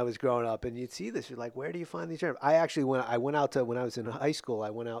ramps when I was growing up, and you'd see this. You're like, where do you find these ramps? I actually when I was in high school, I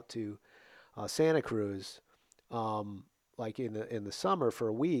went out to Santa Cruz, like in the summer for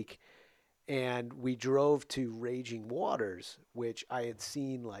a week, and we drove to Raging Waters, which I had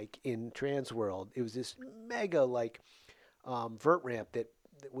seen like in Transworld. It was this mega like vert ramp that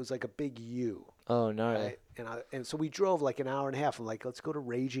was like a big U. Oh, no. Right? And so we drove like an hour and a half. I'm like, let's go to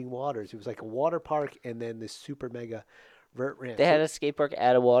Raging Waters. It was like a water park and then this super mega vert ramp. They had a skate park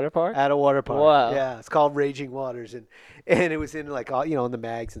at a water park? At a water park. Wow. Yeah, it's called Raging Waters, and it was in like all in the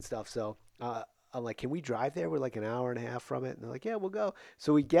mags and stuff. So I'm like, can we drive there? We're like an hour and a half from it, and they're like, yeah, we'll go.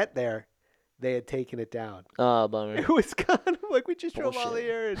 So we get there. They had taken it down. Oh, bummer. It was kind of like we just drove all the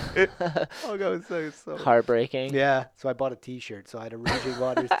Bullshit. here. And, oh god, so Heartbreaking. yeah. So I bought a T-shirt. So I had a Raging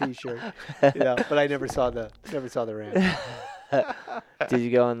Waters T-shirt. But I never saw the ramp. Did you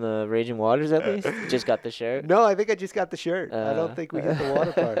go on the Raging Waters at least? Just got the shirt? No, I think I just got the shirt. I don't think we hit the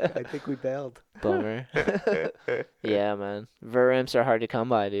water park. I think we bailed. Bummer. Yeah, man. Vert ramps are hard to come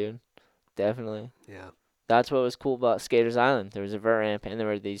by, dude. Definitely. Yeah. That's what was cool about Skaters Island. There was a vert ramp, and there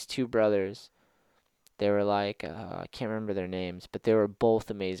were these two brothers. They were like, I can't remember their names, but they were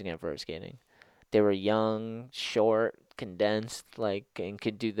both amazing at vert skating. They were young, short, condensed, and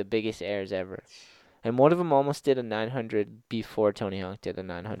could do the biggest airs ever. And one of them almost did a 900 before Tony Hawk did a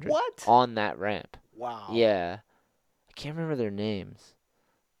 900. What? On that ramp. Wow. Yeah. I can't remember their names.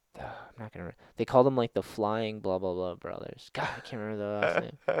 I'm not gonna. They called them like the Flying blah blah blah brothers. God, I can't remember their last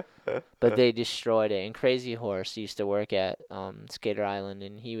name. But they destroyed it. And Crazy Horse used to work at Skater Island,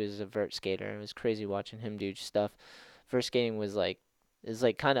 and he was a vert skater. It was crazy watching him do stuff. Vert skating was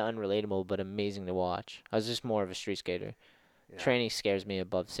kind of unrelatable, but amazing to watch. I was just more of a street skater. Yeah. Training scares me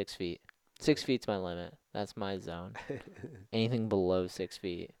above 6 feet. 6 feet's my limit. That's my zone. Anything below 6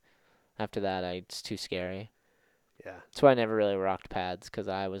 feet. After that, it's too scary. Yeah. That's why I never really rocked pads, because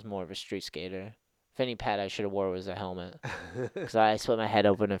I was more of a street skater. If any pad I should have wore was a helmet, because I split my head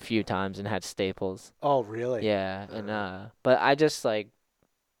open a few times and had staples. Oh, really? Yeah, and but I just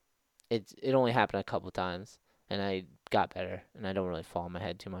it only happened a couple times, and I got better, and I don't really fall on my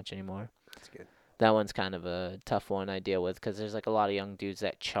head too much anymore. That's good. That one's kind of a tough one I deal with, because there's like a lot of young dudes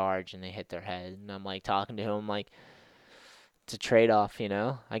that charge and they hit their head, and I'm like talking to him like, it's a trade-off, you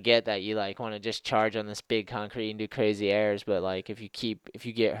know. I get that you like want to just charge on this big concrete and do crazy airs, but like if you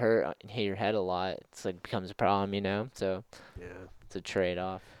get hurt and hit your head a lot, it's like becomes a problem, you know. So Yeah. it's a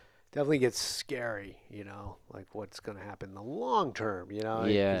trade-off. Definitely gets scary, you know, like what's going to happen in the long term, you know.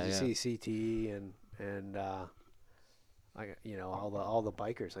 Yeah, 'Cause you see CTE and all the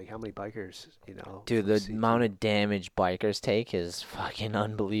bikers, like how many bikers, you know. Dude, from the CTE. amount of damage bikers take is fucking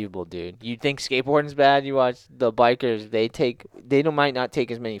unbelievable, dude. You'd think skateboarding's bad. You watch the bikers; they might not take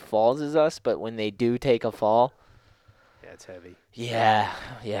as many falls as us, but when they do take a fall, Yeah, it's heavy.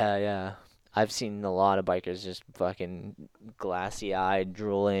 yeah. I've seen a lot of bikers just fucking glassy-eyed,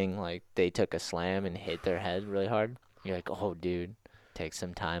 drooling, like they took a slam and hit their head really hard. You're like, oh, dude, take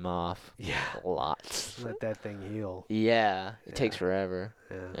some time off. Yeah. Lots. Let that thing heal. Yeah, it Yeah. takes forever.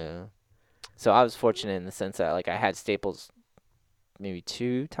 Yeah. Yeah. So I was fortunate in the sense that like I had staples maybe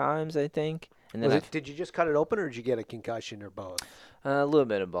 2 times, I think, and then Did you just cut it open, or did you get a concussion, or both? a little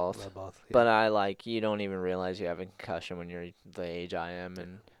bit of both. Well, both. Yeah. But you don't even realize you have a concussion when you're the age I am,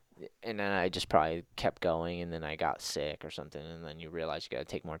 and then I just probably kept going, and then I got sick or something, and then you realize you got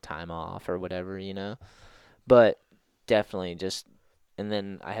to take more time off or whatever, you know. But definitely and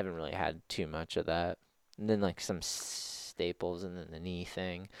then I haven't really had too much of that. And then like some staples, and then the knee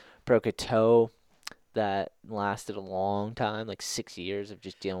thing. Broke a toe that lasted a long time, like 6 years of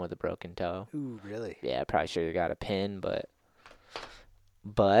just dealing with a broken toe. Ooh, really? Yeah, I probably should have got a pin, but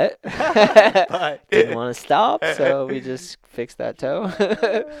but But didn't want to stop, so we just fixed that toe.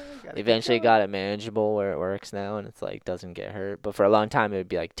 Eventually got it manageable where it works now, and it's like doesn't get hurt. But for a long time, it would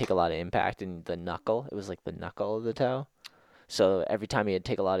be like take a lot of impact in the knuckle. It was like the knuckle of the toe. So every time you'd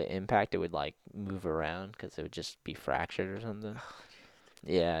take a lot of impact, it would like move around because it would just be fractured or something.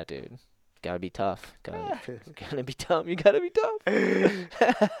 Yeah, dude. Gotta be tough. Gotta be tough. You gotta be tough.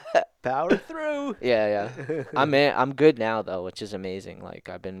 Power through. Yeah. I'm good now though, which is amazing. Like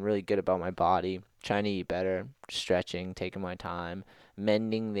I've been really good about my body, trying to eat better, stretching, taking my time,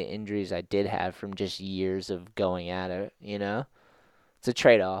 mending the injuries I did have from just years of going at it, you know? It's a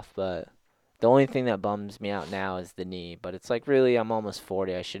trade-off, but the only thing that bums me out now is the knee, but it's like really I'm almost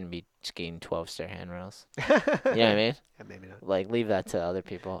 40. I shouldn't be skating 12-stair handrails. You know what I mean? Yeah, maybe not. Like leave that to other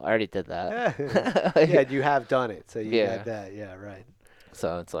people. I already did that. Yeah, you have done it, so you Yeah. got that. Yeah, right.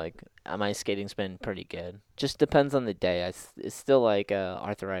 So it's like my skating's been pretty good. Just depends on the day. It's still like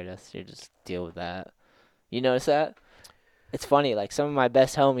arthritis. You just deal with that. You notice that? It's funny. Like some of my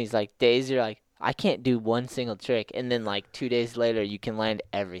best homies, like days you're like, I can't do one single trick, and then like 2 days later you can land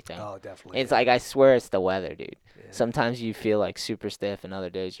everything. Oh, definitely. It's like, I swear it's the weather, dude. Yeah. Sometimes you feel like super stiff, and other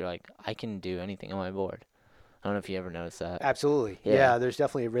days you're like, I can do anything on my board. I don't know if you ever noticed that. Absolutely. Yeah. Yeah. There's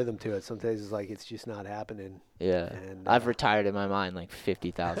definitely a rhythm to it. Sometimes it's like it's just not happening. Yeah. And I've retired in my mind like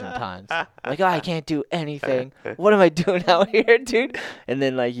 50,000 times. Like, oh, I can't do anything. What am I doing out here, dude? And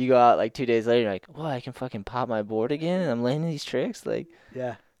then like you go out like 2 days later, you're like, well, I can fucking pop my board again, and I'm landing these tricks. Like,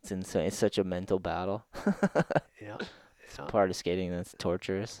 yeah. it's insane. It's such a mental battle. Yeah. It's part of skating that's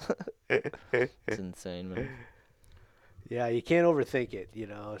torturous. It's insane, man. Yeah. You can't overthink it. You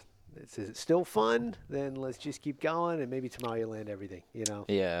know, is it still fun? Then let's just keep going, and maybe tomorrow you land everything. You know.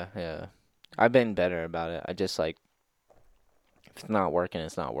 Yeah, yeah. I've been better about it. I just like, if it's not working,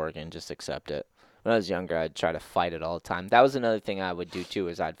 it's not working. Just accept it. When I was younger, I'd try to fight it all the time. That was another thing I would do too,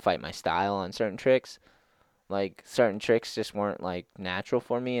 is I'd fight my style on certain tricks. Like, certain tricks just weren't like natural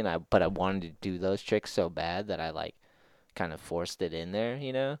for me, but I wanted to do those tricks so bad that I like kind of forced it in there,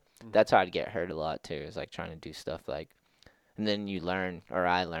 you know? That's how I'd get hurt a lot too, is like trying to do stuff like, and then you learn, or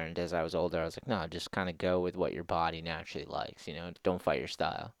I learned as I was older, I was like, no, just kind of go with what your body naturally likes, you know? Don't fight your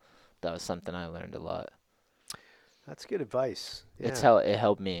style. That was something I learned a lot. That's good advice. Yeah. It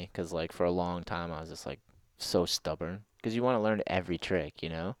helped me, because like for a long time I was just like so stubborn, because you want to learn every trick, you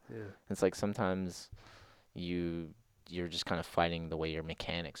know? Yeah. It's like sometimes you're just kind of fighting the way your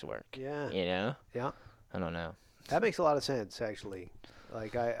mechanics work. Yeah. You know? Yeah. I don't know. That makes a lot of sense, actually.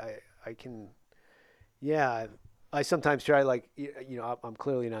 Like I can, yeah. I sometimes try, like, you know, I'm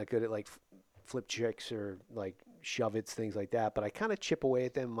clearly not good at like flip tricks or like shove its, things like that, but I kind of chip away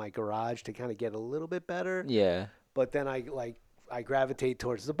at them in my garage to kind of get a little bit better. Yeah. But then I gravitate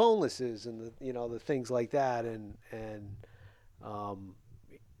towards the bonelesses and the, you know, the things like that, and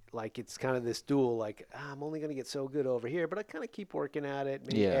like it's kind of this dual, like, I'm only going to get so good over here, but I kind of keep working at it,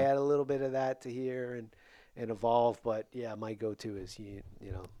 maybe add a little bit of that to here and evolve. But yeah, my go-to is you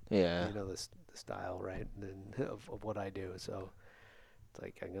know the style, right, and of what I do. So it's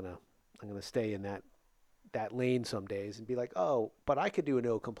like I'm gonna stay in that lane some days and be like, oh, but I could do a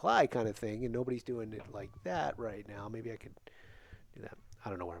no comply kind of thing, and nobody's doing it like that right now. Maybe I could do that. I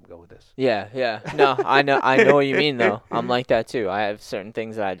don't know where I'm going with this. Yeah, yeah. No, I know what you mean though. I'm like that too. I have certain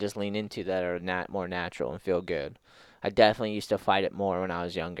things that I just lean into that are more natural and feel good. I definitely used to fight it more when I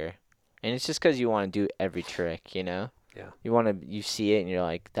was younger. And it's just because you want to do every trick, you know? Yeah. You see it and you're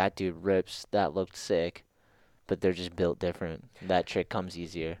like, that dude rips, that looked sick. But they're just built different. That trick comes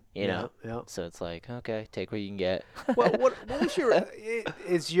easier, you know? Yeah. So it's like, okay, take what you can get. Well, what was your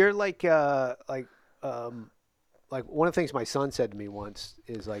is your like one of the things my son said to me once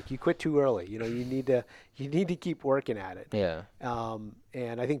is like, you quit too early. You know, you need to keep working at it. Yeah.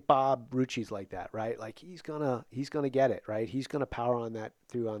 And I think Bob Rucci's like that, right? Like he's gonna get it, right? He's gonna power on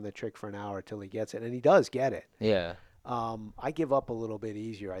the trick for an hour till he gets it, and he does get it. Yeah. I give up a little bit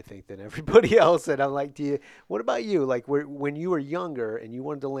easier, I think, than everybody else. And I'm like, what about you? Like, when you were younger and you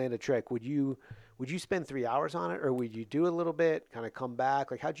wanted to land a trick, would you spend 3 hours on it, or would you do a little bit, kind of come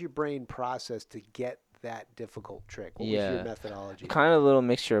back? Like, how'd your brain process to get that difficult trick? What was your methodology? Kind of a little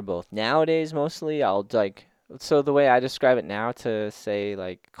mixture of both. Nowadays, mostly, I'll like, so the way I describe it now to say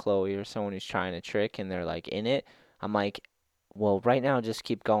like Chloe or someone who's trying a trick and they're like in it, I'm like, well, right now just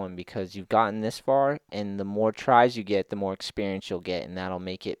keep going, because you've gotten this far, and the more tries you get, the more experience you'll get, and that'll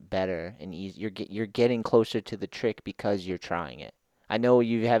make it better and easier. You're getting closer to the trick because you're trying it. I know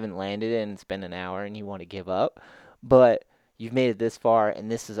you haven't landed it and it's been an hour and you want to give up, but you've made it this far,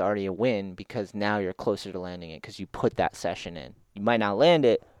 and this is already a win because now you're closer to landing it because you put that session in. You might not land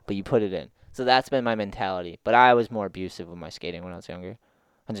it, but you put it in. So that's been my mentality. But I was more abusive with my skating when I was younger.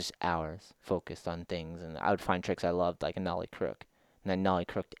 I'm just hours focused on things, and I would find tricks I loved, like a nollie crook, and I nollie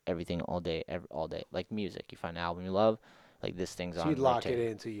crooked everything all day, all day. Like music, you find an album you love, like this thing's on. So you'd lock rotate. it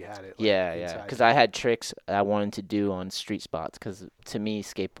in until you had it. Like, yeah. Because I had tricks I wanted to do on street spots. Because to me,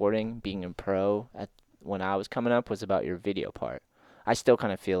 skateboarding, being a pro when I was coming up, was about your video part. I still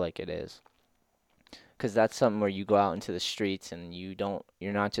kind of feel like it is. Because that's something where you go out into the streets and you're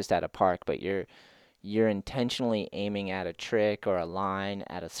not just at a park, but you're intentionally aiming at a trick or a line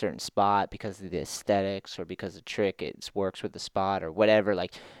at a certain spot because of the aesthetics, or because the trick works with the spot, or whatever.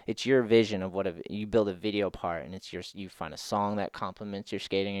 Like, it's your vision of you build a video part, and you find a song that complements your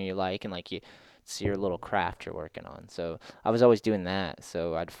skating or you like, and like it's your little craft you're working on. So I was always doing that.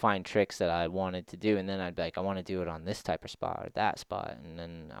 So I'd find tricks that I wanted to do, and then I'd be like, I want to do it on this type of spot or that spot, and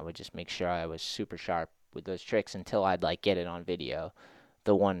then I would just make sure I was super sharp with those tricks until I'd like get it on video.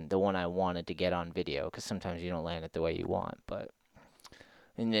 The one I wanted to get on video, because sometimes you don't land it the way you want,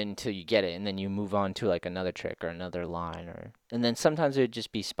 and then until you get it, and then you move on to like another trick or another line, and then sometimes it would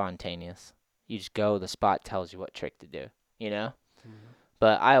just be spontaneous. You just go, the spot tells you what trick to do, you know? Mhm.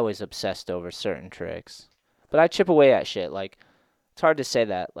 But I always obsessed over certain tricks. But I chip away at shit. Like, it's hard to say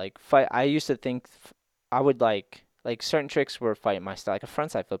that. Like, I used to think I would like certain tricks were fighting my style. Like a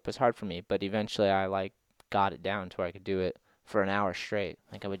frontside flip was hard for me, but eventually I like got it down to where I could do it for an hour straight.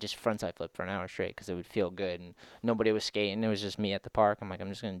 Like I would just frontside flip for an hour straight because it would feel good and nobody was skating. It was just me at the park. I'm like, I'm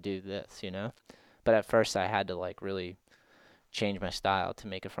just gonna do this, you know. But at first I had to like really change my style to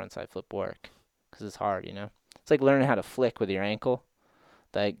make a frontside flip work because it's hard, you know. It's like learning how to flick with your ankle.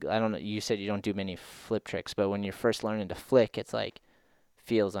 Like I don't know. You said you don't do many flip tricks, but when you're first learning to flick, it's like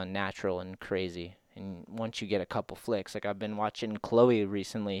feels unnatural and crazy. And once you get a couple flicks, like I've been watching Chloe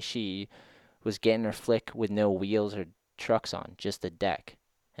recently, she was getting her flick with no wheels or trucks on, just a deck.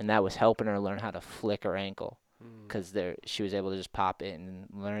 And that was helping her learn how to flick her ankle because she was able to just pop it and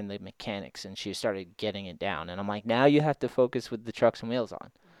learn the mechanics, and she started getting it down. And I'm like, now you have to focus with the trucks and wheels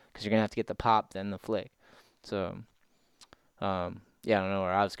on because you're going to have to get the pop, then the flick. So, yeah, I don't know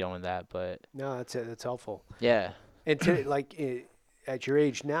where I was going with that, but No, that's it. That's helpful. yeah. And to, like at your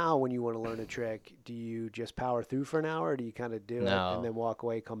age now, when you want to learn a trick, do you just power through for an hour, or do you kind of do it No. and then walk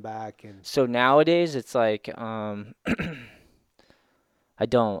away, come back, and So nowadays it's like I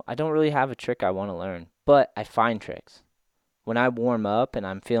don't really have a trick I want to learn, but I find tricks. When I warm up and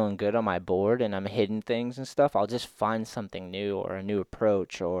I'm feeling good on my board and I'm hitting things and stuff, I'll just find something new or a new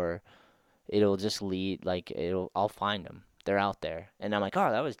approach, or it'll just lead like I'll find them. They're out there. And I'm like,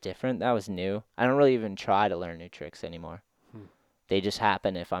 "Oh, that was different. That was new." I don't really even try to learn new tricks anymore. They just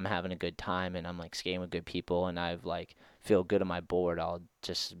happen if I'm having a good time and I'm like skating with good people and I've like feel good on my board. I'll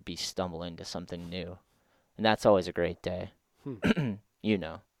just be stumbling into something new. And that's always a great day. You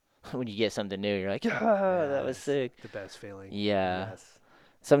know, when you get something new, you're like, "Ah, that was it's sick." the best feeling. Yeah. Yes.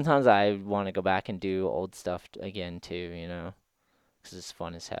 Sometimes I want to go back and do old stuff again too, you know, 'cause it's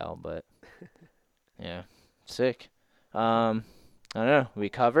fun as hell. But yeah, sick. I don't know. We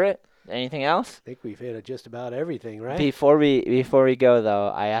cover it. Anything else? I think we've hit just about everything, right? Before we go though,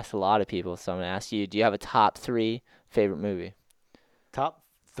 I asked a lot of people, so I'm gonna ask you. Do you have a top 3 favorite movie? Top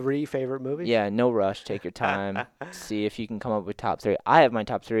 3 favorite movies? Yeah, no rush. Take your time. See if you can come up with top 3. I have my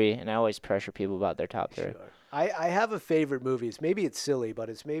top 3, and I always pressure people about their top 3. Sure. I have a favorite movie. Maybe it's silly, but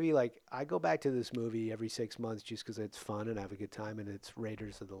it's maybe like I go back to this movie every 6 months just because it's fun and I have a good time, and it's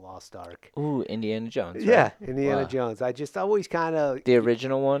Raiders of the Lost Ark. Ooh, Indiana Jones. Right? Yeah, Indiana Wow. Jones. I just always kind of The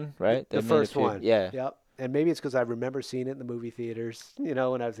original one, right? They the made first a few- one. Yeah. Yep. And maybe it's because I remember seeing it in the movie theaters. You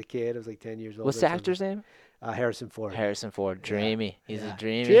know, when I was a kid, I was like 10 years old. What's or the something. actor's name? Harrison Ford. Harrison Ford. Dreamy. He's Yeah. a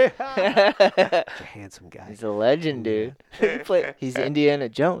dreamy. Yeah. Such a handsome guy. He's a legend, dude. He's Indiana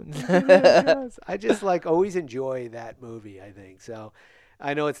Jones. Yes. I just like always enjoy that movie, I think. So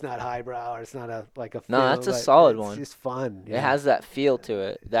I know it's not highbrow or it's not a like a No, film, that's a but solid it's one. just fun. It has that feel to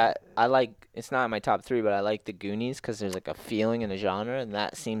it. That I like. It's not in my top 3, but I like the Goonies because there's like a feeling and a genre, and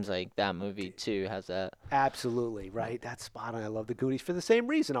that seems like that movie too has that. Absolutely right. That's spot on. I love the Goonies for the same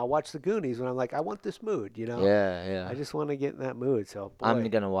reason. I'll watch the Goonies when I'm like, I want this mood. You know. Yeah, yeah. I just want to get in that mood. So boy, I'm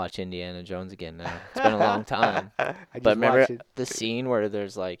gonna watch Indiana Jones again now. It's been a long time. I just But remember watched it. the scene where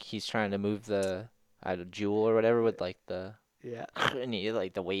there's like he's trying to move the jewel or whatever with like the Yeah. and he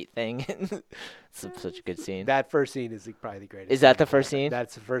like the weight thing. It's such a good scene. That first scene is probably the greatest. Is that scene. the first scene?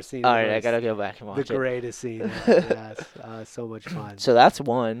 That's the first scene. All of the right, I race. gotta go back and The watch it. greatest scene. Yes. So much fun. So that's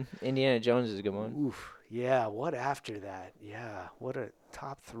one. Indiana Jones is a good one. Oof. Yeah. What after that? Yeah. What a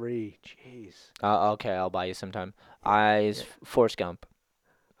top 3. Jeez. Okay, I'll buy you sometime. Forrest Gump.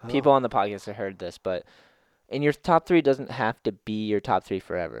 Oh. People on the podcast have heard this, but and your top 3 doesn't have to be your top 3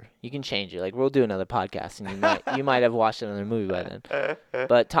 forever. You can change it. Like we'll do another podcast, and you might have watched another movie by then.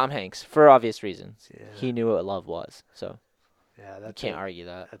 But Tom Hanks, for obvious reasons, Yeah. he knew what love was. So Yeah. you That's can't argue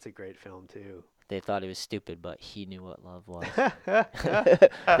that. That's a great film too. They thought he was stupid, but he knew what love was.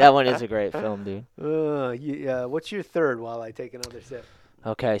 That one is a great film, dude. What's your third while I take another sip?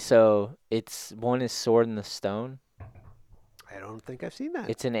 Okay, so one is Sword in the Stone. I don't think I've seen that.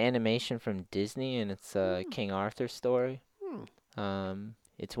 It's an animation from Disney, and it's a King Arthur story. Hmm.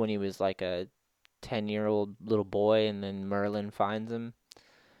 It's when he was like a 10-year-old little boy, and then Merlin finds him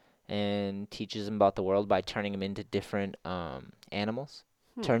and teaches him about the world by turning him into different animals.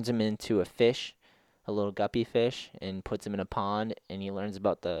 Turns him into a fish, a little guppy fish, and puts him in a pond, and he learns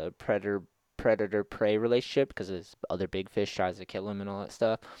about the predator-prey relationship because his other big fish tries to kill him and all that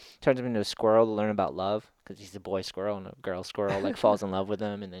stuff. Turns him into a squirrel to learn about love because he's a boy squirrel, and a girl squirrel like falls in love with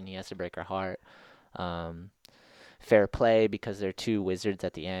him, and then he has to break her heart. Fair play because they're 2 wizards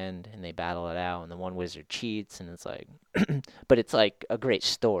at the end, and they battle it out, and the one wizard cheats, and it's like, but it's like a great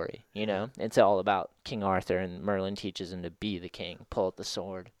story, you know? It's all about King Arthur, and Merlin teaches him to be the king, pull out the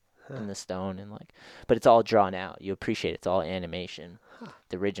sword. in the stone and like, but it's all drawn out. You appreciate it's all animation.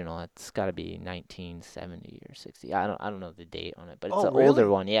 The original, it's got to be 1970 or 60. I don't know the date on it, but it's Oh, an older really?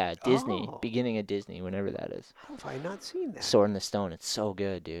 one. Yeah, Disney, Oh. beginning of Disney, whenever that is. How have I not seen that? Sword in the Stone. It's so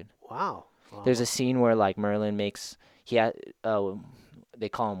good, dude. Wow. Oh, There's a scene where like Merlin makes they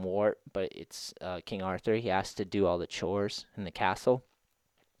call him Wart, but it's King Arthur. He has to do all the chores in the castle,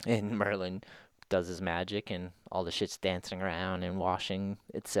 and Merlin does his magic, and all the shit's dancing around and washing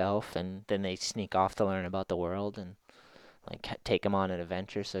itself, and then they sneak off to learn about the world and like take him on an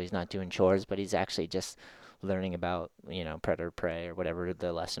adventure. So he's not doing chores, but he's actually just learning about predator prey or whatever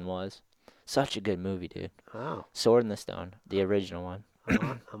the lesson was. Such a good movie, dude. wow. Sword in the Stone, the original one.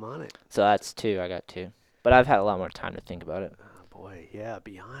 I'm on it. So that's two. I got two. But I've had a lot more time to think about it. Oh boy, yeah.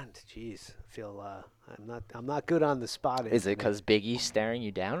 Beyond, jeez. I feel I'm not good on the spot. Is it because Biggie's staring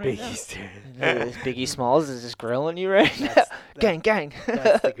you down right Biggie's now? Is Biggie Smalls is just grilling you right now? Gang, gang.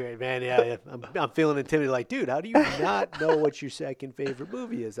 That's the great man. Yeah. I'm feeling intimidated. Like, dude, how do you not know what your second favorite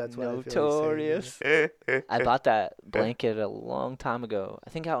movie is? That's what I feel Notorious. I bought that blanket a long time ago. I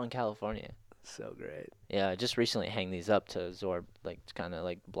think out in California. So great. Yeah, I just recently hang these up to absorb, like, to kind of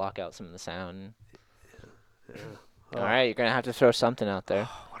like block out some of the sound. Yeah. All right, you're gonna have to throw something out there.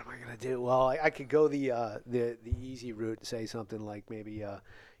 What am I gonna do? Well, I could go the easy route and say something like maybe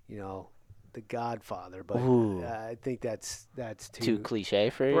The Godfather, but Ooh. I think that's Too cliche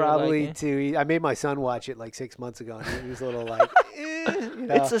for you. probably liking? too. I made my son watch it like 6 months ago, and he was a little like,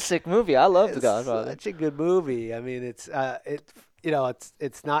 It's a sick movie. I love The It's Godfather. Such a good movie. I mean, it's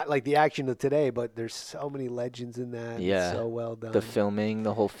not like the action of today, but there's so many legends in that. Yeah. It's so well done. The filming,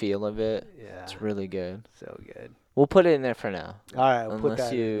 the whole feel of it. Yeah. It's really good. So good. We'll put it in there for now. All right, we'll put Unless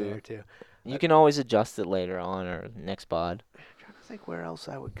that you- in there too. You can always adjust it later on or next pod. I'm trying to think where else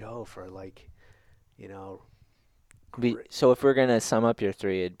I would go for So if we're gonna sum up your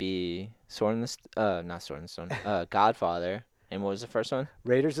three, it'd be not Sword in the Stone, Godfather, and what was the first one?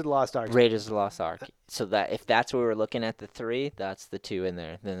 Raiders of the Lost Ark. Raiders of the Lost Ark. So that if that's where we're looking at the three, that's the two in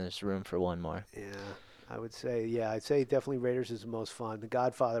there. Then there's room for one more. Yeah, I would say, I'd say definitely Raiders is the most fun. The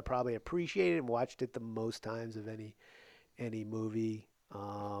Godfather, probably appreciated and watched it the most times of any movie.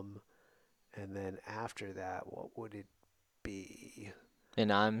 And then after that, what would it be?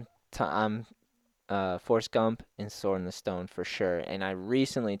 And I'm Forrest Gump and Sword in the Stone for sure. And I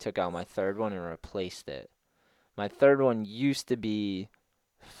recently took out my third one and replaced it. My third one used to be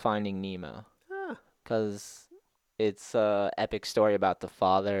Finding Nemo. Ah, Because it's a epic story about the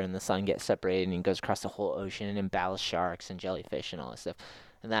father and the son get separated and he goes across the whole ocean and battles sharks and jellyfish and all that stuff.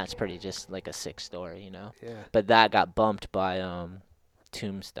 And that's pretty just like a sick story, yeah. But that got bumped by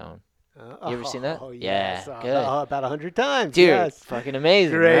Tombstone. You ever seen that? Oh, Yeah, yes. good. About 100 times. Dude, yes. fucking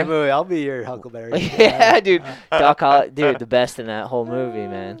amazing, Great man. movie. I'll be your Huckleberry. Yeah, dude. Doc Holliday, dude, the best in that whole movie,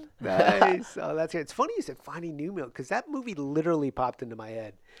 man. Nice. Oh, that's good. It's funny you said Finding Nemo because that movie literally popped into my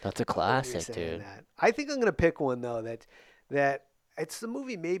head. That's a when you were classic, saying dude. that. I think I'm gonna pick one though that it's the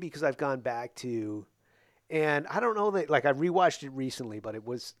movie maybe because I've gone back to, and I don't know that like I rewatched it recently, but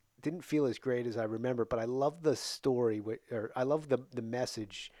didn't feel as great as I remember. But I love the story, or I love the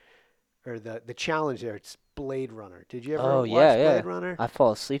message, or the challenge there. It's Blade Runner. Did you ever Oh, watch yeah, yeah. Blade Runner? I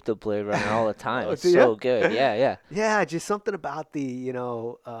fall asleep to Blade Runner all the time. Oh, It's do so ya? good. Yeah, yeah. Yeah, just something about the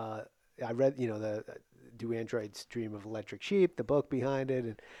I read the Do Androids Dream of Electric Sheep, the book behind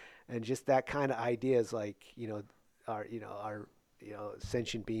it, and just that kind of ideas like our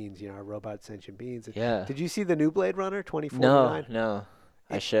sentient beings, our robot sentient beings. Yeah. Did you see the new Blade Runner 2049? No.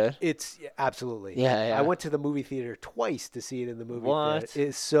 I should. It's absolutely. Yeah, yeah. I went to the movie theater twice to see it in the movie What? theater.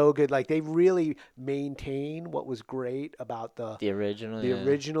 It's so good. Like they really maintain what was great about The original. the yeah.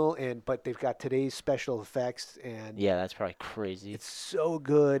 original, but they've got today's special effects and Yeah, that's probably crazy. it's so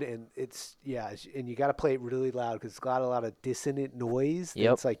good, and and you got to play it really loud because it's got a lot of dissonant noise.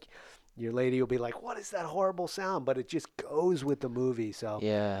 Yep. It's like your lady will be like, "What is that horrible sound?" But it just goes with the movie. So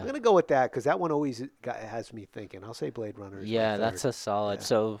Yeah. I'm gonna go with that because that one always has me thinking. I'll say Blade Runner. is my Yeah, that's third. a solid. Yeah.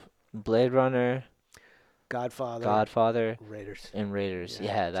 So Blade Runner, Godfather, Godfather, Raiders. and Raiders. Yeah,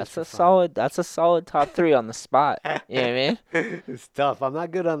 Yeah, just that's for a fun. solid. That's a solid top three on the spot. You know what I mean? It's tough. I'm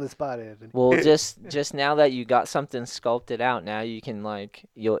not good on the spot, Anthony. Well, just now that you got something sculpted out, now you can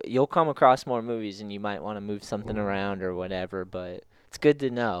you'll come across more movies and you might want to move something around or whatever. But it's good to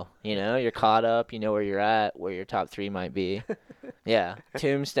know. You're caught up. You know where you're at, where your top three might be. Yeah,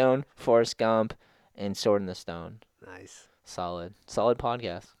 Tombstone, Forrest Gump, and Sword in the Stone. Nice. Solid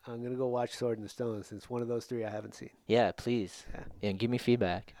podcast. I'm gonna go watch Sword in the Stone since one of those three I haven't seen. Yeah, please. Yeah. Yeah, give me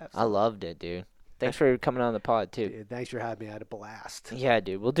feedback. I Absolutely. loved it, dude. Thanks for coming on the pod too. Dude, thanks for having me. I had a blast. Yeah,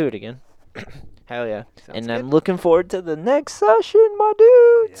 dude, we'll do it again. Hell yeah. Sounds And good. I'm looking forward to the next session, my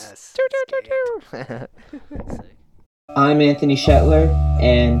dudes. Yes. I'm Anthony Shetler,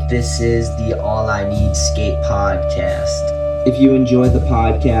 and this is the All I Need Skate podcast. If you enjoy the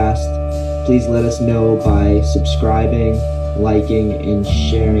podcast, please let us know by subscribing, liking, and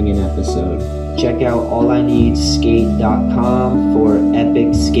sharing an episode. Check out allineedskate.com for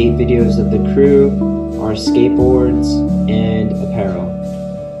epic skate videos of the crew, our skateboards, and apparel.